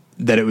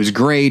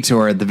great,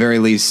 or at the very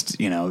least,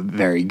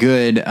 very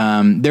good.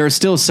 There are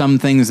still some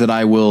things that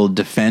I will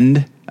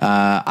defend.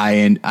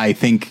 I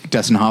think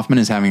Dustin Hoffman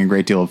is having a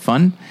great deal of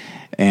fun,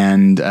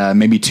 and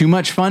maybe too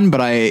much fun.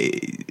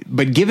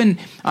 But given,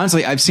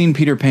 honestly, I've seen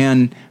Peter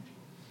Pan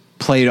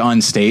played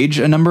on stage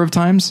a number of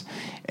times,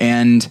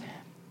 and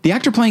the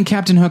actor playing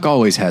Captain Hook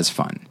always has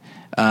fun.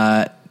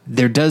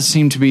 There does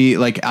seem to be,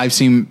 I've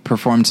seen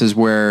performances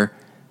where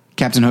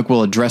Captain Hook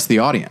will address the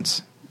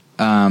audience.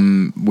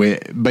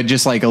 But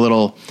just a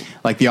little,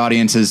 the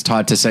audience is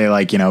taught to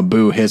say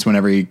boo, hiss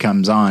whenever he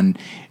comes on,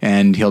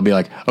 and he'll be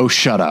like, oh,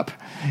 shut up.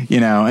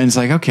 And it's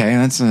okay,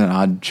 that's an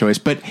odd choice,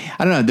 but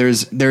I don't know.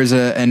 There's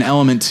an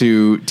element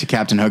to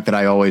Captain Hook that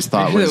I always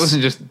thought it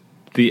wasn't just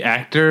the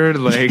actor,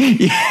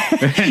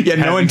 yeah,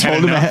 no one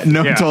told him.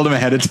 No one told him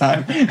ahead of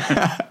time.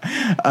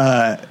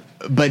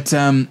 But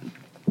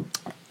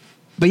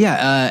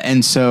yeah,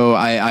 and so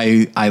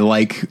I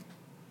like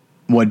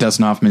what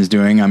Dustin Hoffman is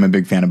doing. I'm a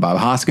big fan of Bob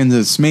Hoskins.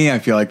 It's me. I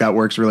feel like that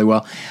works really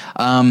well.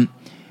 The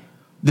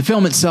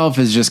film itself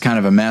is just kind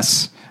of a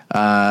mess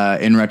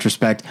in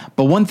retrospect.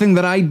 But one thing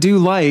that I do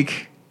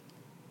like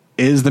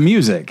is the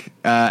music.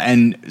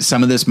 And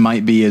some of this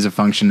might be as a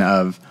function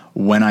of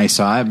when I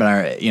saw it,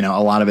 but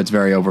a lot of it's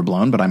very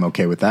overblown, but I'm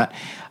okay with that.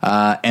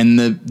 And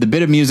the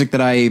bit of music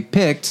that I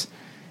picked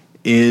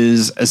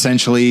is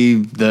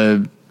essentially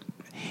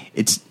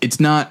it's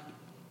not,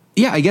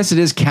 yeah, I guess it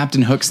is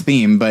Captain Hook's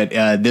theme, but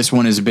this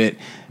one is a bit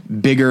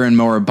bigger and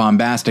more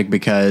bombastic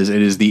because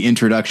it is the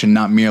introduction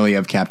not merely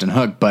of Captain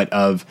Hook, but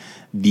of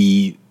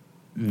the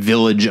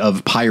village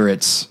of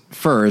pirates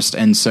first.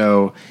 And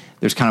so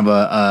there's kind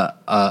of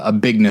a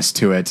bigness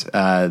to it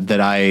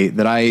that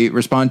I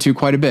respond to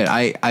quite a bit.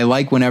 I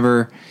like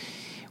whether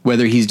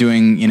he's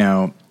doing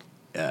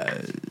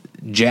a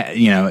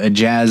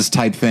jazz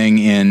type thing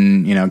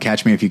in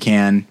Catch Me If You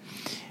Can,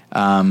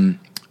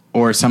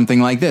 or something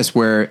like this,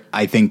 where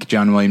I think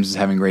John Williams is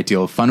having a great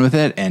deal of fun with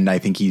it, and I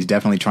think he's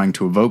definitely trying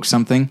to evoke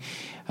something.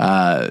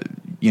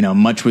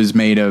 Much was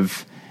made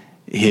of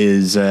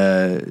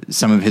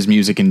some of his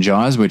music in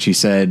Jaws, which he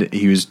said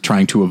he was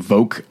trying to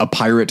evoke a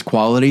pirate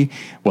quality.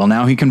 Well,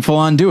 now he can full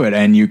on do it,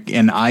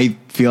 and I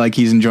feel like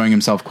he's enjoying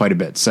himself quite a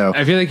bit. So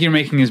I feel like you're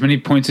making as many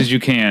points as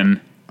you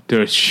can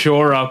to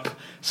shore up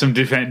some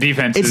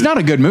defenses. It's not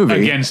a good movie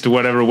against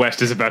whatever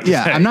West is about to say.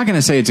 Yeah, I'm not going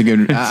to say it's a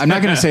good. I'm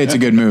not going to say it's a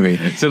good movie.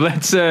 So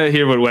let's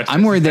hear what West.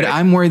 I'm worried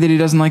that he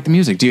doesn't like the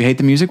music. Do you hate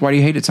the music? Why do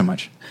you hate it so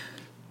much?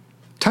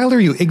 Tyler,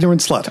 you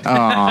ignorant slut.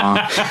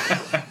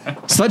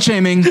 Slut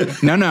shaming.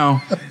 No,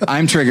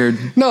 I'm triggered.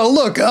 No,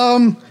 look,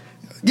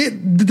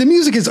 the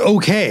music is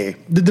okay.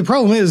 The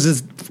problem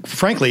is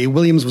frankly,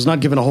 Williams was not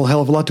given a whole hell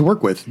of a lot to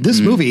work with.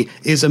 This movie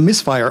is a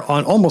misfire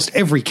on almost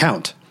every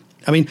count.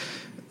 I mean,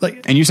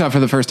 and you saw it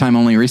for the first time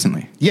only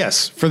recently.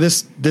 Yes, for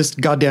this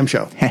goddamn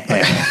show.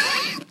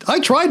 I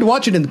tried to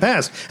watch it in the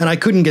past, and I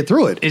couldn't get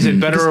through it. Is it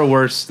better or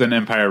worse than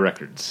Empire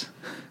Records?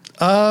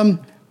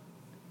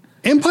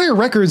 Empire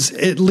Records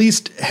at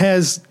least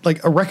has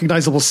a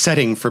recognizable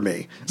setting for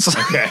me. So,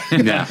 okay.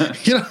 Yeah.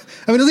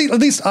 I mean, at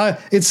least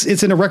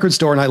it's in a record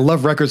store, and I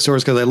love record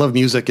stores because I love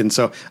music, and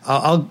so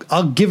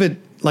I'll give it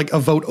a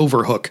vote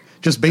over Hook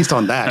just based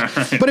on that.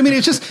 Right. But I mean,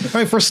 it's just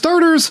for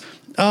starters,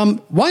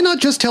 why not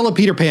just tell a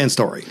Peter Pan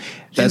story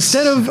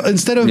instead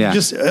of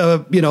just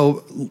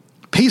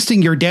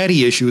pasting your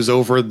daddy issues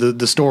over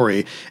the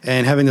story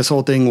and having this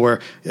whole thing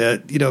where,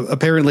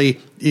 apparently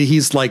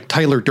he's like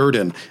Tyler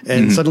Durden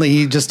and suddenly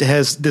he just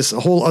has this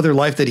whole other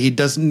life that he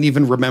doesn't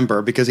even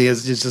remember because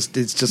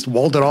it's just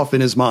walled it off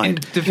in his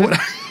mind.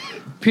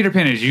 Peter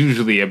Pan is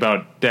usually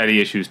about daddy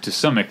issues to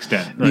some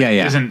extent. Right?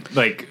 Yeah. Isn't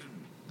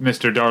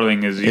Mr.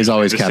 Darling is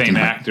always the Captain same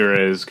Hook. actor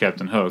as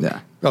Captain Hook. Yeah.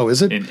 Oh,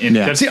 is it?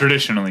 That's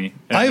traditionally.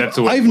 That's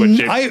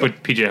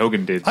what P.J.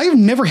 Hogan did. I've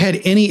never had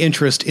any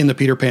interest in the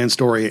Peter Pan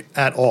story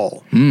at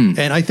all. And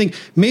I think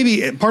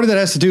maybe part of that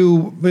has to do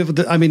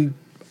with,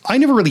 I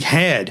never really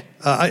had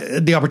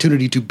the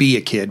opportunity to be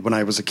a kid when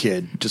I was a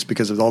kid, just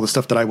because of all the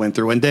stuff that I went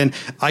through. And then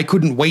I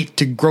couldn't wait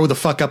to grow the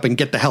fuck up and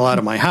get the hell out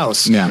of my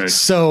house. Yeah.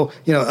 So,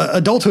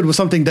 adulthood was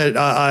something that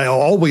I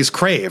always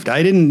craved.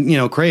 I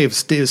didn't, crave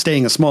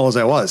staying as small as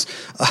I was.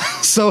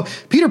 So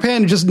Peter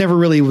Pan just never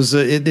really was,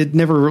 it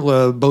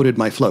never boated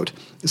my float.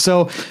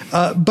 So,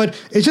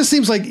 but it just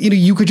seems like,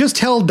 you could just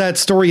tell that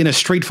story in a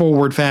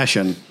straightforward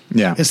fashion.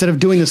 Yeah. Instead of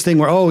doing this thing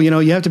where,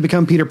 you have to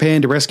become Peter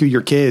Pan to rescue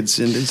your kids.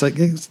 And it's like,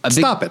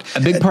 stop it.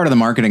 A big part of the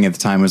marketing at the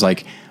time was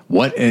something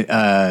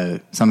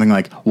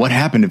like, what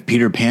happened if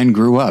Peter Pan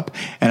grew up?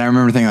 And I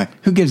remember thinking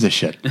who gives a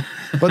shit?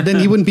 But then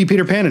he wouldn't be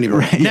Peter Pan anymore.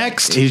 Right.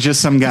 Next. He's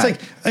just some guy.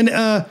 It's like, and,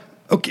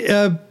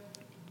 Okay.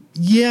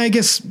 Yeah, I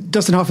guess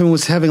Dustin Hoffman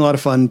was having a lot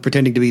of fun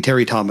pretending to be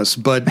Terry Thomas,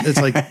 but it's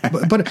like,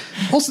 but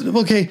also,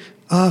 okay,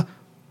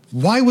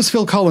 why was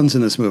Phil Collins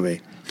in this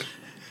movie?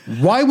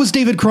 Why was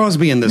David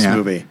Crosby in this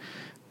movie?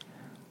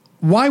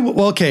 Why?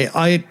 Well, okay,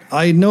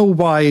 I know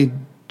why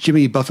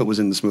Jimmy Buffett was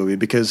in this movie,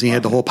 because he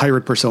had the whole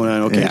pirate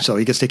persona. Okay, so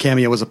he gets to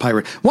cameo as a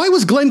pirate. Why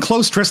was Glenn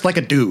Close dressed like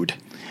a dude?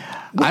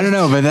 I don't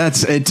know, but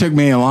it took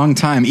me a long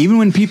time. Even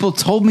when people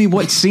told me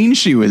what scene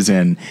she was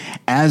in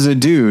as a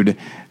dude,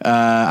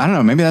 I don't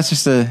know, maybe that's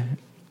just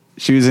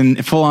she was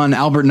in full on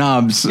Albert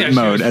Nobbs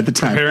mode at the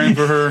time. Preparing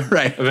for her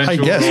right.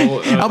 eventual I guess.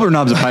 role. Albert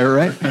Nobbs a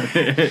pirate,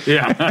 right?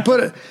 Yeah.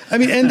 But, I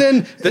mean, and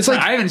then it's like,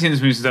 I haven't seen this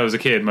movie since I was a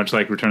kid, much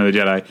like Return of the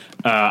Jedi.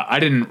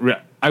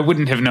 I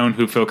wouldn't have known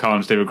who Phil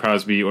Collins, David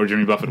Crosby, or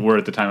Jimmy Buffett were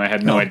at the time. I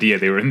had no idea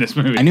they were in this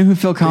movie. I knew who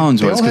Phil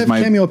Collins was. They all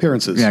have cameo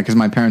appearances. Yeah, because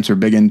my parents were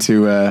big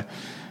into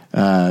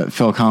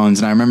Phil Collins,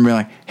 and I remember being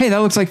like, "Hey, that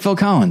looks like Phil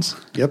Collins."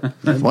 Yep.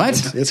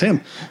 What? It's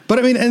him. But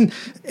I mean,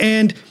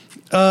 and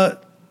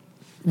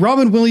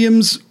Robin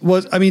Williams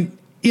was, I mean,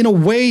 in a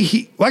way,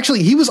 he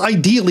was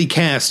ideally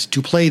cast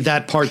to play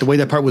that part the way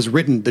that part was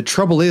written. The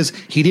trouble is,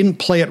 he didn't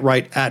play it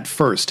right at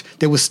first.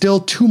 There was still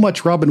too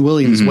much Robin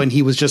Williams when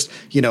he was just,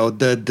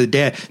 the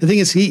dad. The thing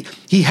is,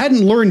 he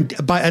hadn't learned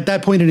at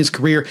that point in his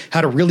career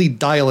how to really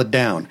dial it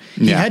down.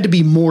 He had to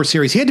be more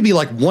serious. He had to be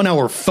like 1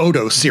 hour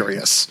photo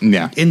serious.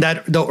 Yeah. In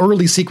the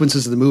early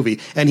sequences of the movie,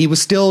 and he was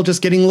still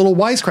just getting little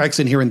wisecracks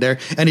in here and there,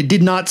 and it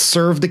did not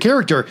serve the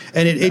character,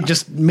 and it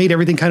just made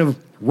everything kind of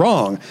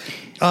wrong.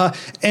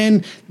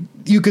 And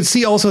you could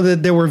see also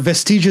that there were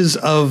vestiges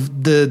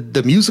of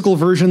the musical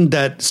version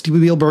that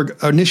Steven Spielberg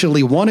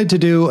initially wanted to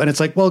do. And it's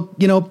like, well,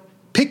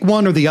 pick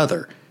one or the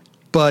other,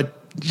 but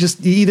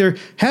just either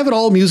have it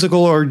all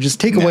musical or just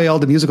take away all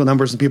the musical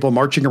numbers and people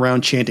marching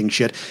around chanting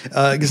shit.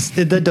 'Cause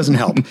that doesn't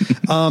help.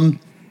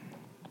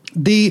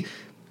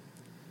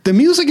 The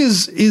music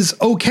is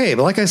okay,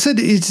 but like I said,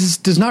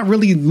 there's not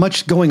really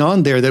much going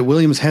on there that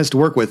Williams has to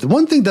work with.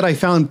 One thing that I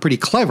found pretty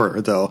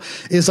clever, though,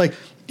 is like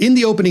in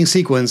the opening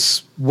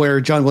sequence where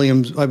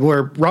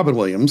Robin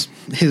Williams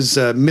is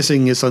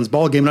missing his son's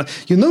ball game,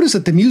 you'll notice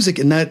that the music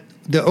in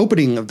the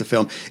opening of the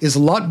film is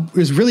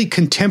really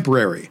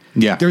contemporary.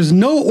 Yeah, there's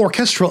no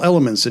orchestral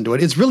elements into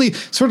it. It's really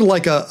sort of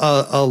like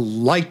a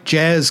light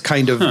jazz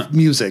kind of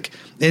music.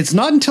 It's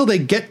not until they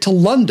get to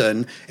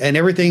London and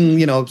everything,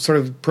 sort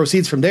of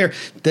proceeds from there,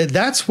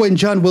 that's when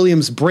John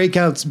Williams breaks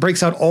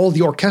out all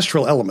the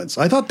orchestral elements.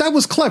 I thought that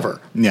was clever.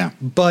 Yeah.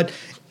 But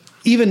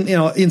even,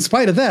 in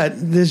spite of that,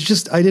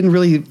 I didn't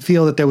really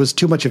feel that there was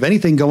too much of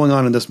anything going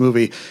on in this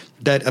movie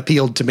that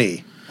appealed to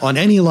me on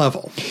any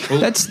level. Well,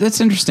 that's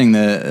interesting.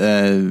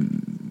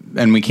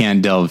 And we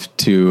can't delve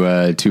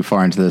too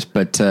far into this,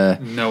 but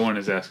no one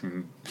is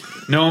asking.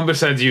 No one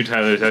besides you,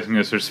 Tyler, is asking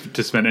us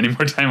to spend any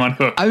more time on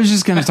Hook. I was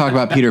just going to talk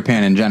about Peter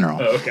Pan in general.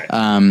 Oh, okay.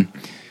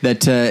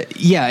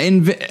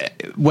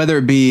 Whether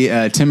it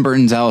be Tim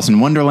Burton's Alice in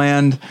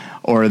Wonderland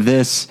or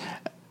this,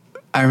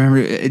 I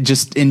remember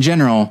just in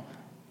general,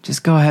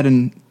 just go ahead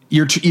and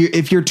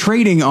if you're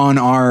trading on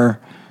our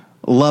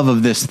love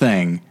of this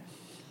thing,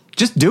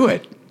 just do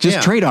it.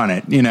 Just trade on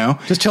it,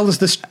 Just tell us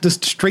this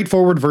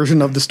straightforward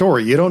version of the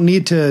story. You don't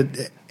need to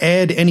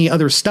add any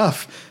other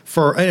stuff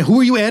who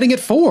are you adding it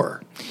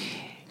for?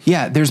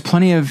 Yeah, there's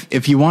plenty of,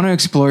 if you want to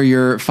explore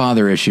your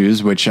father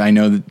issues, which I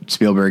know that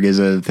Spielberg is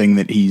a thing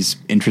that he's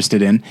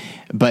interested in,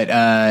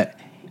 but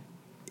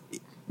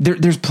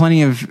there's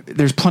plenty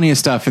of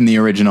stuff in the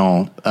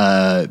original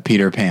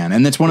Peter Pan,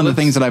 and that's one of the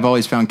things that I've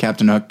always found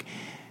Captain Hook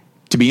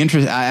to be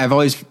interested. I've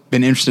always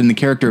been interested in the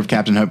character of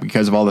Captain Hook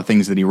because of all the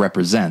things that he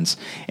represents,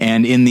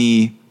 and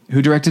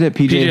who directed it?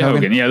 P.J.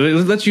 Hogan. Yeah,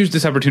 let's use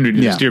this opportunity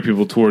to steer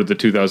people toward the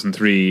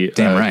 2003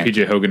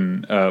 P.J.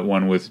 Hogan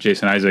one with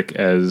Jason Isaac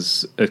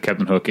as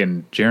Captain Hook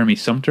and Jeremy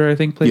Sumpter, I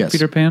think, played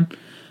Peter Pan.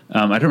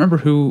 I don't remember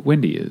who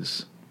Wendy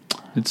is.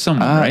 It's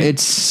someone, right?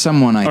 It's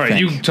someone, I think. All right,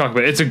 you talk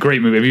about it. It's a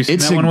great movie. Have you seen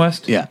that one,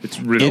 West? Yeah. It's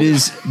really It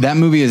is. That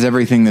movie is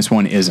everything this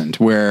one isn't,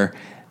 where,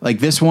 like,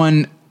 this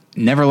one,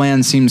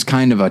 Neverland seems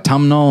kind of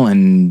autumnal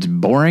and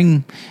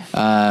boring,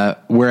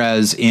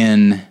 whereas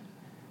in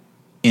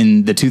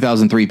the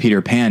 2003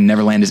 Peter Pan,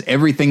 Neverland is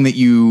everything that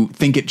you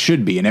think it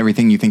should be and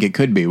everything you think it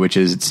could be, which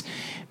is it's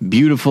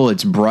beautiful,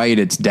 it's bright,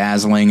 it's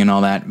dazzling and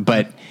all that.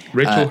 But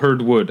Rachel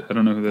Hurd Wood, I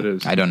don't know who that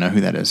is. I don't know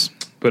who that is.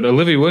 But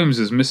Olivia Williams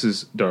is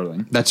Mrs.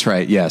 Darling. That's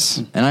right, yes.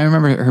 And I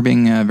remember her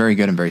being very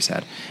good and very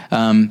sad.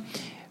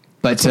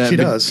 That's what she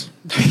does.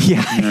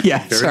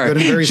 Yeah. Sorry, good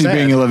and very she's sad.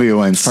 being Olivia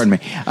Williams. Pardon me.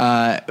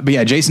 But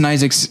yeah, Jason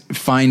Isaacs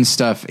finds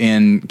stuff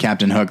in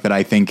Captain Hook that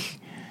I think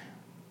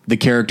the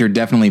character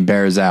definitely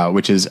bears out,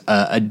 which is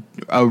a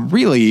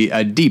really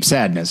deep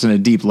sadness and a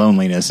deep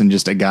loneliness, and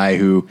just a guy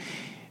who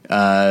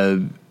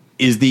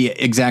is the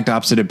exact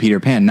opposite of Peter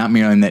Pan. Not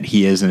merely in that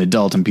he is an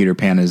adult and Peter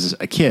Pan is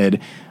a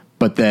kid,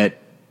 but that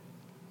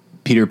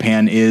Peter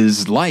Pan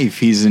is life.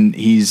 He's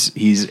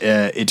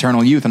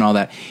eternal youth and all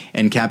that,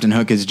 and Captain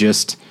Hook is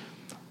just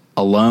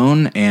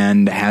alone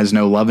and has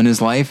no love in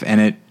his life, and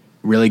it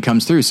really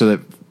comes through. So that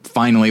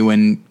finally,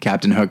 when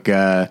Captain Hook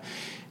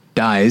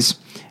dies,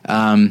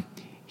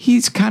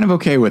 he's kind of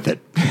okay with it.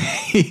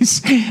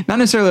 He's not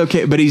necessarily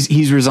okay, but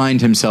he's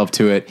resigned himself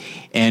to it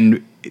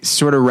and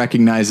sort of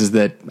recognizes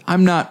that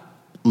I'm not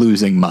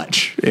losing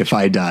much if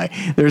I die.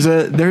 There's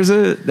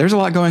a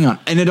lot going on,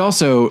 and it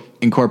also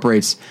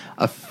incorporates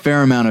a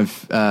fair amount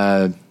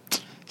of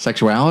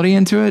sexuality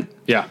into it.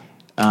 Yeah.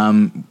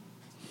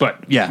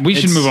 But yeah, we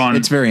should move on.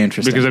 It's very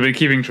interesting because I've been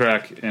keeping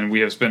track, and we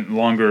have spent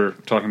longer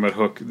talking about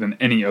Hook than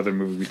any other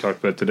movie we talked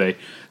about today.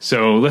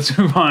 So let's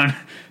move on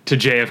to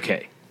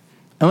JFK,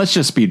 and let's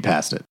just speed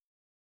past it.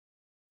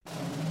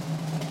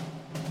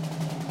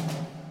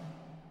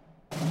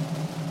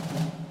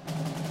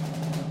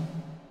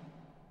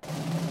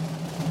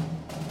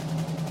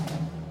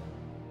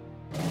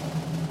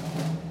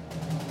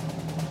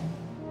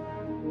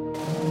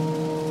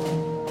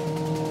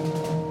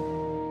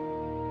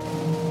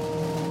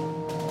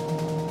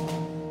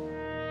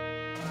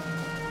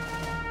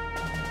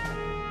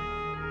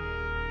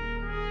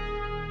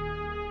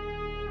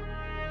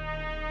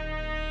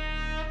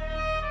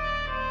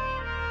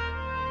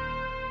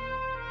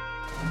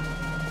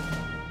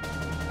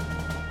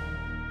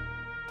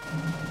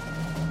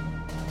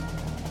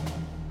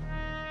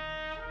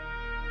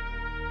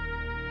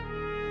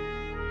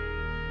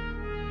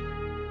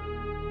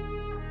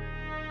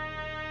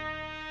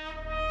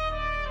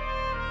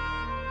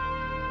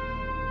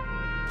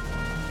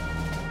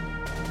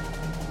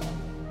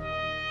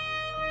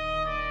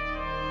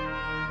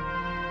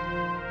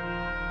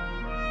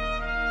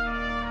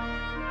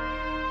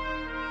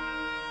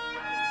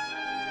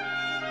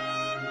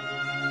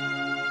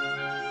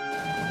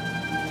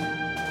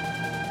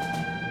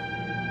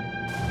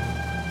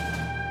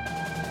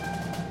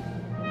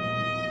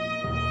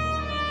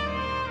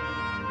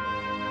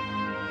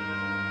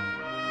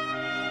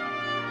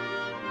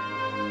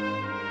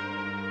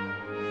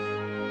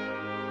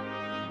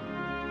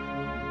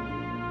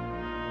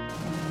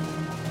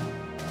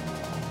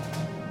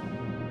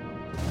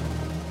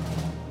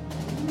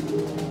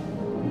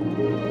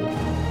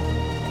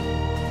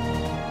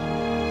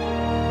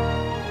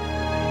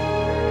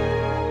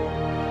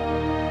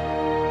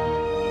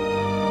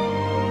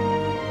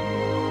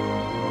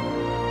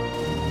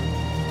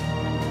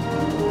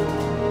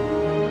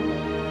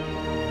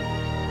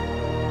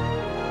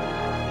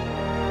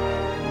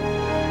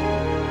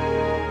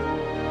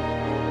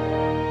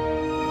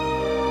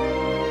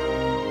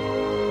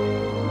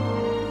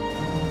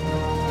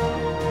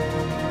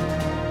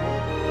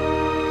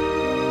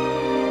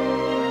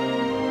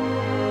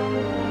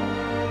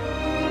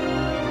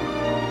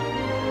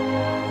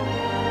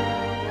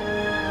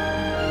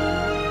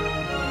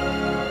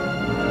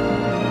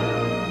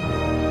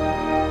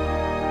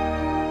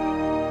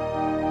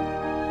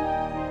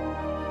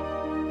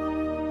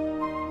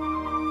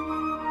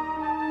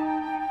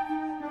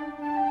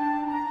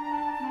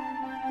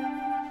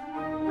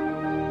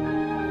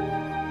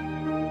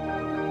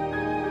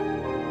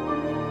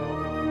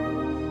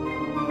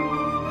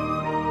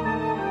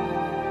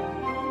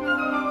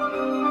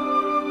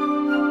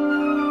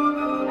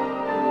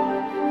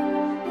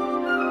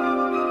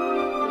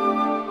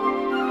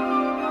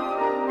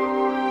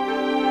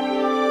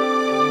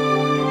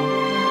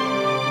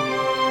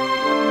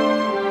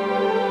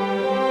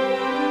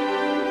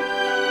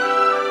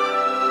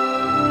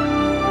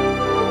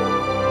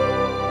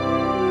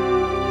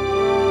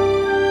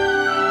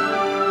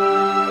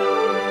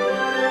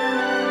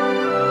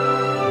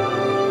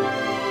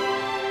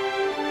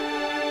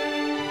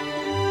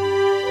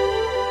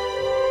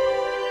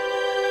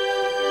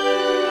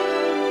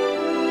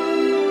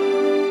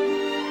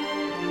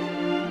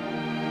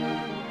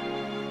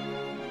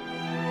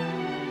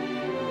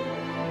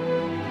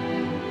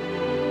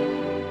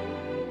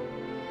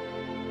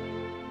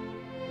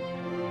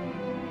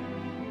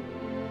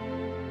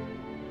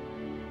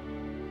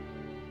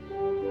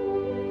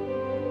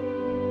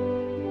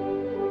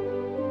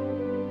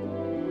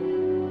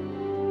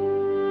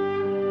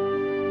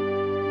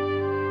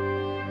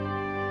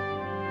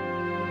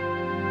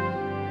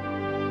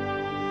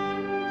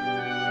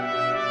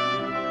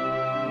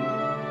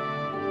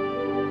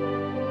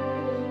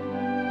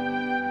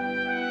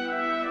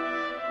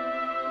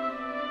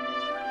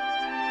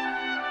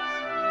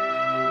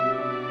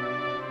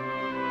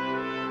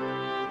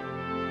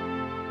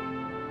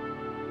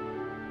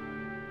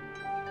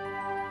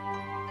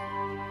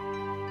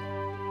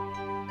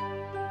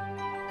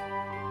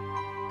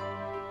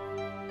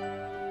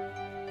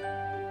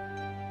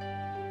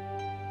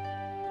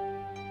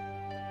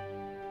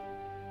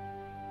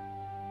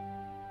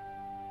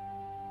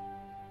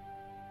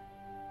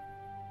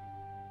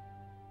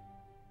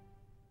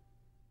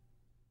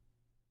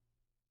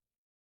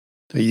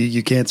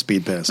 You can't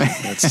speed past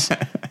it.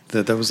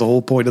 That was the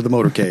whole point of the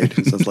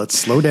motorcade. So let's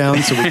slow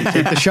down so we can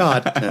take the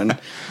shot. And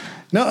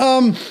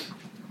no,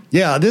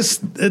 yeah,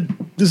 this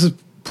is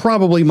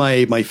probably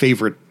my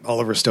favorite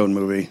Oliver Stone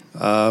movie.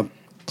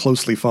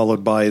 Closely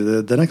followed by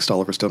the next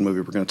Oliver Stone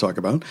movie we're going to talk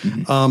about.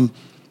 Mm-hmm.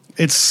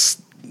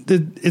 It's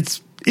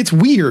it's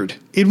weird.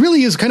 It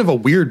really is kind of a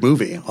weird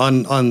movie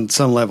on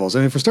some levels.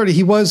 I mean, for starters,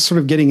 he was sort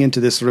of getting into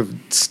this sort of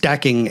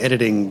stacking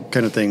editing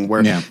kind of thing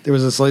where there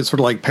was this sort of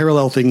like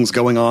parallel things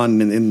going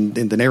on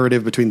in the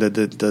narrative between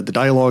the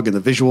dialogue and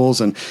the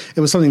visuals. And it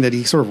was something that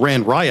he sort of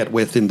ran riot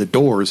with in The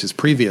Doors, his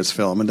previous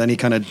film. And then he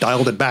kind of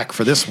dialed it back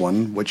for this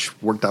one,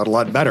 which worked out a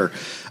lot better.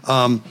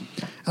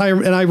 I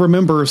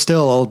remember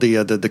still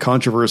the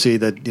controversy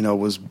that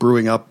was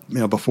brewing up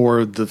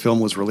before the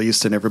film was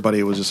released, and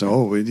everybody was just saying,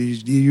 "Oh,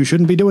 you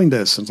shouldn't be doing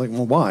this." And it's like,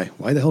 well, why?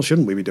 Why the hell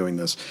shouldn't we be doing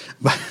this?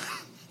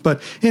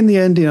 But in the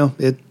end,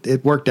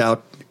 it worked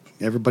out.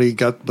 Everybody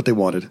got what they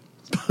wanted.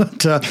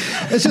 But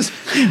it's just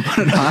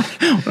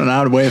what an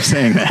odd way of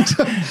saying that.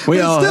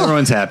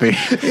 Everyone's happy.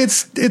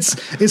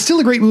 It's still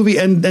a great movie,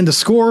 and the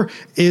score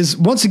is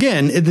once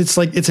again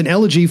it's an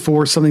elegy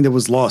for something that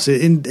was lost.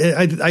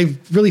 I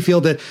really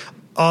feel that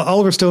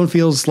Oliver Stone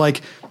feels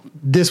like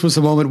this was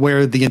the moment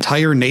where the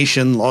entire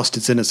nation lost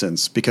its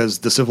innocence because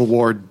the Civil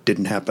War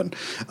didn't happen.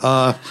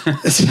 I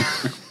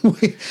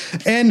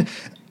think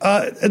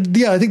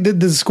that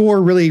the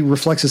score really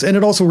reflects this, and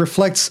it also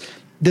reflects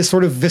this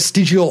sort of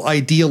vestigial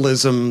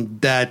idealism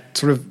that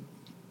sort of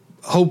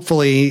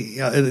hopefully,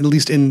 at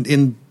least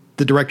in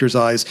the director's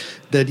eyes,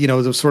 that,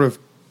 was sort of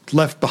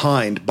left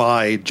behind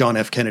by John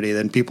F. Kennedy.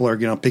 Then people are,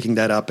 picking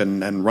that up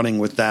and running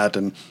with that.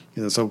 And,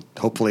 so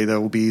hopefully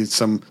there will be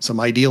some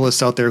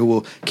idealists out there who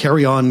will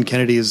carry on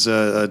Kennedy's,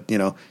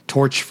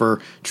 torch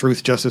for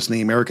truth, justice, and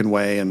the American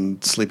way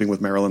and sleeping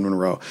with Marilyn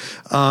Monroe.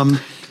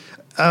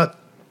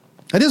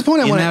 At this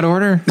point, At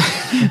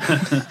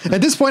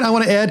this point, I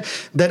want to add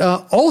that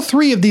all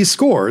three of these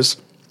scores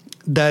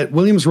that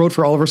Williams wrote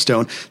for Oliver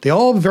Stone, they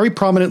all very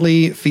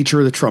prominently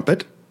feature the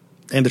trumpet.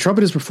 And the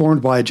trumpet is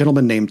performed by a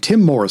gentleman named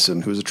Tim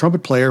Morrison, who's a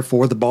trumpet player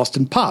for the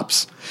Boston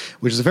Pops,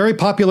 which is a very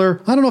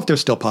popular, I don't know if they're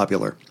still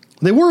popular.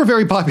 They were a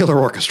very popular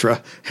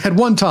orchestra at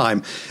one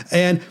time.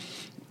 And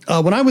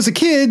when I was a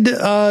kid,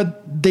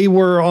 they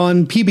were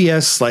on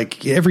PBS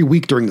like every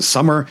week during the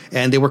summer,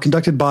 and they were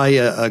conducted by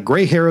a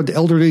gray-haired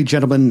elderly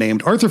gentleman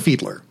named Arthur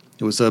Fiedler.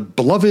 It was a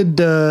beloved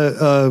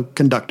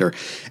conductor.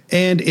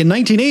 And in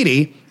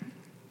 1980,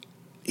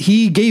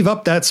 he gave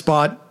up that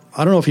spot.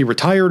 I don't know if he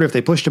retired or if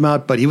they pushed him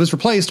out, but he was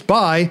replaced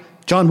by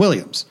John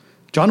Williams.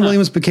 John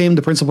Williams became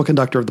the principal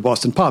conductor of the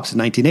Boston Pops in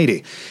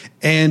 1980.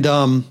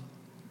 And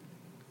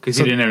because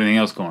he didn't have anything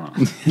else going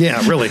on.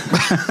 Yeah, really.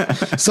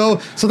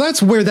 So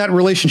that's where that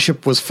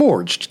relationship was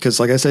forged. Because,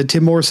 like I said,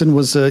 Tim Morrison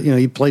was,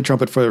 he played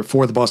trumpet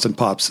for the Boston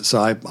Pops.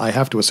 So I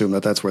have to assume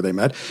that that's where they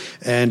met.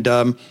 And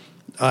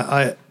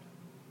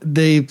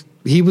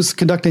he was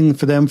conducting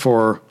for them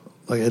for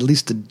like at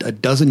least a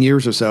dozen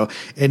years or so.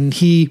 And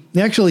he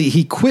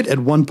quit at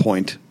one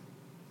point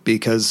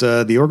because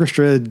the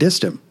orchestra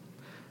dissed him.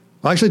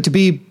 Well, actually, to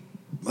be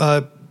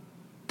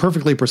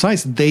perfectly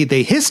precise,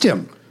 they hissed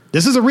him.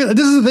 This is a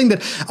thing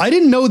that I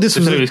didn't know. This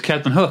was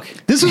Captain Hook.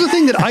 This was a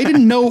thing that I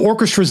didn't know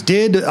orchestras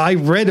did. I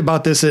read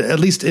about this, at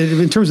least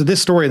in terms of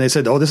this story, and they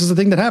said, "Oh, this is the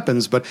thing that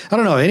happens." But I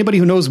don't know. Anybody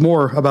who knows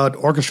more about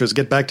orchestras,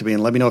 get back to me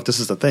and let me know if this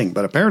is the thing.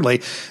 But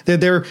apparently,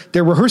 they're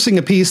rehearsing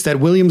a piece that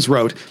Williams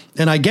wrote,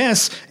 and I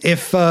guess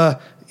if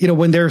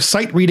when they're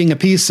sight reading a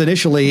piece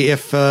initially,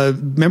 if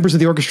members of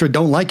the orchestra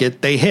don't like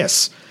it, they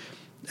hiss.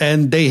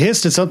 And they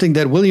hissed at something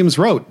that Williams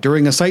wrote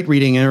during a sight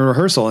reading in a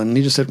rehearsal. And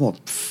he just said, well,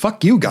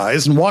 fuck you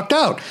guys, and walked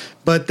out.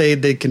 But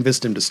they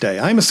convinced him to stay.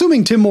 I'm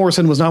assuming Tim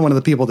Morrison was not one of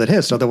the people that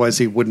hissed. Otherwise,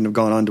 he wouldn't have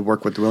gone on to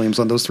work with Williams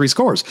on those three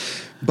scores.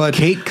 But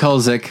Kate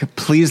Kulzick,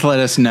 please let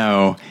us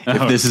know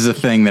if this is a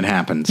thing that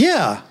happens.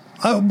 Yeah,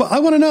 I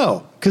want to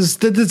know.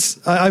 Because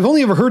I've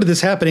only ever heard of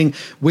this happening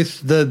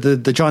with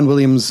the John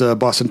Williams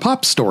Boston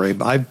Pops story.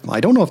 I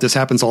don't know if this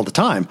happens all the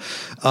time.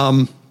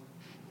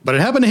 But it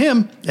happened to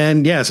him.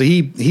 And yeah, so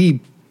he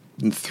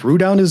threw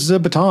down his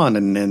baton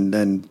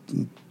and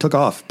took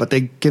off, but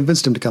they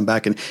convinced him to come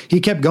back, and he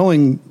kept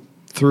going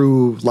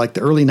through like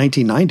the early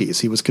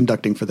 1990s. He was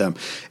conducting for them,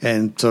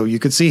 and so you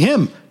could see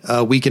him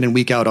week in and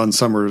week out on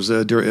summers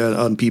on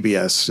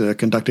PBS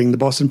conducting the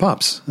Boston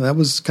Pops. That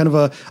was kind of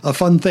a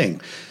fun thing.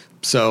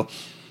 So,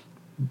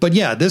 but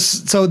yeah,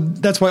 so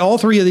that's why all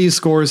three of these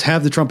scores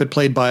have the trumpet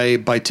played by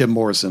Tim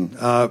Morrison.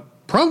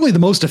 Probably the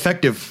most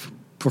effective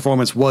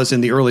performance was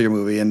in the earlier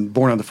movie and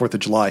Born on the 4th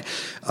of July.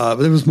 But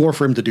there was more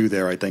for him to do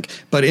there, I think.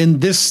 But in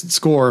this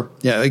score,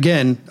 yeah,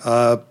 again,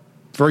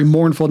 very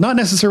mournful, not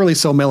necessarily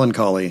so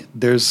melancholy.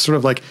 There's sort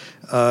of like...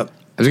 I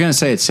was going to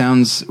say, it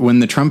sounds, when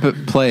the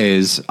trumpet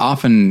plays,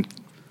 often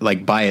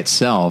like by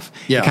itself,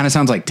 it kind of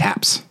sounds like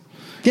taps.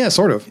 Yeah,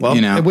 sort of.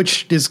 Well,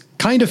 which is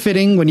kind of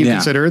fitting when you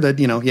consider that,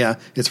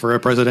 it's for a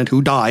president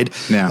who died.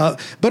 Yeah.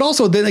 But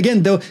also, then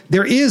again, though,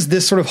 there is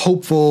this sort of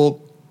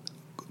hopeful,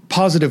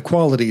 positive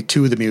quality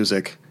to the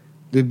music,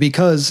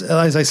 because,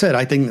 as I said,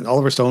 I think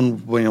Oliver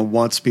Stone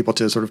wants people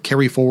to sort of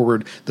carry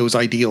forward those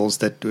ideals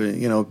that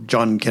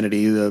John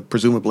Kennedy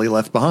presumably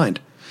left behind.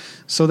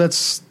 So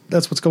that's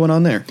what's going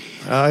on there.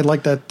 I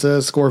like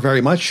that score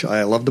very much.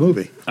 I love the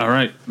movie. All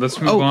right, let's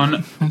move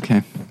on. Okay.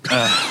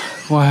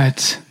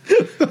 What?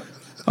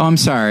 Oh, I'm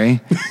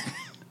sorry.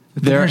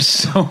 There's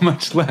so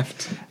much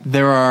left.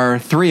 There are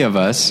 3 of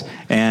us,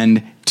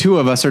 and 2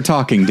 of us are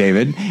talking,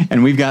 David,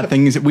 and we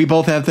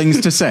both have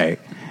things to say.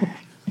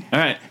 All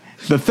right.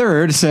 The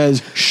third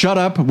says, shut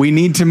up, we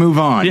need to move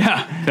on.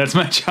 Yeah, that's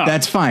my job.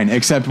 That's fine,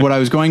 except what I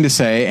was going to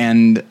say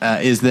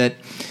is that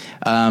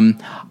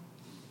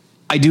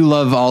I do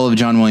love all of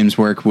John Williams'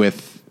 work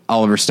with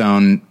Oliver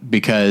Stone,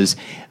 because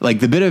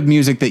like the bit of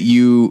music that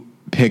you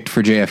picked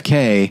for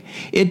JFK,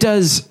 it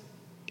does...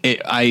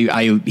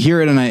 I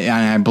hear it and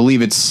I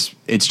believe it's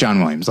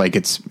John Williams. Like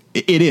it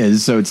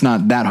is, so it's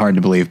not that hard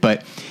to believe.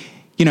 But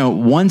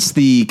once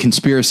the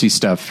conspiracy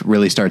stuff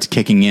really starts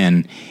kicking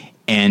in,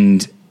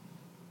 and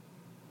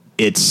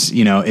it's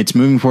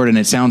moving forward and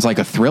it sounds like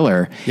a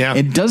thriller. Yeah.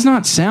 It does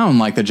not sound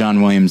like the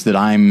John Williams that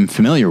I'm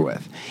familiar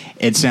with.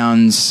 It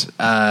sounds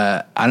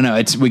I don't know.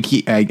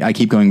 I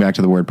keep going back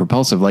to the word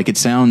propulsive. Like it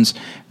sounds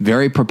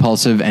very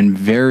propulsive and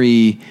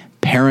very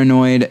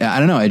paranoid. I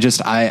don't know. I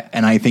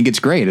think it's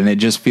great. And it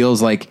just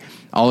feels like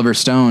Oliver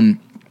Stone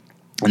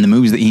and the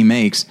movies that he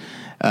makes,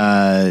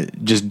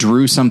 just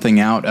drew something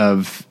out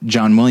of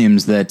John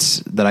Williams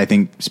that I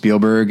think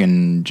Spielberg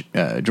and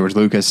George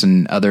Lucas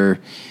and other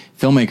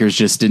filmmakers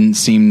just didn't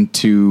seem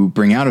to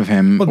bring out of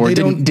him, or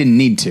didn't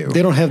need to.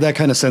 They don't have that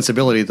kind of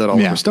sensibility that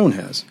Oliver Stone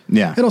has.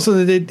 Yeah. And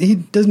also he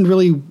doesn't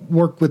really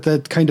work with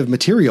that kind of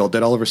material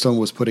that Oliver Stone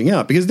was putting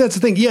out, because that's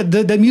the thing. Yeah.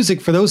 The music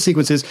for those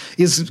sequences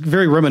is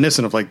very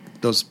reminiscent of like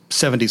those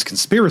 70s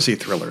conspiracy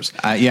thrillers.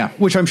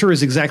 Which I'm sure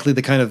is exactly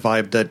the kind of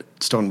vibe that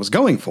Stone was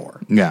going for.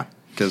 Yeah.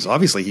 Because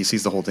obviously he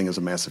sees the whole thing as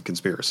a massive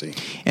conspiracy.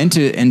 And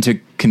to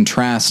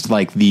contrast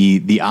like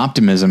the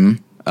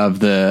optimism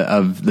of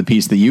the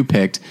piece that you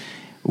picked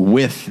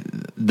with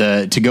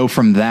to go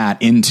from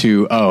that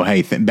into, oh,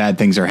 hey, bad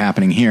things are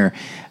happening here.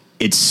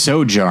 It's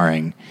so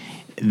jarring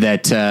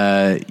that,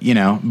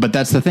 but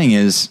that's the thing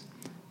is,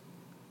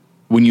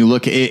 when you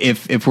look,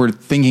 if we're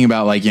thinking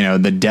about like,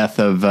 the death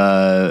of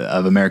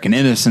American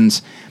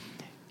innocents,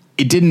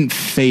 it didn't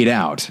fade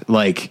out.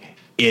 Like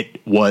it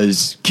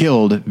was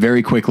killed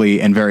very quickly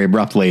and very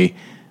abruptly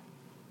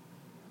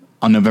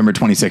on November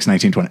 26,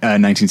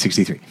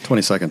 1963.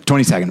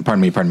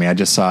 22nd. Pardon me. I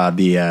just saw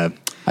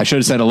I should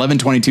have said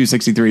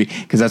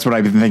 11/22/63, because that's what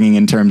I've been thinking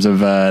in terms of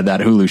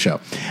that Hulu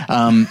show,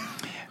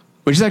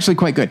 which is actually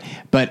quite good.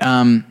 But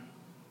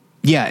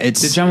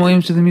it's. Did John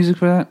Williams do the music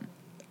for that?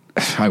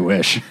 I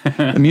wish.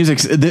 The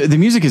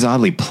music is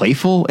oddly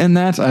playful in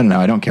that. I don't know.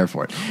 I don't care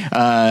for it.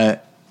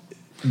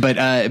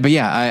 But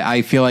yeah,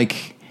 I feel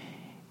like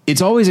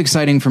it's always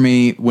exciting for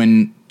me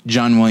when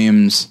John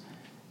Williams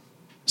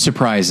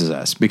surprises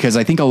us, because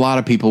I think a lot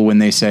of people, when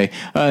they say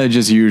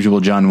just the usual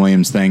John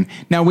Williams thing,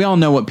 now we all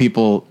know what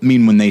people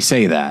mean when they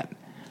say that,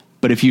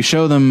 but if you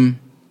show them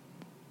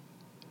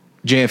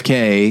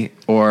JFK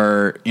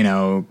or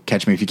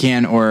Catch Me If You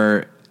Can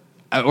or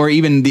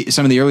even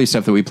some of the early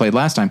stuff that we played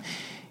last time,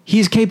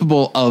 he's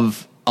capable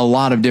of a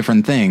lot of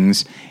different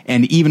things,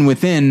 and even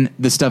within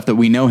the stuff that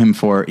we know him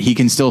for, he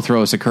can still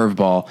throw us a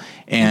curveball.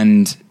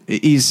 And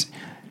he's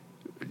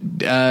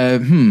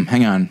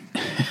hang on.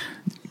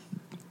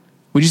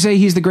 Would you say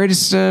he's the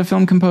greatest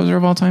film composer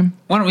of all time?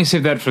 Why don't we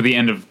save that for the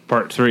end of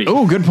part 3?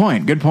 Oh, good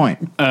point.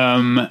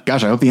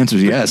 Gosh, I hope the answer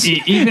is yes.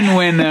 Even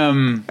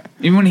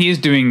when he is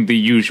doing the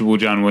usual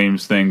John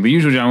Williams thing, the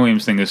usual John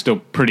Williams thing is still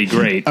pretty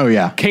great. Oh,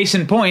 yeah. Case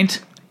in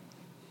point,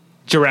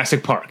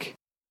 Jurassic Park.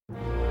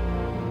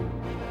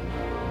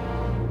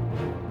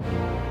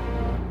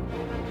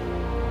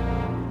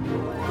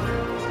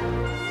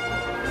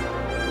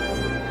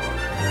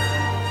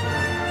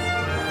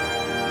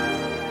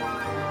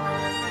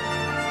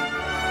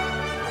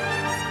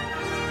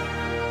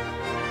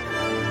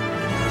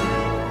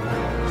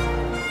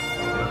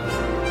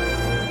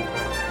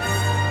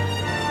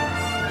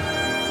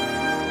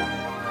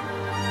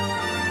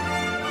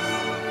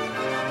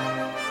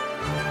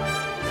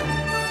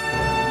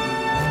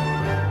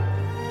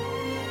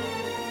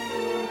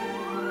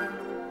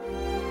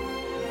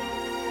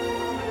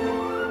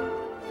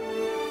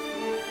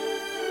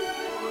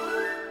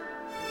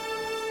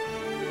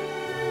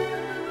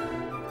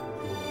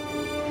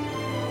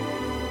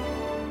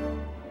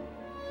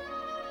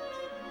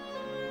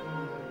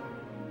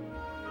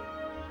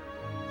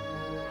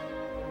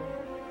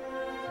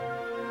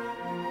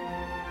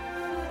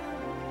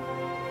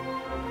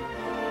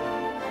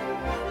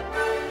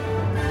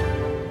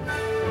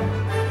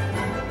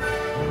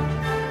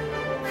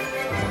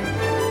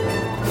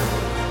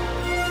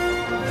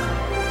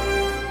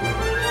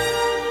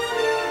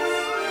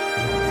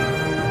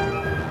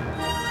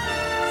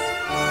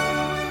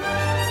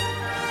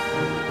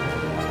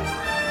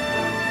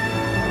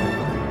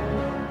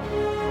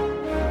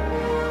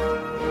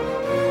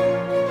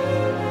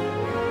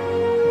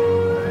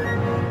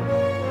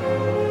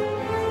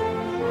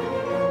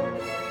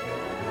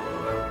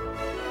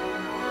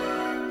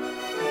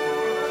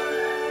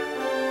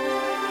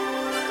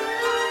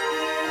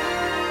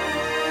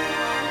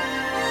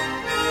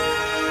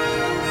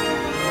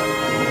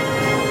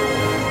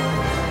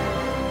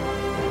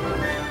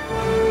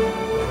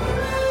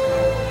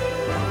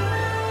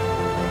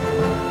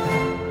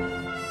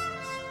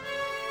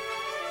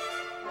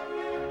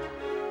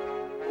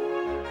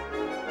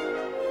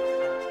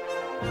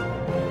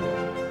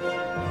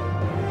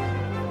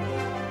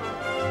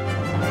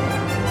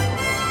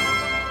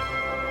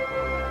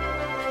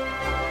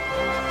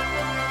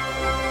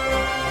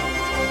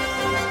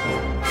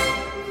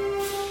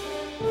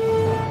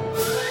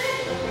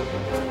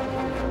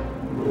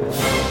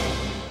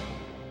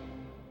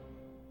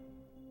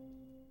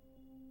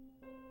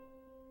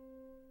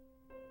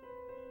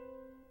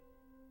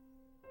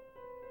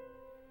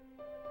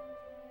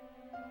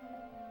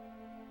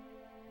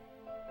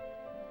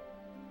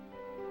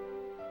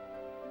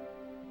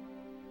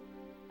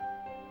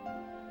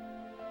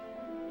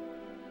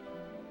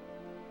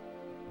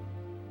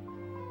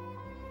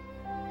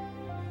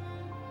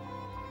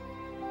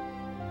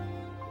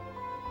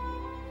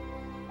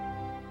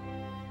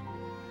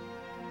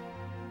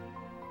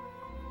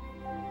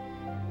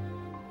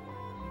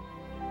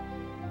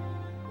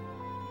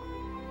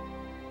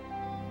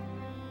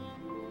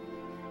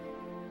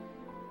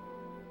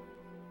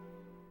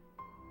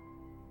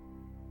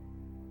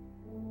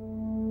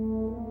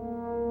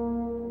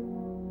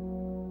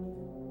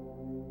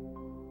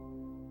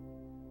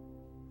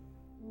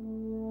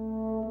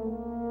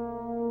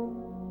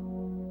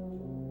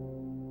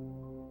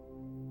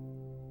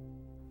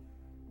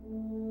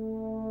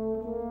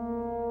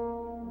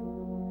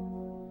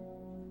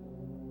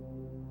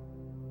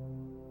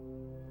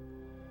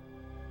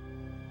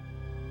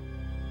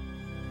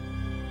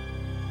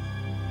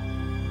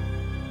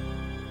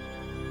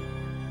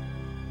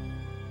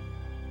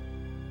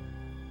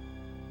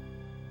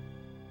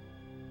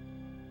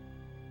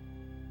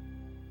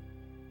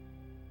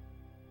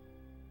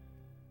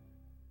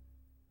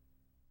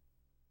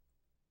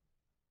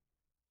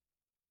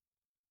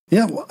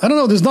 Yeah, well, I don't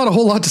know. There's not a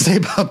whole lot to say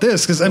about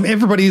this because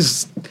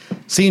everybody's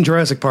seen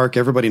Jurassic Park.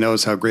 Everybody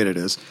knows how great it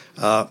is.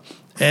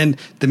 And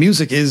the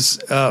music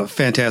is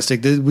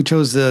fantastic. I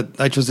chose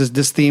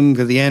this theme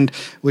at the end,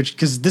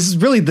 because this is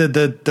really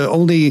the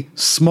only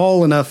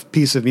small enough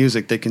piece of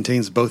music that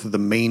contains both of the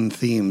main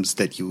themes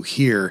that you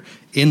hear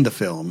in the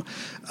film.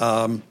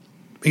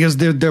 Because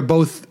they're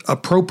both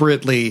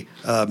appropriately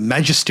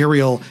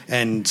magisterial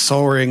and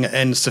soaring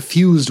and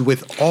suffused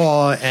with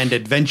awe and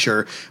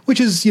adventure, which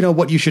is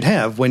what you should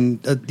have when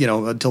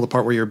until the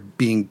part where you're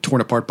being torn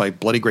apart by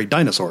bloody great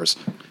dinosaurs.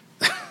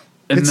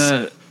 And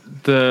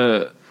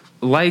the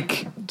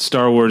like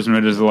Star Wars and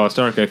Raiders of the Lost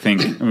Ark, I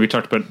think, and we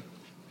talked about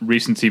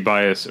recency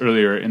bias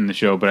earlier in the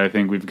show, but I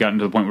think we've gotten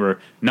to the point where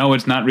no,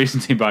 it's not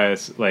recency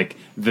bias. Like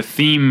the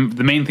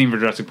main theme for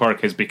Jurassic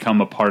Park has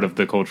become a part of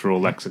the cultural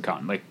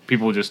lexicon. Like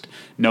people just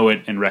know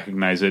it and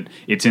recognize it.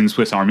 It's in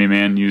Swiss Army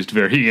Man, used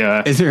very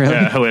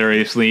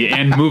hilariously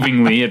and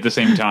movingly at the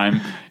same time.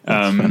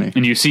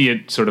 And you see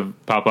it sort of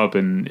pop up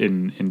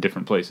in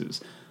different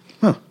places.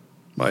 Huh.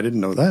 Well, I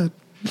didn't know that.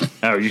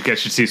 Oh, you guys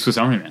should see Swiss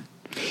Army Man.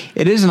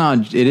 It is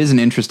an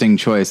interesting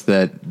choice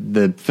that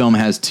the film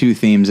has two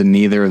themes and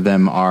neither of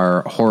them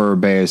are horror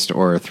based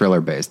or thriller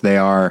based.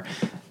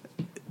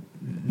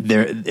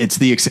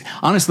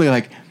 Honestly,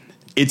 like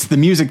it's the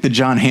music that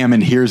John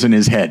Hammond hears in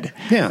his head.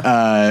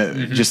 Yeah.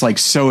 Just like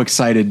so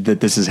excited that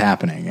this is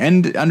happening,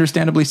 and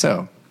understandably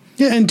so.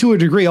 Yeah, and to a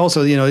degree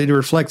also, it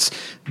reflects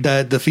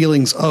the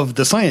feelings of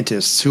the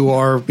scientists who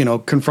are,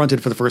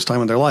 confronted for the first time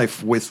in their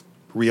life with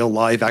real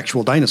live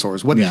actual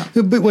dinosaurs. But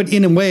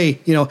in a way,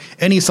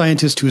 any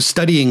scientist who's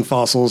studying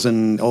fossils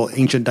and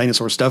ancient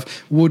dinosaur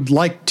stuff would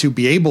like to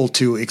be able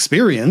to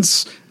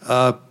experience,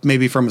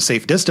 maybe from a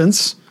safe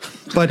distance.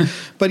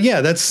 But yeah,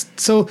 those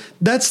are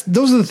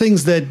the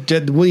things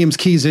that Williams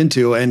keys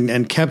into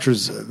and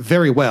captures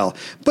very well.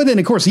 But then,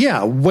 of course,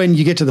 when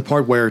you get to the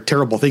part where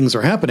terrible things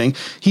are happening,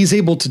 he's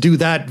able to do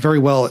that very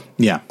well.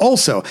 Yeah.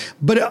 Also,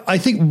 but I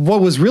think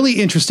what was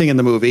really interesting in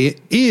the movie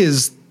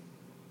is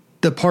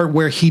the part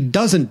where he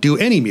doesn't do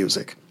any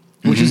music,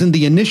 which is in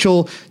the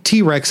initial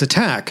T-Rex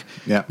attack.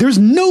 Yeah. There's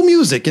no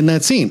music in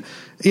that scene.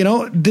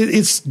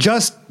 It's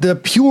just the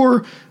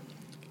pure,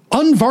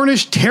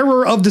 unvarnished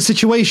terror of the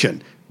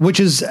situation, which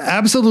is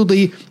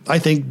absolutely, I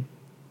think,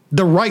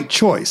 the right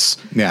choice.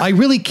 Yeah. I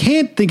really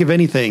can't think of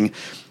anything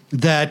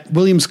that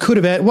Williams could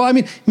have had. Well, I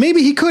mean,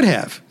 maybe he could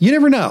have. You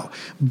never know.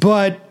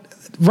 But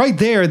right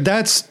there,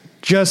 that's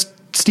just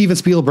Steven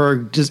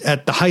Spielberg just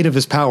at the height of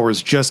his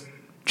powers, just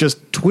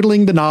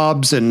twiddling the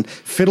knobs and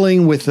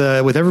fiddling with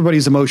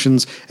everybody's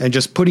emotions and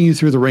just putting you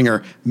through the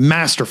ringer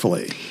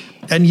masterfully.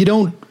 And you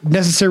don't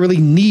necessarily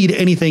need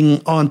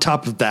anything on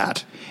top of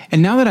that.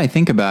 And now that I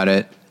think about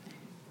it,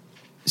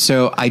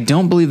 so I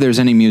don't believe there's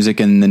any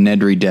music in the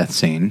Nedry death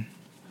scene.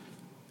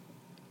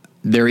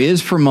 There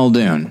is for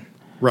Muldoon.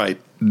 Right.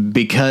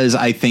 Because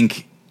I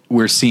think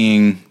we're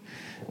seeing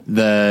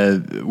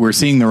the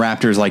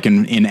raptors like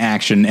in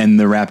action, and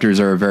the raptors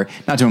are very,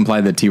 not to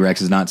imply that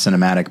T-Rex is not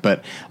cinematic,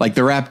 but like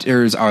the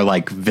raptors are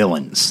like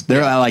villains.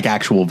 They're like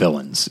actual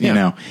villains, you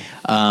know?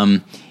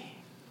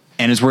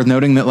 And it's worth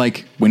noting that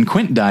like when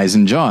Quint dies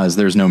in Jaws,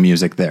 there's no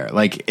music there.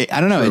 Like, I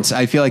don't know.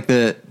 I feel like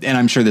and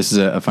I'm sure this is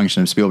a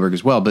function of Spielberg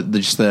as well, but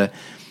just the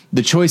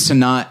choice to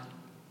not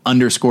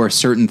underscore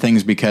certain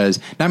things because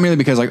not merely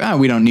because like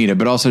we don't need it,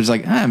 but also just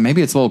like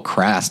maybe it's a little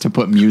crass to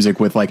put music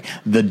with like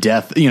the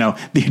death,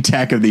 the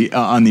attack of the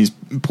on these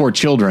poor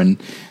children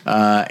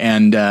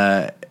and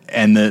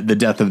the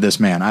death of this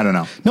man. I don't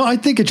know. No, I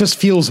think it just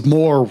feels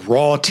more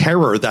raw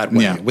terror that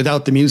way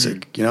without the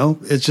music.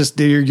 It's just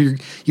you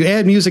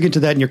add music into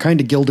that and you're kind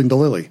of gilding the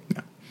lily.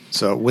 Yeah.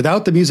 So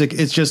without the music,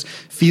 it just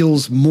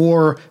feels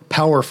more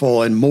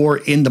powerful and more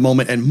in the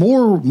moment and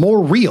more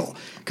real.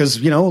 Because,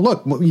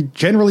 look,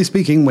 generally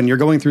speaking, when you're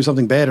going through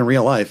something bad in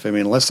real life, I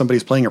mean, unless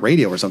somebody's playing a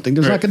radio or something,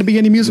 there's not going to be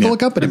any musical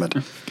accompaniment.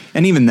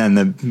 And even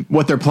then,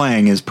 what they're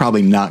playing is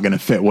probably not going to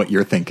fit what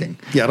you're thinking.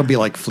 Yeah, it'll be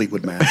like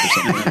Fleetwood Mac or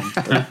something.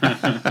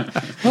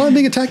 Well, I'm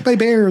being attacked by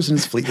bears, and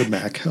it's Fleetwood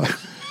Mac.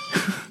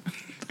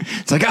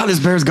 It's like, this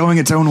bear's going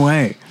its own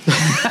way.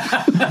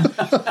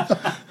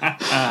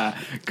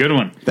 Good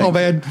one.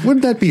 Man,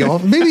 wouldn't that be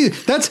awful? Maybe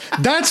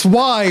that's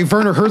why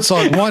Werner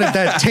Herzog wanted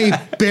that tape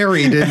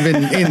buried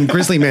in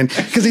Grizzly Man,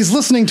 because he's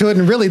listening to it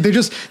and really they're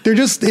just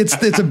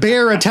it's a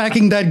bear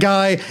attacking that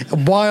guy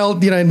while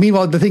and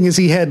meanwhile the thing is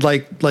he had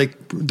like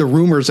the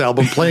Rumors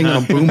album playing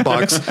on a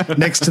boombox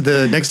next to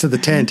the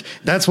tent.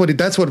 That's what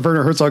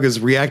Werner Herzog is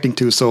reacting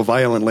to so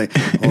violently.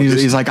 And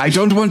he's like, I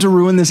don't want to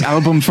ruin this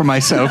album for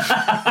myself.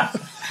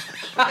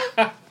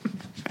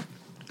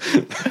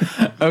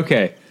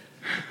 Okay.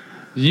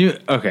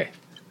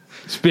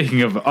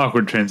 Speaking of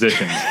awkward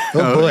transitions.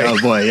 Oh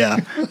boy, yeah.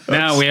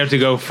 Now we have to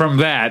go from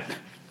that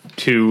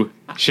to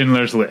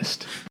Schindler's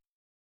List.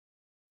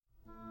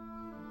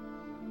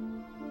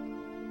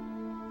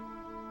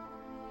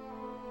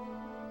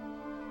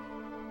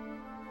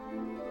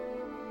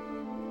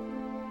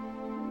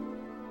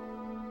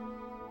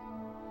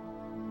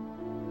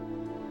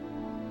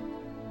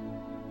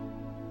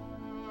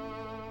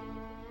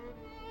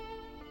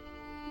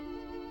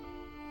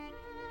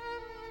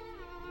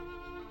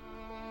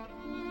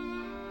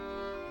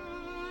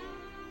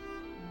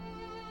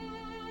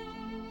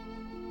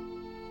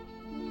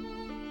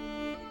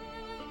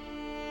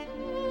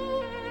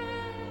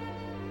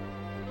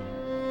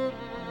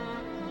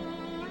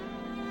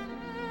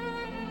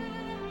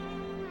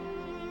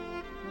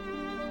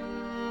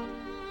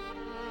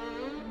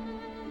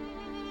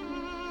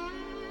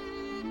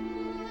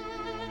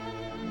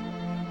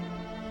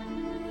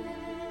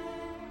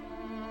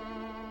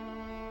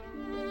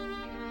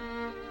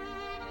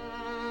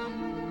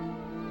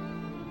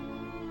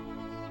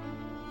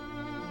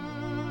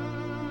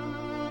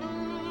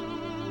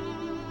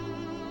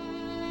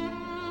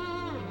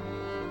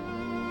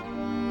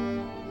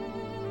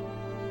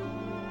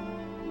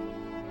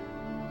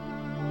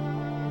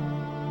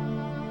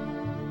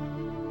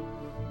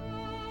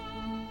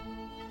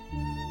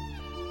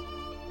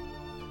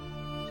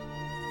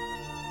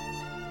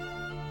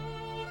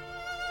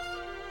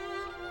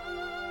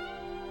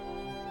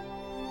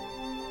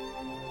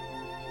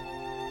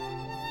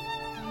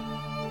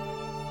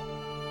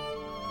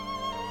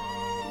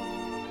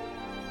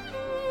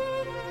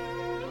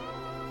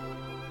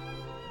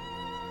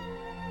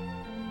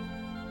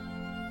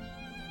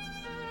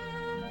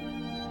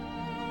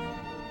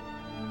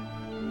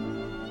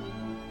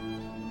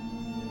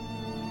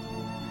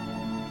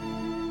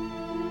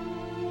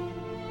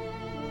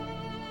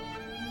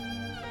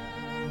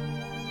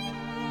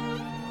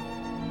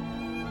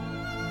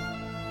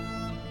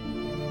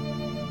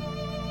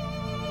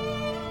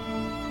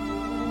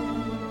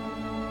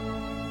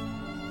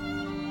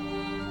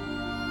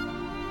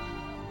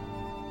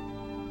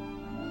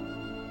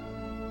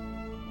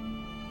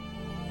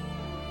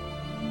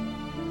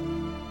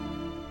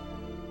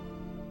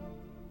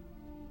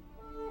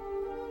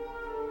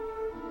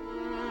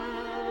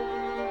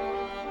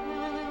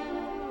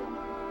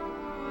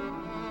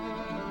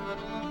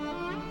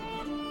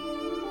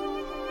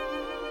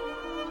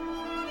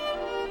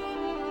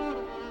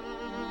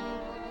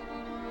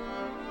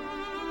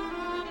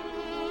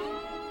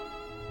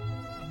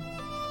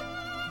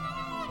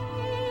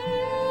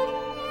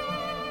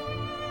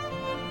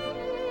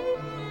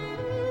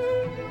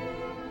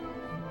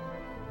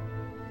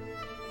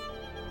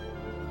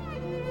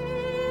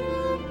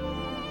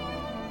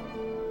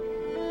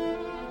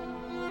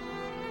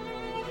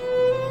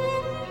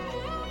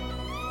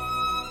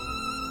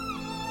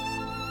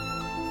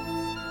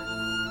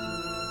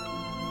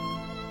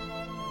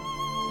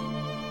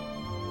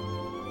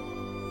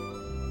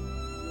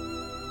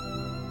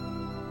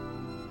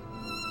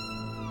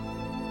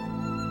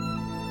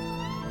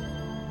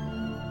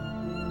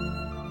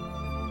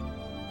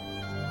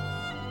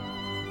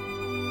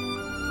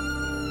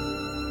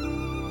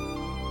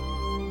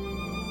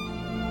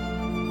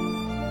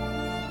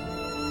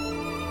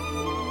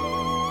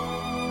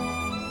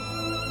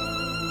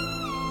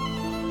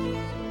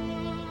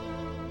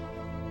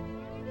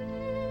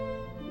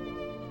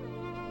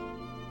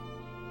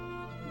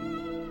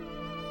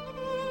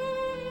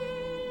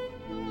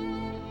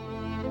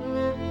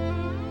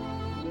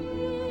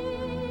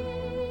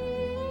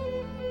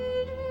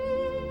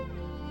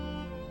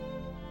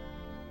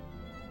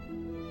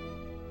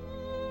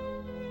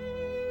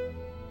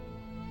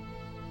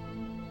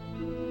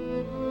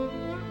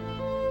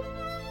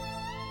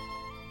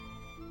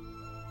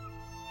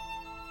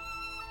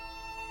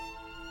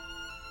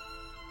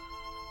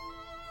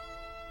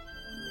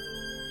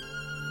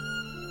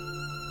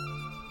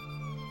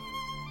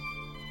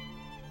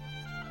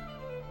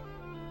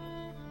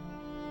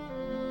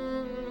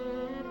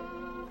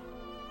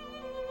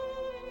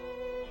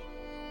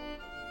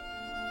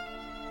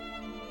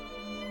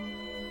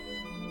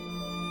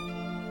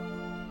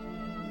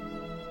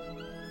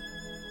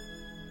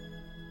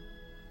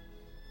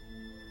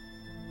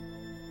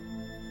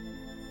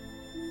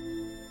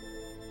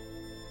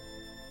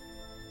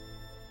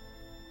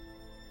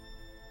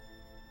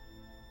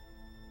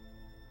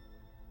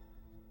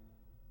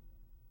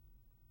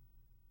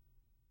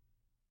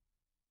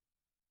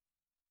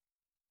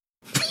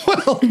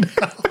 Well,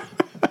 no.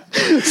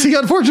 See,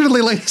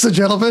 unfortunately, ladies and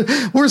gentlemen,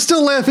 we're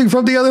still laughing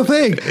from the other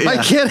thing. Yeah. I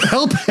can't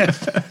help it.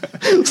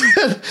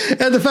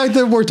 And the fact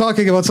that we're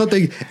talking about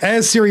something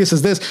as serious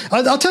as this,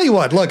 I'll tell you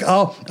what. Look,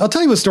 I'll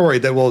tell you a story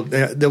that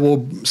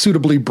will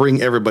suitably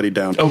bring everybody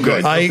down. Oh,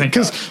 good.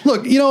 Because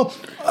look,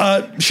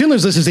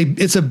 Schindler's List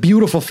it's a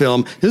beautiful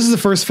film. This is the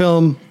first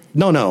film.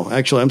 No,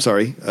 actually, I'm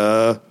sorry.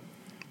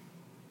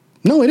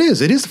 No, it is.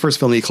 It is the first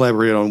film that he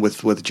collaborated on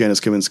with Janusz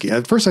Kaminski.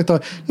 At first, I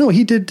thought, no,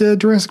 he did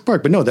Jurassic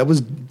Park, but no, that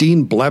was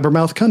Dean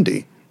Blabbermouth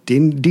Cundy.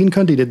 Dean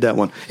Cundy did that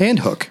one, and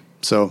Hook.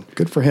 So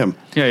good for him.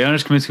 Yeah,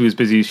 Janusz Kaminski was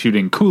busy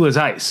shooting Cool as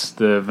Ice,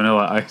 the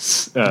Vanilla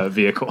Ice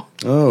vehicle.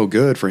 Oh,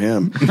 good for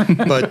him.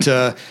 But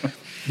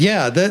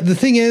yeah, the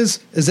thing is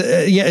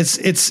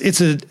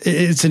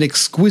it's an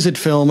exquisite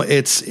film.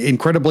 It's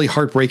incredibly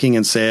heartbreaking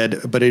and sad,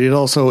 but it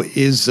also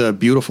is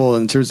beautiful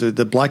in terms of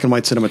the black and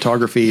white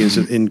cinematography is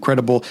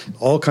incredible.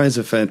 All kinds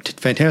of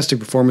fantastic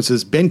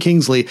performances. Ben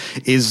Kingsley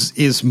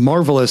is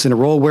marvelous in a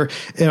role where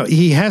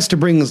he has to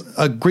bring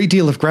a great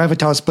deal of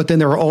gravitas, but then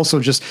there are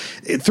also just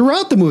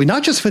throughout the movie,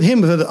 not just for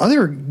him, but the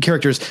other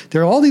characters,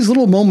 there are all these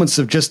little moments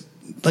of just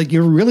like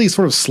you're really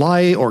sort of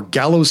sly or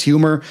gallows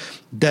humor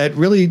that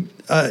really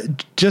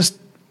just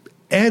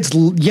adds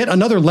yet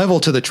another level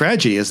to the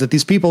tragedy, is that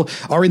these people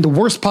are in the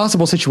worst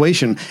possible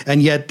situation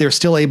and yet they're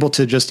still able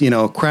to just,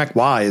 crack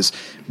wise,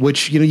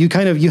 which,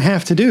 you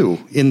have to do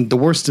in the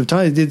worst of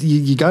times.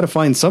 You got to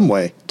find some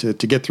way to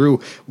get through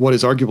what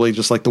is arguably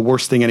just like the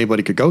worst thing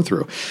anybody could go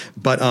through.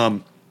 But,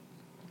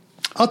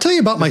 I'll tell you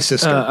about my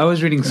sister. I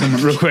was reading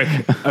someone real quick.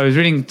 I can't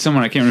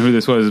remember who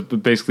this was,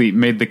 but basically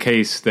made the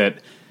case that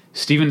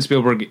Steven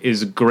Spielberg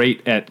is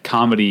great at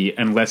comedy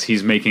unless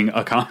he's making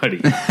a comedy.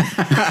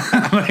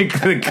 like,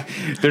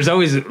 there's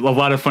always a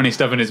lot of funny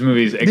stuff in his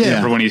movies,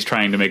 except for when he's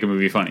trying to make a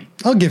movie funny.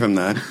 I'll give him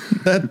that.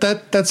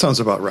 That sounds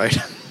about right.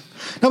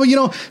 No,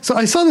 but so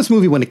I saw this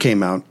movie when it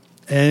came out,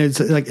 and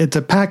it's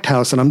a packed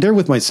house, and I'm there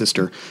with my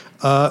sister,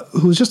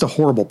 who's just a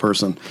horrible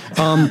person.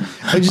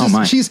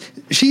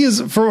 She is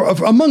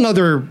among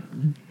other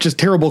just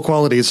terrible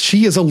qualities.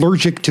 She is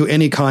allergic to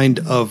any kind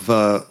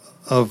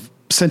of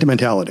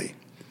sentimentality.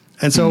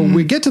 And so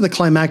we get to the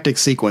climactic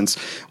sequence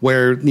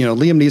where,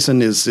 Liam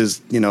Neeson is has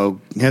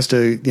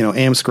to,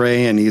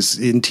 amscray, and he's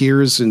in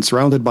tears and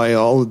surrounded by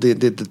all of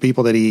the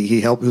people that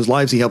he helped, whose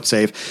lives he helped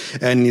save.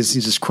 And he's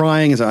just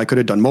crying. He's like, I could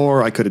have done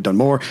more.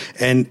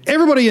 And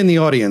everybody in the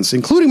audience,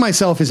 including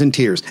myself, is in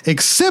tears,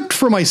 except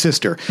for my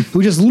sister,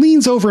 who just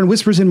leans over and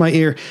whispers in my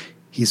ear,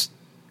 he's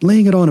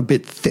laying it on a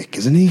bit thick,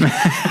 isn't he?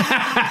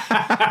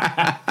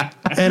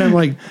 And I'm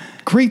like,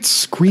 great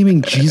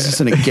screaming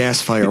Jesus in a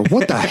gas fire.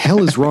 What the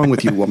hell is wrong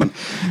with you, woman?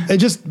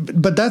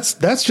 But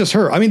that's just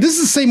her. I mean, this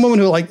is the same woman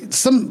who, like,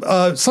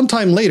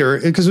 sometime later,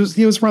 because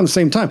it was around the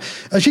same time,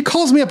 she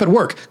calls me up at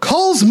work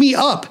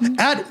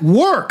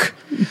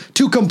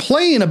to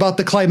complain about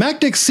the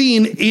climactic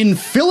scene in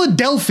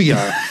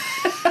Philadelphia.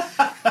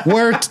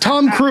 Where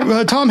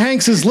Tom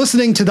Hanks is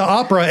listening to the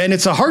opera, and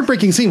it's a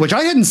heartbreaking scene, which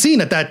I hadn't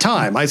seen at that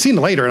time. I've seen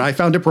it later, and I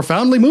found it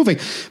profoundly moving.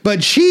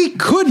 But she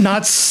could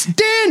not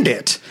stand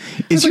it.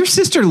 Is your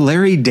sister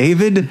Larry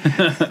David?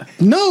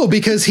 No,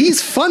 because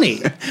he's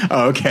funny.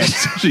 Oh, okay.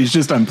 She's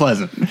just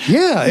unpleasant.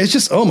 Yeah, it's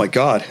just, oh my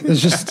God.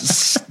 It's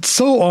just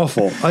so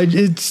awful.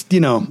 It's,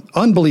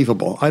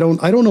 unbelievable. I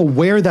don't know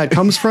where that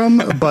comes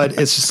from, but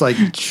it's just like,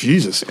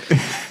 Jesus.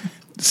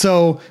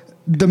 So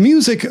the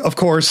music, of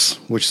course,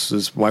 which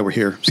is why we're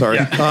here. Sorry.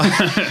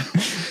 Yeah.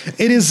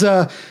 It is,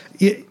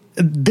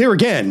 there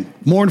again,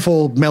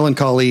 mournful,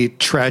 melancholy,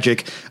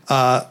 tragic,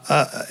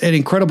 an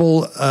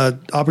incredible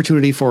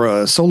opportunity for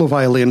a solo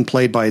violin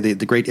played by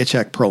the great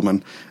Itzhak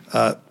Perlman.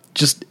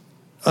 Just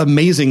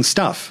amazing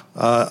stuff.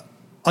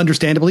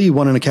 Understandably, he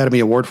won an Academy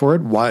Award for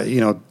it. Why,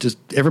 just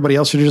everybody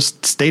else should have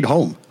just stayed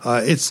home.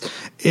 It's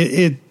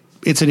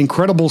an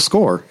incredible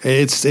score.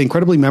 It's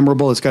incredibly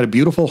memorable. It's got a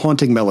beautiful,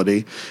 haunting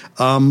melody.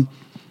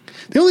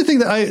 The only thing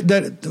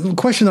the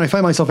question that I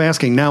find myself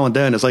asking now and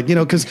then is like,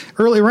 because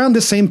early around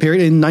this same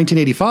period in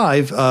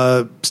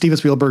 1985, Steven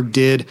Spielberg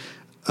did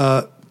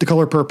The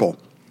Color Purple,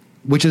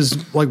 which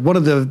is like one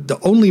of the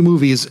only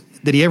movies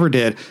that he ever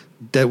did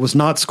that was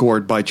not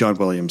scored by John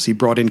Williams. He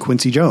brought in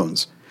Quincy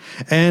Jones.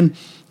 And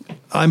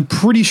I'm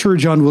pretty sure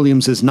John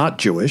Williams is not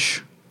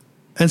Jewish.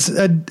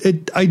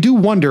 And I do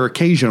wonder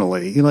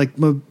occasionally,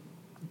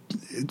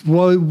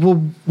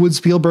 would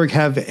Spielberg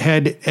have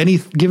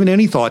given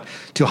any thought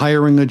to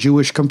hiring a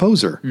Jewish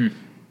composer?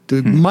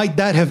 Might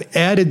that have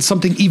added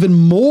something even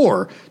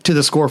more to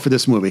the score for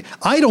this movie?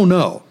 I don't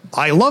know.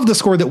 I love the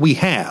score that we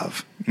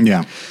have.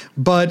 Yeah.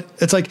 But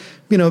it's like,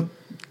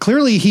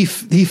 clearly he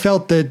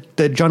felt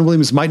that John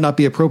Williams might not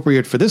be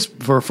appropriate for this,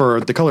 for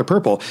The Color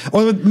Purple.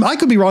 Or I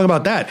could be wrong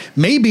about that.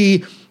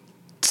 Maybe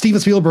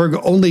Steven Spielberg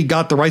only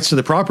got the rights to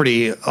the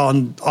property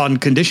on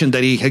condition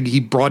that he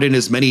brought in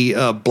as many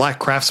black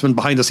craftsmen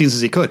behind the scenes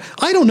as he could.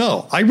 I don't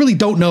know. I really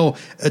don't know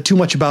too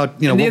much about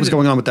what was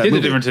going on with that movie.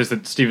 The difference is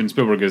that Steven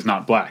Spielberg is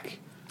not black.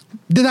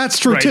 That's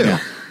true too. Yeah.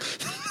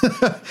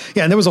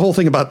 Yeah, and there was a whole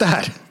thing about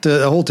that.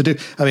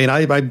 I mean,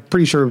 I'm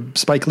pretty sure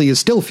Spike Lee is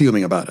still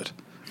fuming about it.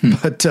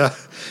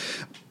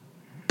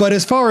 But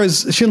as far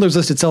as Schindler's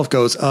List itself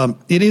goes,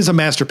 it is a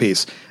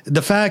masterpiece.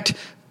 The fact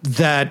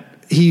that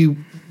he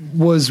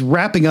was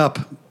wrapping up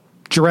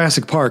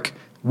Jurassic Park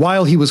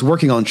while he was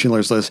working on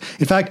Schindler's List.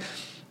 In fact,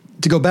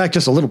 to go back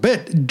just a little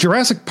bit,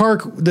 Jurassic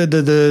Park,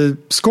 the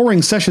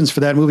scoring sessions for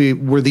that movie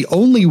were the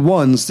only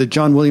ones that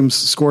John Williams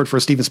scored for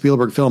a Steven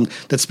Spielberg film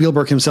that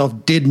Spielberg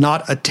himself did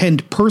not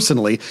attend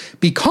personally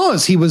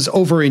because he was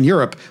over in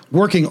Europe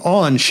working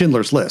on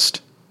Schindler's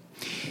List.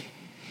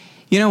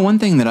 You know, one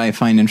thing that I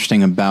find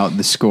interesting about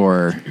the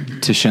score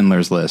to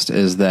Schindler's List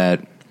is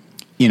that,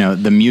 you know,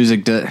 the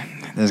music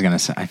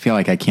I feel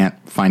like I can't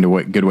find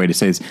a good way to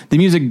say this. The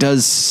music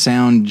does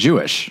sound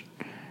Jewish.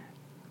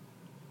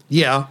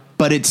 Yeah.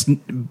 But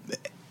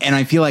and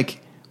I feel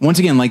like, once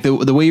again, like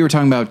the way you were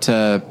talking about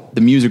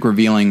the music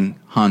revealing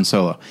Han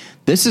Solo,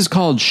 this is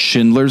called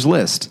Schindler's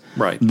List.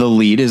 Right. The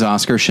lead is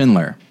Oskar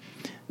Schindler.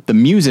 The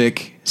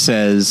music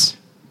says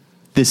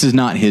this is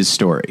not his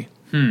story.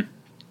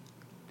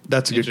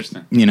 That's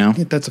interesting. You know?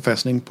 Yeah, that's a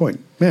fascinating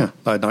point. Yeah,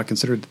 I had not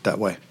considered it that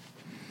way.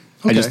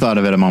 Okay. I just thought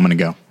of it a moment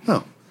ago.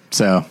 Oh.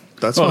 So...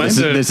 That's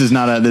this is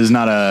not a.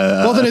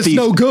 Well, then it's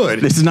no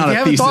good. This is not if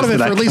a thesis. You haven't thought of it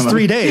for at least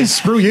 3 days.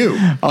 Screw you.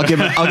 I'll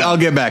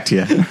get back to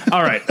you.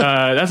 All right,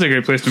 that's a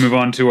great place to move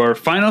on to our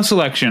final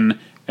selection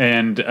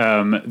and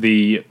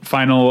the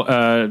final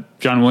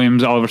John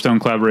Williams Oliver Stone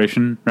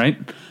collaboration. Right?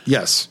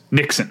 Yes.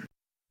 Nixon.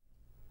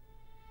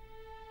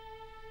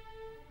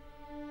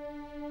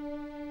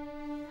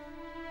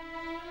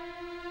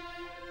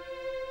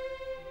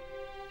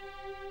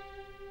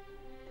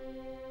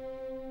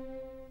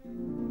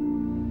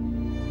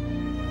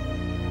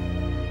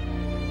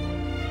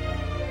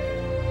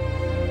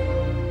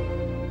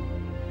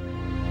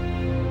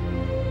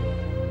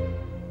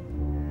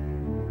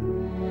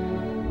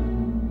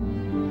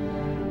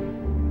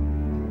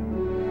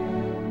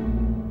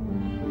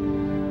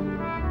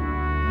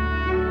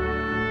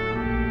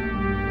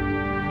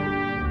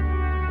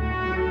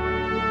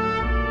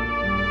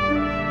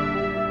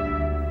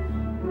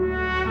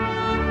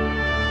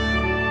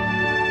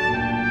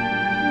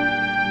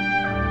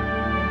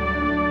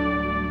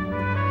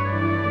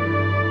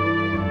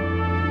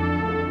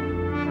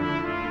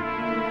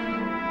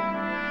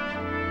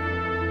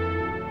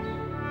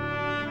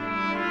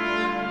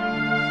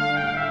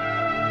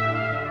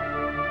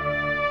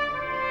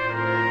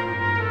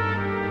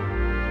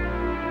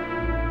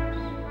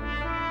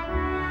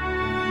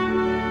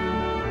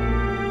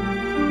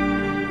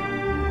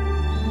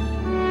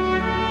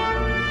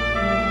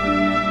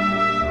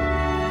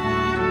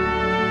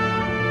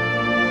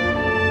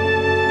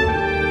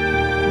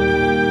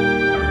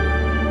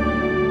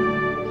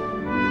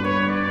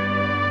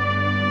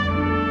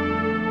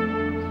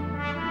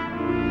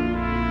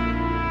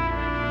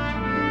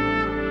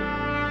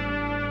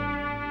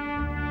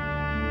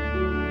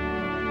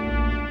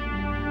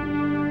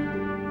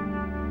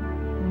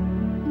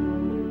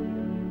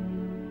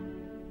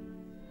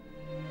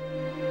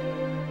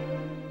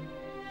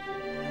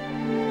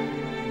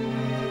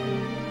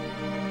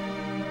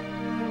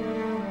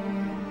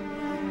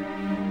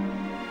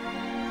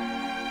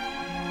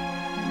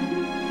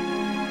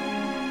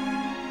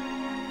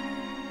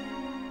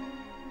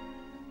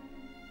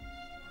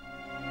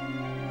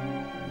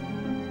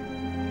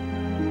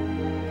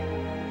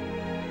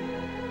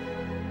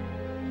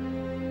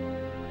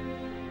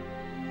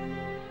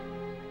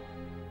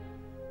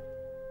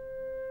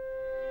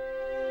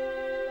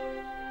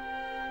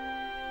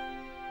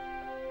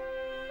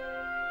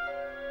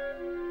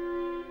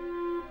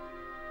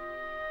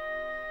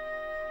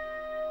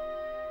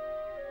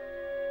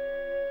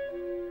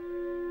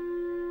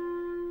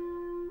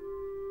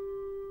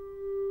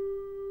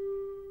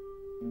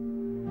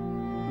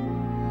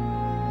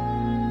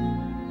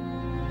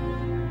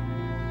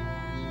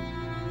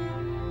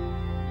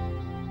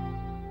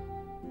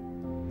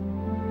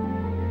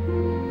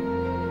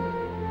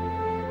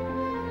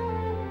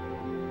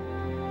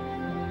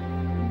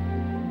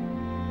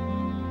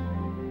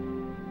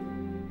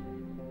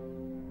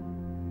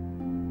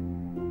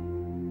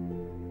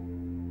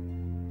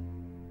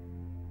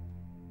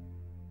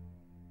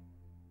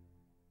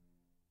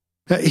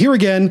 Here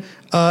again,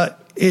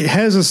 it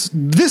has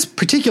this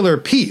particular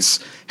piece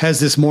has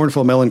this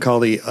mournful,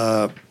 melancholy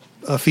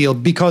feel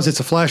because it's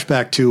a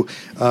flashback to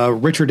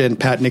Richard and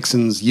Pat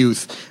Nixon's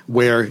youth,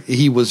 where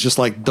he was just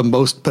like the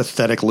most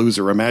pathetic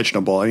loser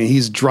imaginable. I mean,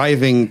 he's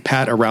driving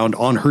Pat around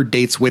on her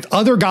dates with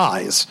other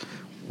guys.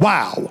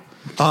 Wow.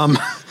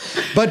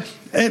 But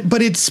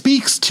it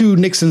speaks to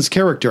Nixon's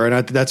character,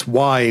 and that's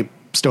why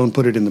Stone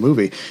put it in the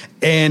movie.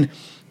 And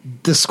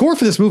the score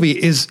for this movie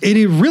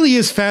it really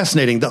is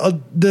fascinating.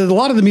 A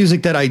lot of the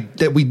music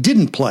that we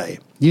didn't play,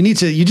 you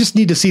just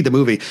need to see the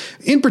movie.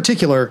 In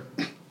particular,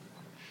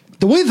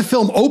 the way the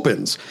film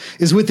opens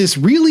is with this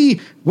it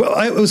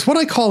was what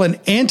I call an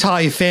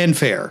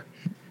anti-fanfare,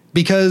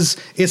 because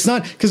it's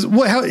not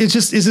it's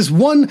just is this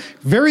one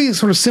very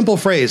sort of simple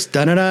phrase,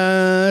 dun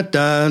dun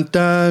dun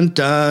dun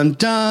dun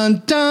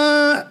dun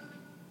dun,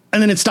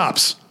 and then it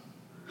stops.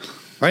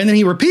 Right, and then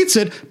he repeats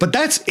it, but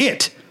that's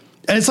it.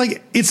 And it's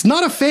like, it's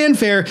not a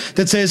fanfare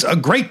that says, a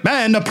great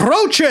man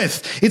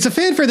approacheth. It's a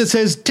fanfare that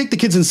says, take the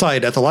kids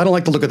inside, Ethel. I don't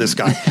like the look of this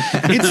guy.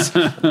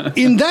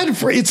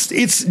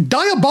 It's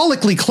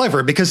diabolically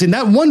clever, because in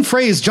that one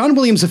phrase, John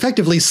Williams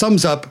effectively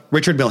sums up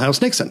Richard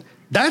Milhous Nixon.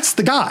 That's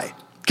the guy.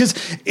 Because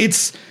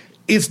it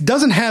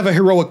doesn't have a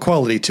heroic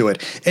quality to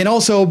it. And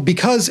also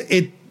because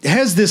it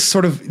has this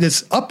sort of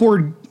this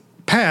upward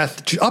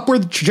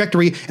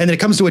trajectory, and then it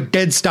comes to a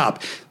dead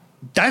stop.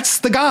 That's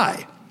the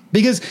guy.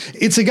 Because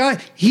it's a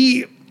guy,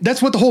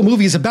 that's what the whole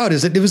movie is about,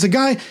 is that it was a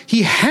guy,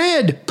 he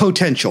had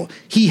potential.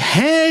 He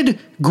had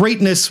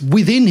greatness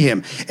within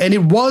him, and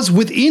it was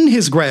within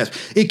his grasp.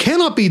 It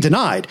cannot be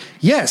denied.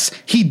 Yes,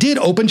 he did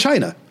open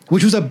China,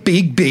 which was a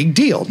big, big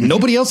deal.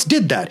 Nobody else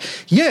did that.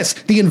 Yes,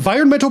 the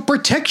Environmental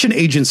Protection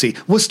Agency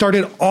was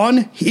started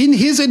in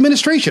his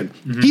administration.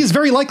 He is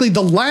very likely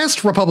the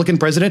last Republican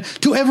president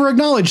to ever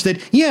acknowledge that,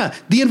 yeah,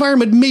 the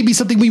environment may be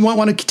something we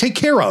want to take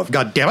care of,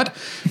 God damn it.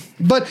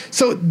 But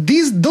so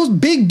those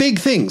big, big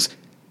things.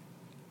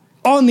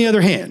 On the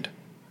other hand,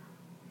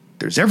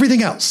 there's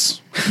everything else.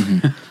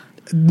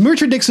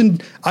 Richard Nixon,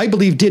 I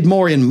believe, did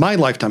more in my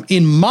lifetime,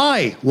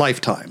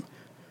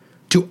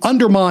 to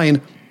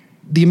undermine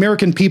the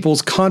American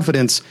people's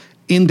confidence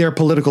in their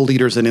political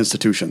leaders and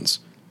institutions,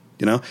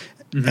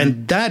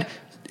 and that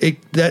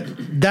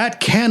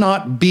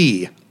cannot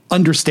be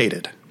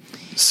understated.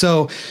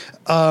 So,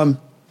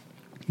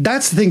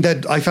 that's the thing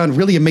that I found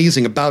really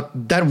amazing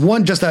about that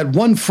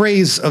one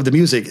phrase of the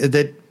music,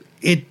 that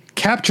it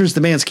captures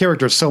the man's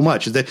character so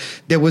much, that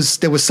there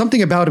was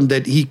something about him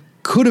that he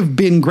could have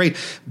been great,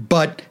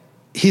 but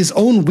his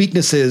own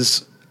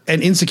weaknesses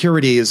and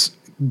insecurities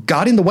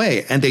got in the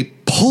way, and they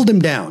pulled him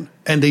down,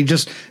 and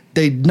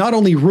they not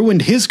only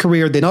ruined his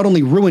career, they not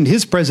only ruined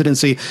his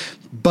presidency,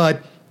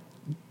 but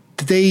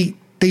they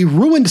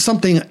ruined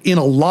something in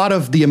a lot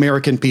of the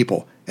American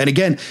people. And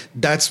again,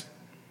 that's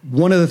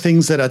one of the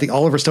things that I think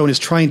Oliver Stone is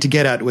trying to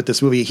get at with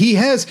this movie. He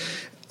has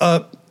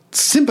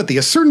sympathy,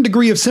 a certain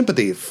degree of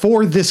sympathy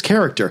for this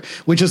character,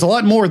 which is a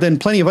lot more than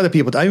plenty of other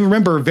people. I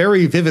remember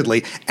very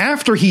vividly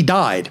after he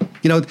died,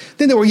 then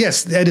there were,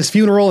 yes, at his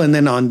funeral, and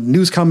then on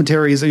news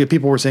commentaries,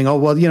 people were saying, oh,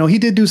 well, he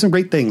did do some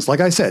great things. Like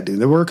I said,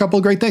 there were a couple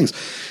of great things.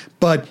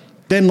 But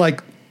then,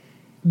 like,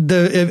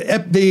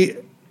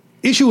 the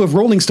issue of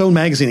Rolling Stone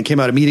magazine that came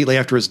out immediately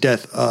after his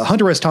death,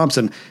 Hunter S.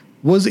 Thompson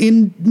was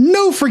in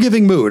no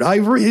forgiving mood.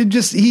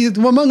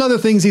 Among other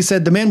things, he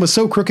said the man was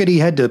so crooked he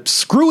had to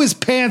screw his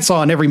pants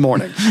on every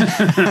morning.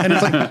 And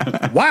it's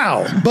like,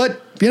 wow.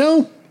 But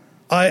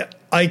I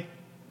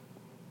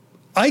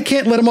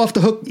can't let him off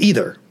the hook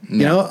either.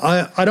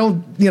 I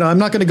don't. I'm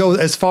not going to go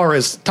as far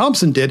as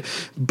Thompson did.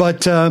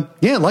 But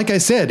like I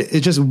said,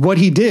 it's just what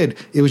he did.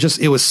 It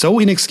was so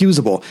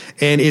inexcusable,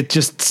 and it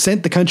just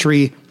sent the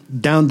country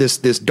down this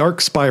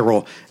dark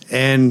spiral,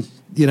 and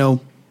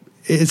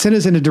it sent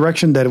us in a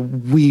direction that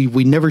we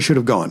never should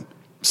have gone.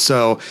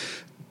 So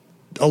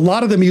a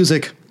lot of the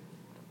music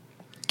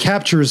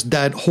captures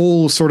that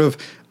whole sort of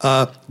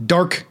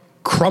dark,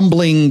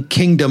 crumbling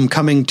kingdom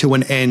coming to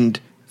an end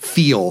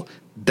feel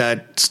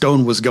that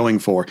Stone was going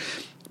for.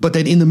 But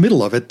then in the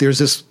middle of it, there's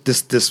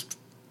this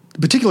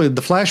particularly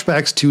the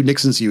flashbacks to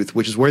Nixon's youth,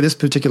 which is where this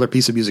particular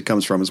piece of music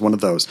comes from, is one of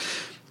those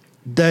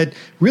that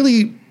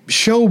really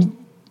show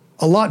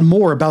a lot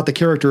more about the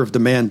character of the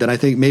man than I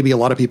think maybe a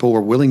lot of people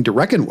were willing to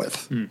reckon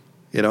with, and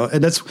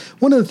that's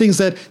one of the things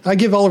that I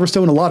give Oliver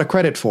Stone a lot of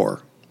credit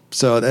for.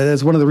 So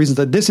that's one of the reasons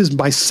that this is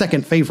my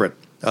second favorite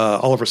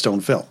Oliver Stone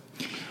film.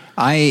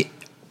 I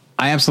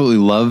absolutely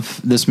love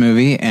this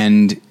movie.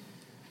 And,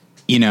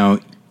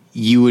 one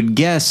would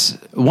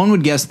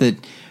guess that,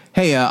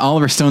 hey,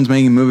 Oliver Stone's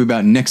making a movie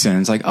about Nixon.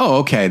 It's like,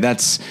 oh, okay,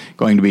 this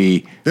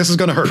is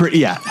going to hurt.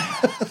 Yeah.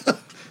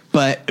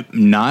 But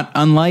not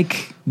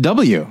unlike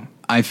W.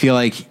 I feel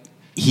like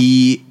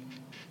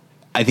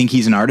I think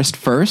he's an artist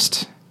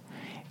first,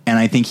 and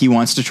I think he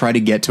wants to try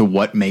to get to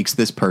what makes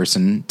this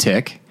person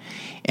tick.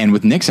 And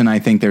with Nixon, I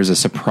think there's a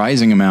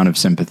surprising amount of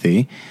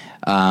sympathy.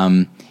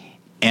 And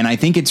I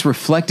think it's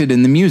reflected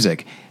in the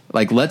music.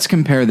 Like, let's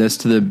compare this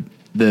to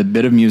the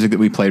bit of music that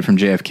we played from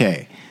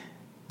JFK.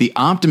 The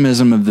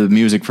optimism of the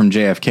music from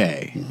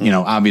JFK,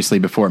 obviously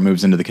before it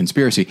moves into the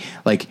conspiracy,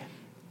 like,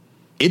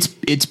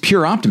 it's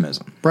pure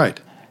optimism. Right.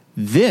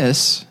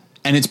 This...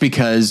 And it's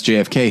because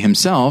JFK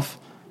himself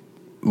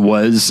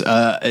was,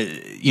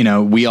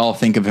 we all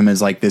think of him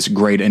as like this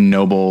great and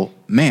noble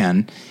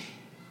man.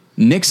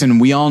 Nixon,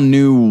 we all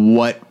knew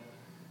what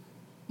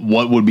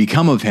would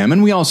become of him.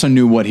 And we also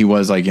knew what he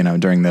was like,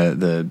 during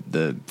the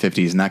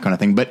 50s and that kind of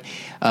thing. But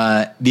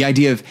the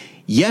idea of,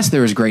 yes,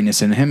 there was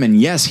greatness in him.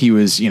 And yes, he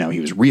was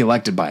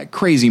reelected by a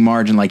crazy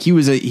margin. Like he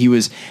was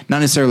not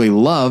necessarily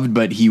loved,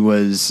 but he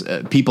was,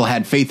 people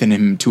had faith in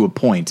him to a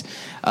point.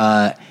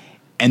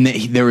 And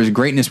there was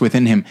greatness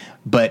within him,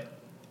 but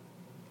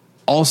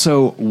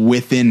also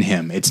within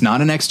him. It's not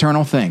an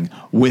external thing.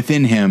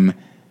 Within him,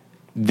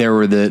 there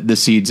were the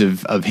seeds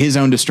of his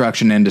own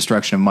destruction and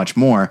destruction of much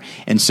more.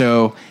 And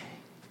so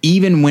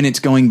even when it's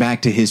going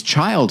back to his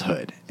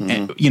childhood,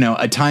 and,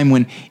 a time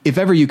when if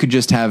ever you could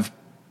just have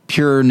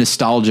pure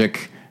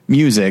nostalgic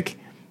music,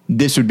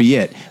 this would be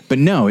it. But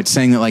no, it's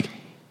saying that, like,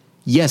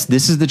 yes,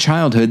 this is the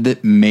childhood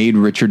that made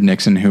Richard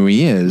Nixon who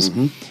he is.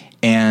 Mm-hmm.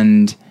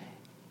 And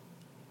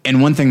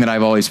one thing that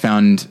I've always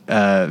found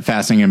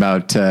fascinating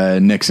about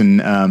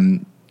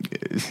Nixon,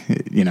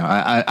 you know,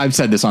 I've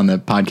said this on the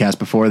podcast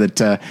before,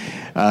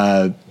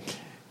 that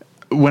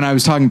when I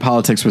was talking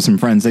politics with some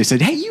friends, they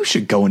said, hey,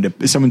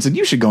 someone said,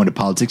 you should go into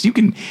politics. You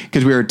can,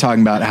 because we were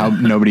talking about how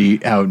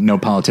no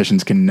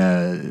politicians can,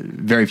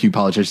 very few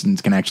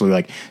politicians can actually,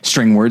 like,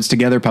 string words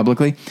together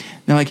publicly.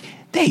 And they're like,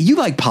 hey, you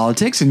like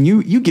politics and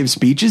you give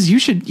speeches. You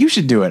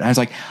should do it. I was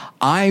like,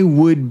 I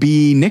would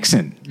be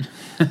Nixon.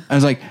 I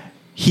was like,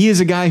 he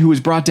is a guy who was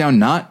brought down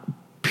not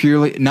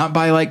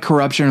by, like,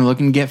 corruption or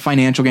looking to get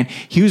financial gain.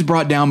 He was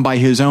brought down by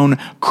his own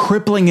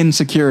crippling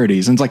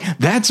insecurities. And it's like,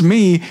 that's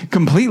me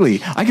completely.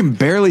 I can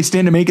barely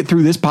stand to make it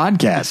through this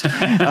podcast.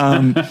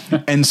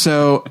 And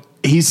so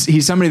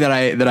he's somebody that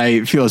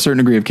I feel a certain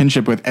degree of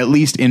kinship with, at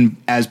least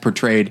as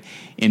portrayed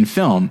in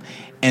film.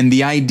 And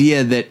the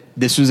idea that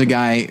this was a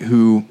guy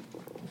who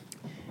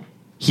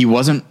he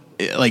wasn't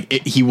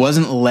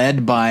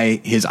led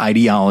by his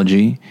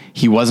ideology.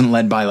 He wasn't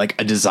led by, like,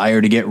 a desire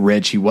to get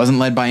rich. He wasn't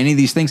led by any of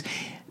these things.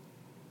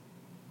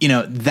 You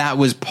know, that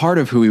was part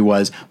of who he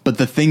was. But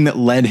the thing that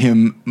led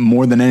him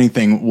more than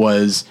anything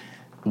was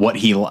what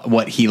he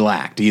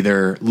lacked,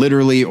 either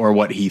literally or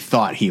what he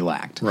thought he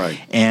lacked. Right.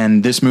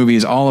 And this movie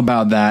is all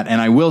about that.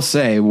 And I will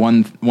say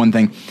one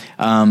thing.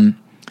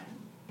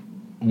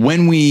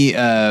 When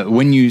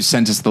you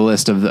sent us the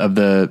list of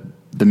the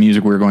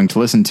music we were going to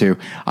listen to,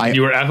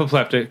 you were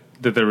apoplectic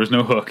that there was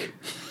no hook.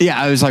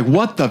 Yeah, I was like,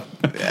 what the?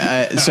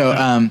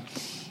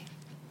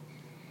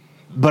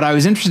 But I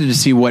was interested to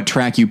see what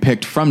track you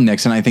picked from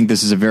Nixon. I think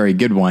this is a very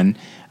good one.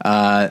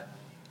 I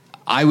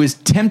was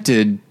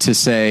tempted to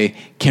say,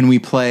 can we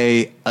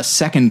play a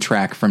second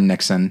track from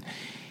Nixon,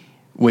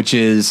 which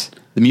is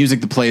the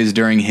music that plays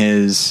during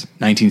his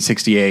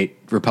 1968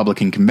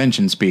 Republican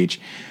convention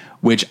speech,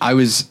 which I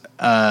was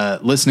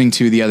listening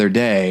to the other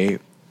day.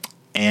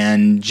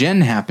 And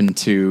Jen happened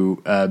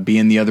to be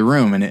in the other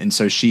room, and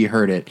so she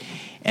heard it.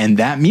 And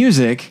that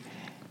music,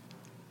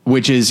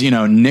 which is, you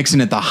know,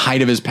 Nixon at the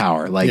height of his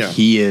power, like,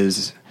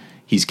 he's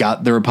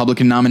got the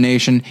Republican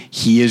nomination,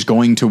 he is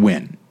going to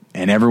win,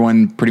 and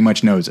everyone pretty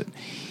much knows it.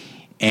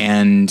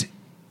 And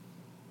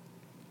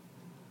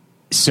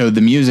so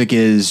the music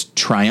is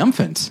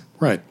triumphant.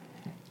 Right.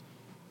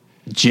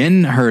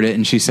 Jen heard it,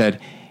 and she said,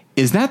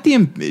 she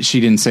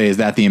didn't say, is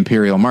that the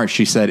Imperial March?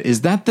 She said,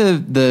 is that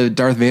the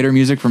Darth Vader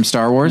music from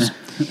Star Wars?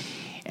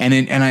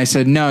 and I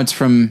said, no, it's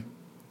from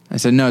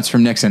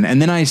Nixon.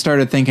 And then I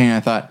started thinking, I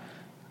thought,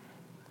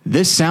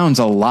 this sounds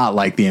a lot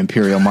like the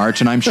Imperial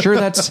March. And I'm sure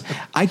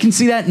I can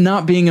see that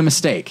not being a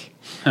mistake.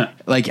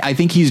 Like, I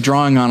think he's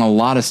drawing on a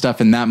lot of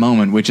stuff in that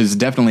moment, which is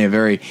definitely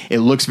it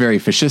looks very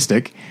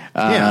fascistic.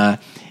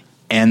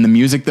 And the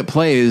music that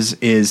plays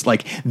is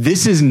like,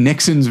 this is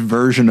Nixon's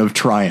version of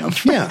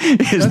triumph. Yeah,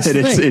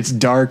 it's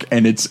dark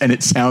and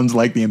it sounds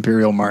like the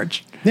Imperial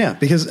March. Yeah,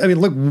 because, I mean,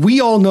 look,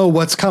 we all know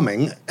what's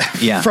coming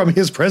from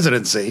his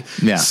presidency.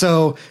 Yeah.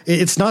 So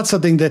it's not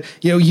something that,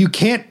 you know, you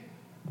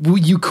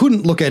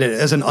couldn't look at it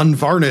as an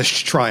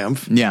unvarnished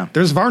triumph. Yeah.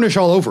 There's varnish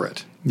all over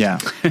it. Yeah.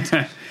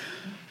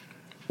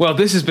 Well,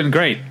 this has been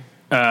great.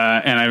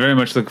 And I very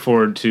much look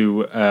forward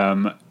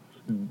to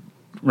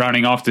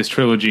rounding off this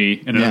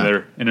trilogy in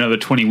another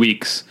 20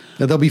 weeks.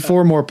 Now, there'll be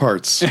 4 more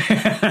parts.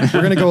 We're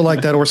going to go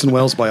like that Orson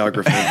Welles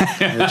biography.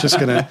 We're just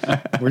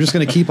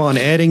going to keep on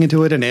adding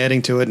to it, and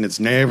it's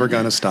never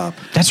going to stop.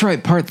 That's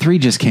right. Part 3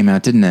 just came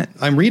out, didn't it?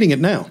 I'm reading it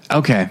now.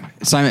 Okay.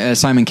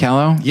 Simon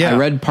Callow? Yeah. I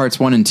read parts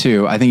 1 and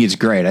 2. I think it's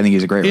great. I think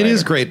he's a great writer. It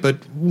is great, but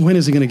when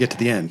is he going to get to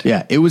the end?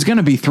 Yeah. It was going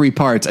to be 3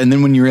 parts, and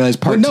then when you realize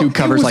part 2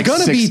 covers like 6... it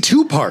was going to be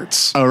 2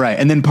 parts. Oh, right.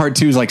 And then part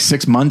 2 is like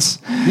 6 months?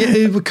 Yeah,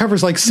 it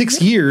covers like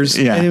 6 years,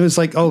 and it was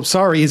like, oh,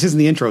 sorry, this isn't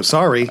the intro,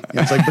 sorry.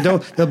 It's like,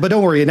 but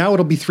don't worry, now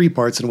it'll be 3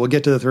 parts, and we'll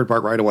get to the 3rd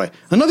part right away.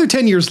 Another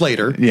 10 years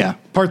later,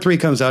 part 3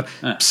 comes out.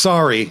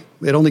 Sorry,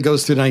 it only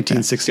goes through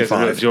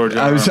 1965. George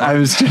I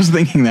was just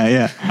thinking that,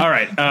 yeah. All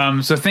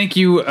right, so thank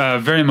you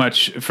very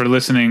much for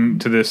listening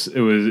to this.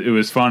 It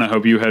was fun. I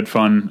hope you had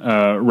fun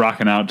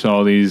rocking out to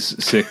all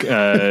these sick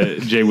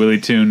Jay Willie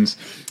tunes.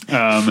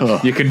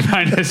 You can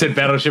find us at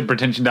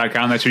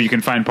battleshippretension.com. That's where you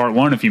can find part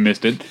 1 if you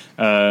missed it.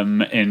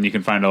 And you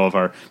can find all of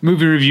our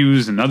movie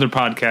reviews and other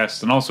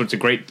podcasts and all sorts of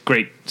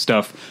great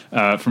stuff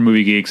from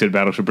Movie Geeks at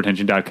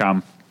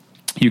battleshippretension.com.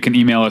 You can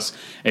email us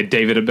at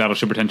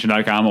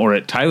david@battleshippretension.com or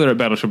at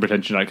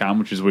tyler@battleshippretension.com,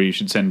 which is where you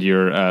should send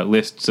your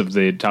lists of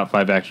the top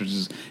 5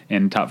 actresses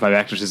and top 5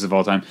 actresses of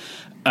all time.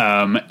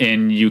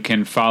 And you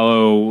can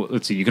follow,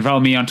 you can follow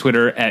me on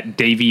Twitter at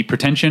Davey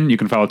Pretension. You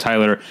can follow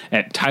Tyler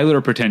at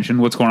Tyler Pretension.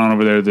 What's going on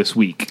over there this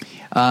week?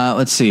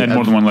 Let's see. And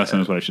more than one lesson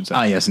is what I should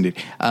say. Yes, indeed.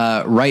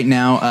 Right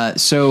now,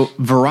 so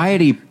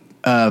Variety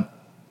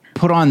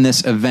put on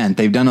this event.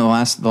 They've done it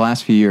the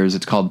last few years.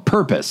 It's called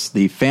Purpose,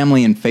 the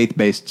Family and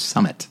Faith-Based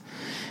Summit.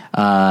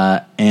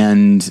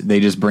 and they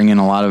just bring in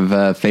a lot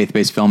of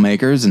faith-based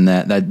filmmakers, and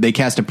that they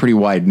cast a pretty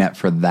wide net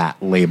for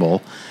that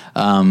label.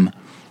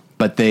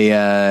 But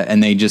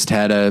they just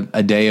had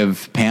a day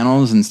of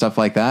panels and stuff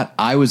like that.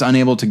 I was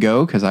unable to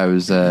go because I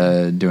was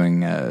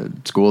doing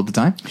school at the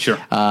time. Sure.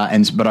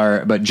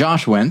 But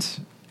Josh went,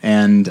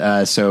 and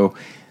so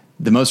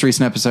the most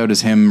recent episode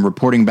is him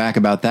reporting back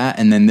about that,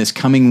 and then this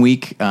coming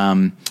week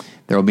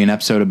there will be an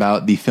episode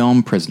about the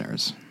film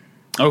Prisoners.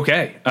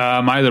 Okay.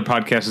 My other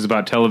podcast is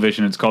about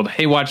television. It's called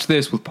Hey, Watch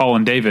This with Paul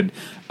and David.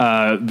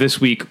 This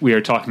week we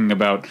are talking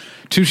about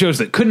two shows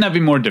that could not be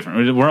more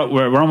different.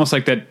 We're almost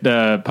like that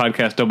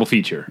podcast double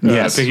feature.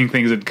 Yes. Picking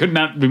things that could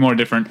not be more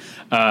different.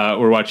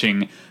 We're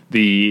watching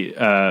the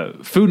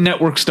Food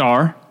Network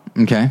Star.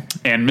 Okay.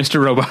 And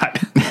Mr. Robot.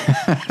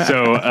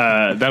 So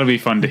that'll be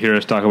fun to hear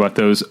us talk about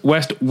those.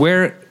 West,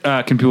 where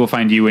can people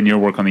find you and your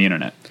work on the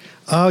internet?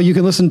 You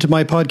can listen to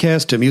my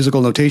podcast,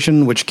 Musical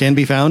Notation, which can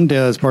be found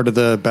as part of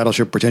the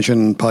Battleship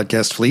Pretension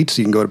podcast fleet.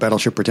 So you can go to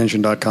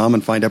battleshippretension.com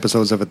and find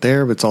episodes of it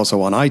there. It's also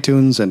on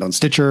iTunes and on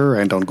Stitcher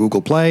and on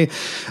Google Play.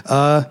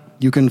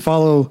 You can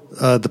follow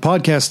the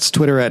podcast's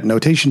Twitter at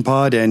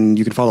NotationPod, and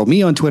you can follow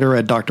me on Twitter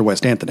at Dr.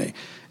 West Anthony.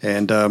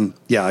 And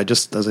I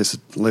just, as I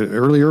said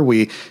earlier,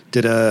 we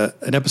did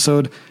an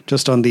episode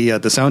just on the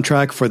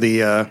soundtrack for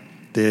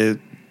the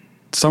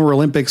Summer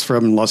Olympics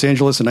from Los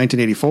Angeles in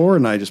 1984,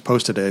 and I just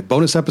posted a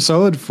bonus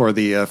episode for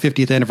the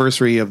 50th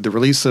anniversary of the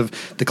release of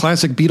the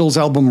classic Beatles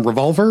album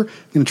Revolver.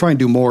 I'm going to try and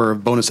do more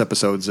bonus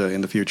episodes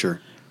in the future.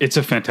 It's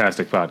a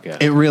fantastic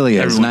podcast. It really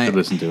is. Everyone should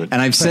listen to it.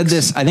 And I've said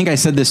this, I think I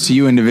said this to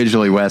you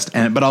individually, West,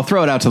 but I'll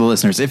throw it out to the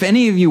listeners. If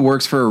any of you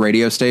works for a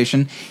radio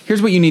station,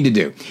 here's what you need to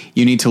do.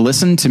 You need to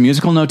listen to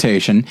Musical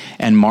Notation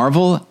and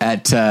marvel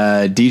at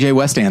DJ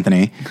West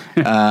Anthony,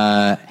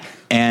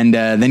 and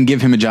then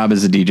give him a job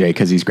as a DJ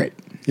because he's great.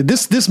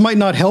 This might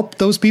not help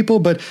those people,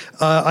 but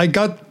I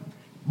got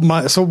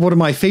one of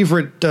my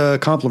favorite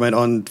compliment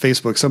on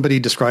Facebook. Somebody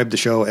described the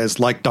show as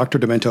like Dr.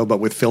 Demento, but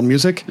with film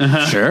music.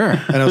 Sure.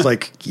 And I was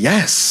like,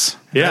 yes.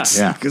 Yes.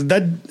 Yeah.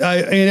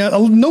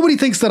 Nobody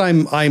thinks that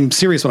I'm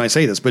serious when I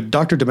say this, but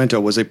Dr.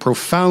 Demento was a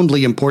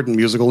profoundly important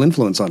musical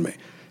influence on me.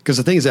 Because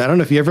the thing is, I don't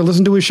know if you ever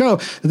listened to his show.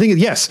 The thing is,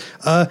 yes,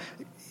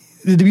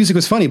 the music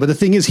was funny, but the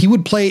thing is, he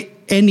would play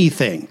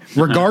anything,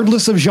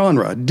 regardless of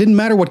genre. It didn't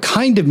matter what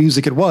kind of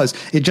music it was.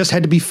 It just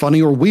had to be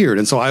funny or weird.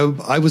 And so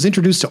I was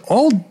introduced to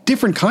all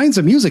different kinds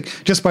of music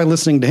just by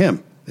listening to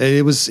him.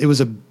 It was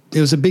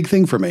a big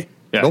thing for me.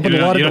 Yeah, you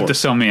don't have to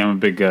sell me. I'm a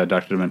big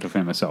Dr. Demento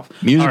fan myself.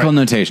 Musical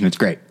Notation. It's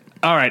great.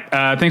 All right.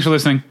 Thanks for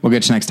listening. We'll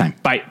get you next time.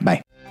 Bye.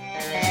 Bye.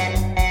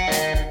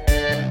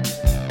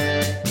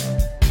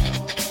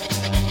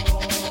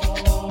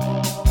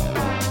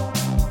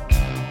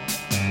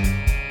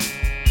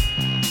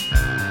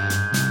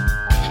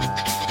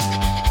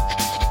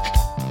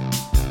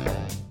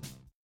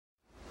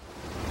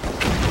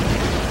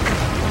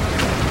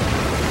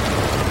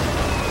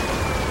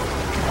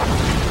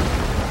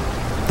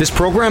 This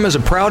program is a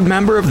proud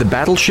member of the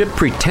Battleship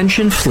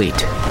Pretension Fleet.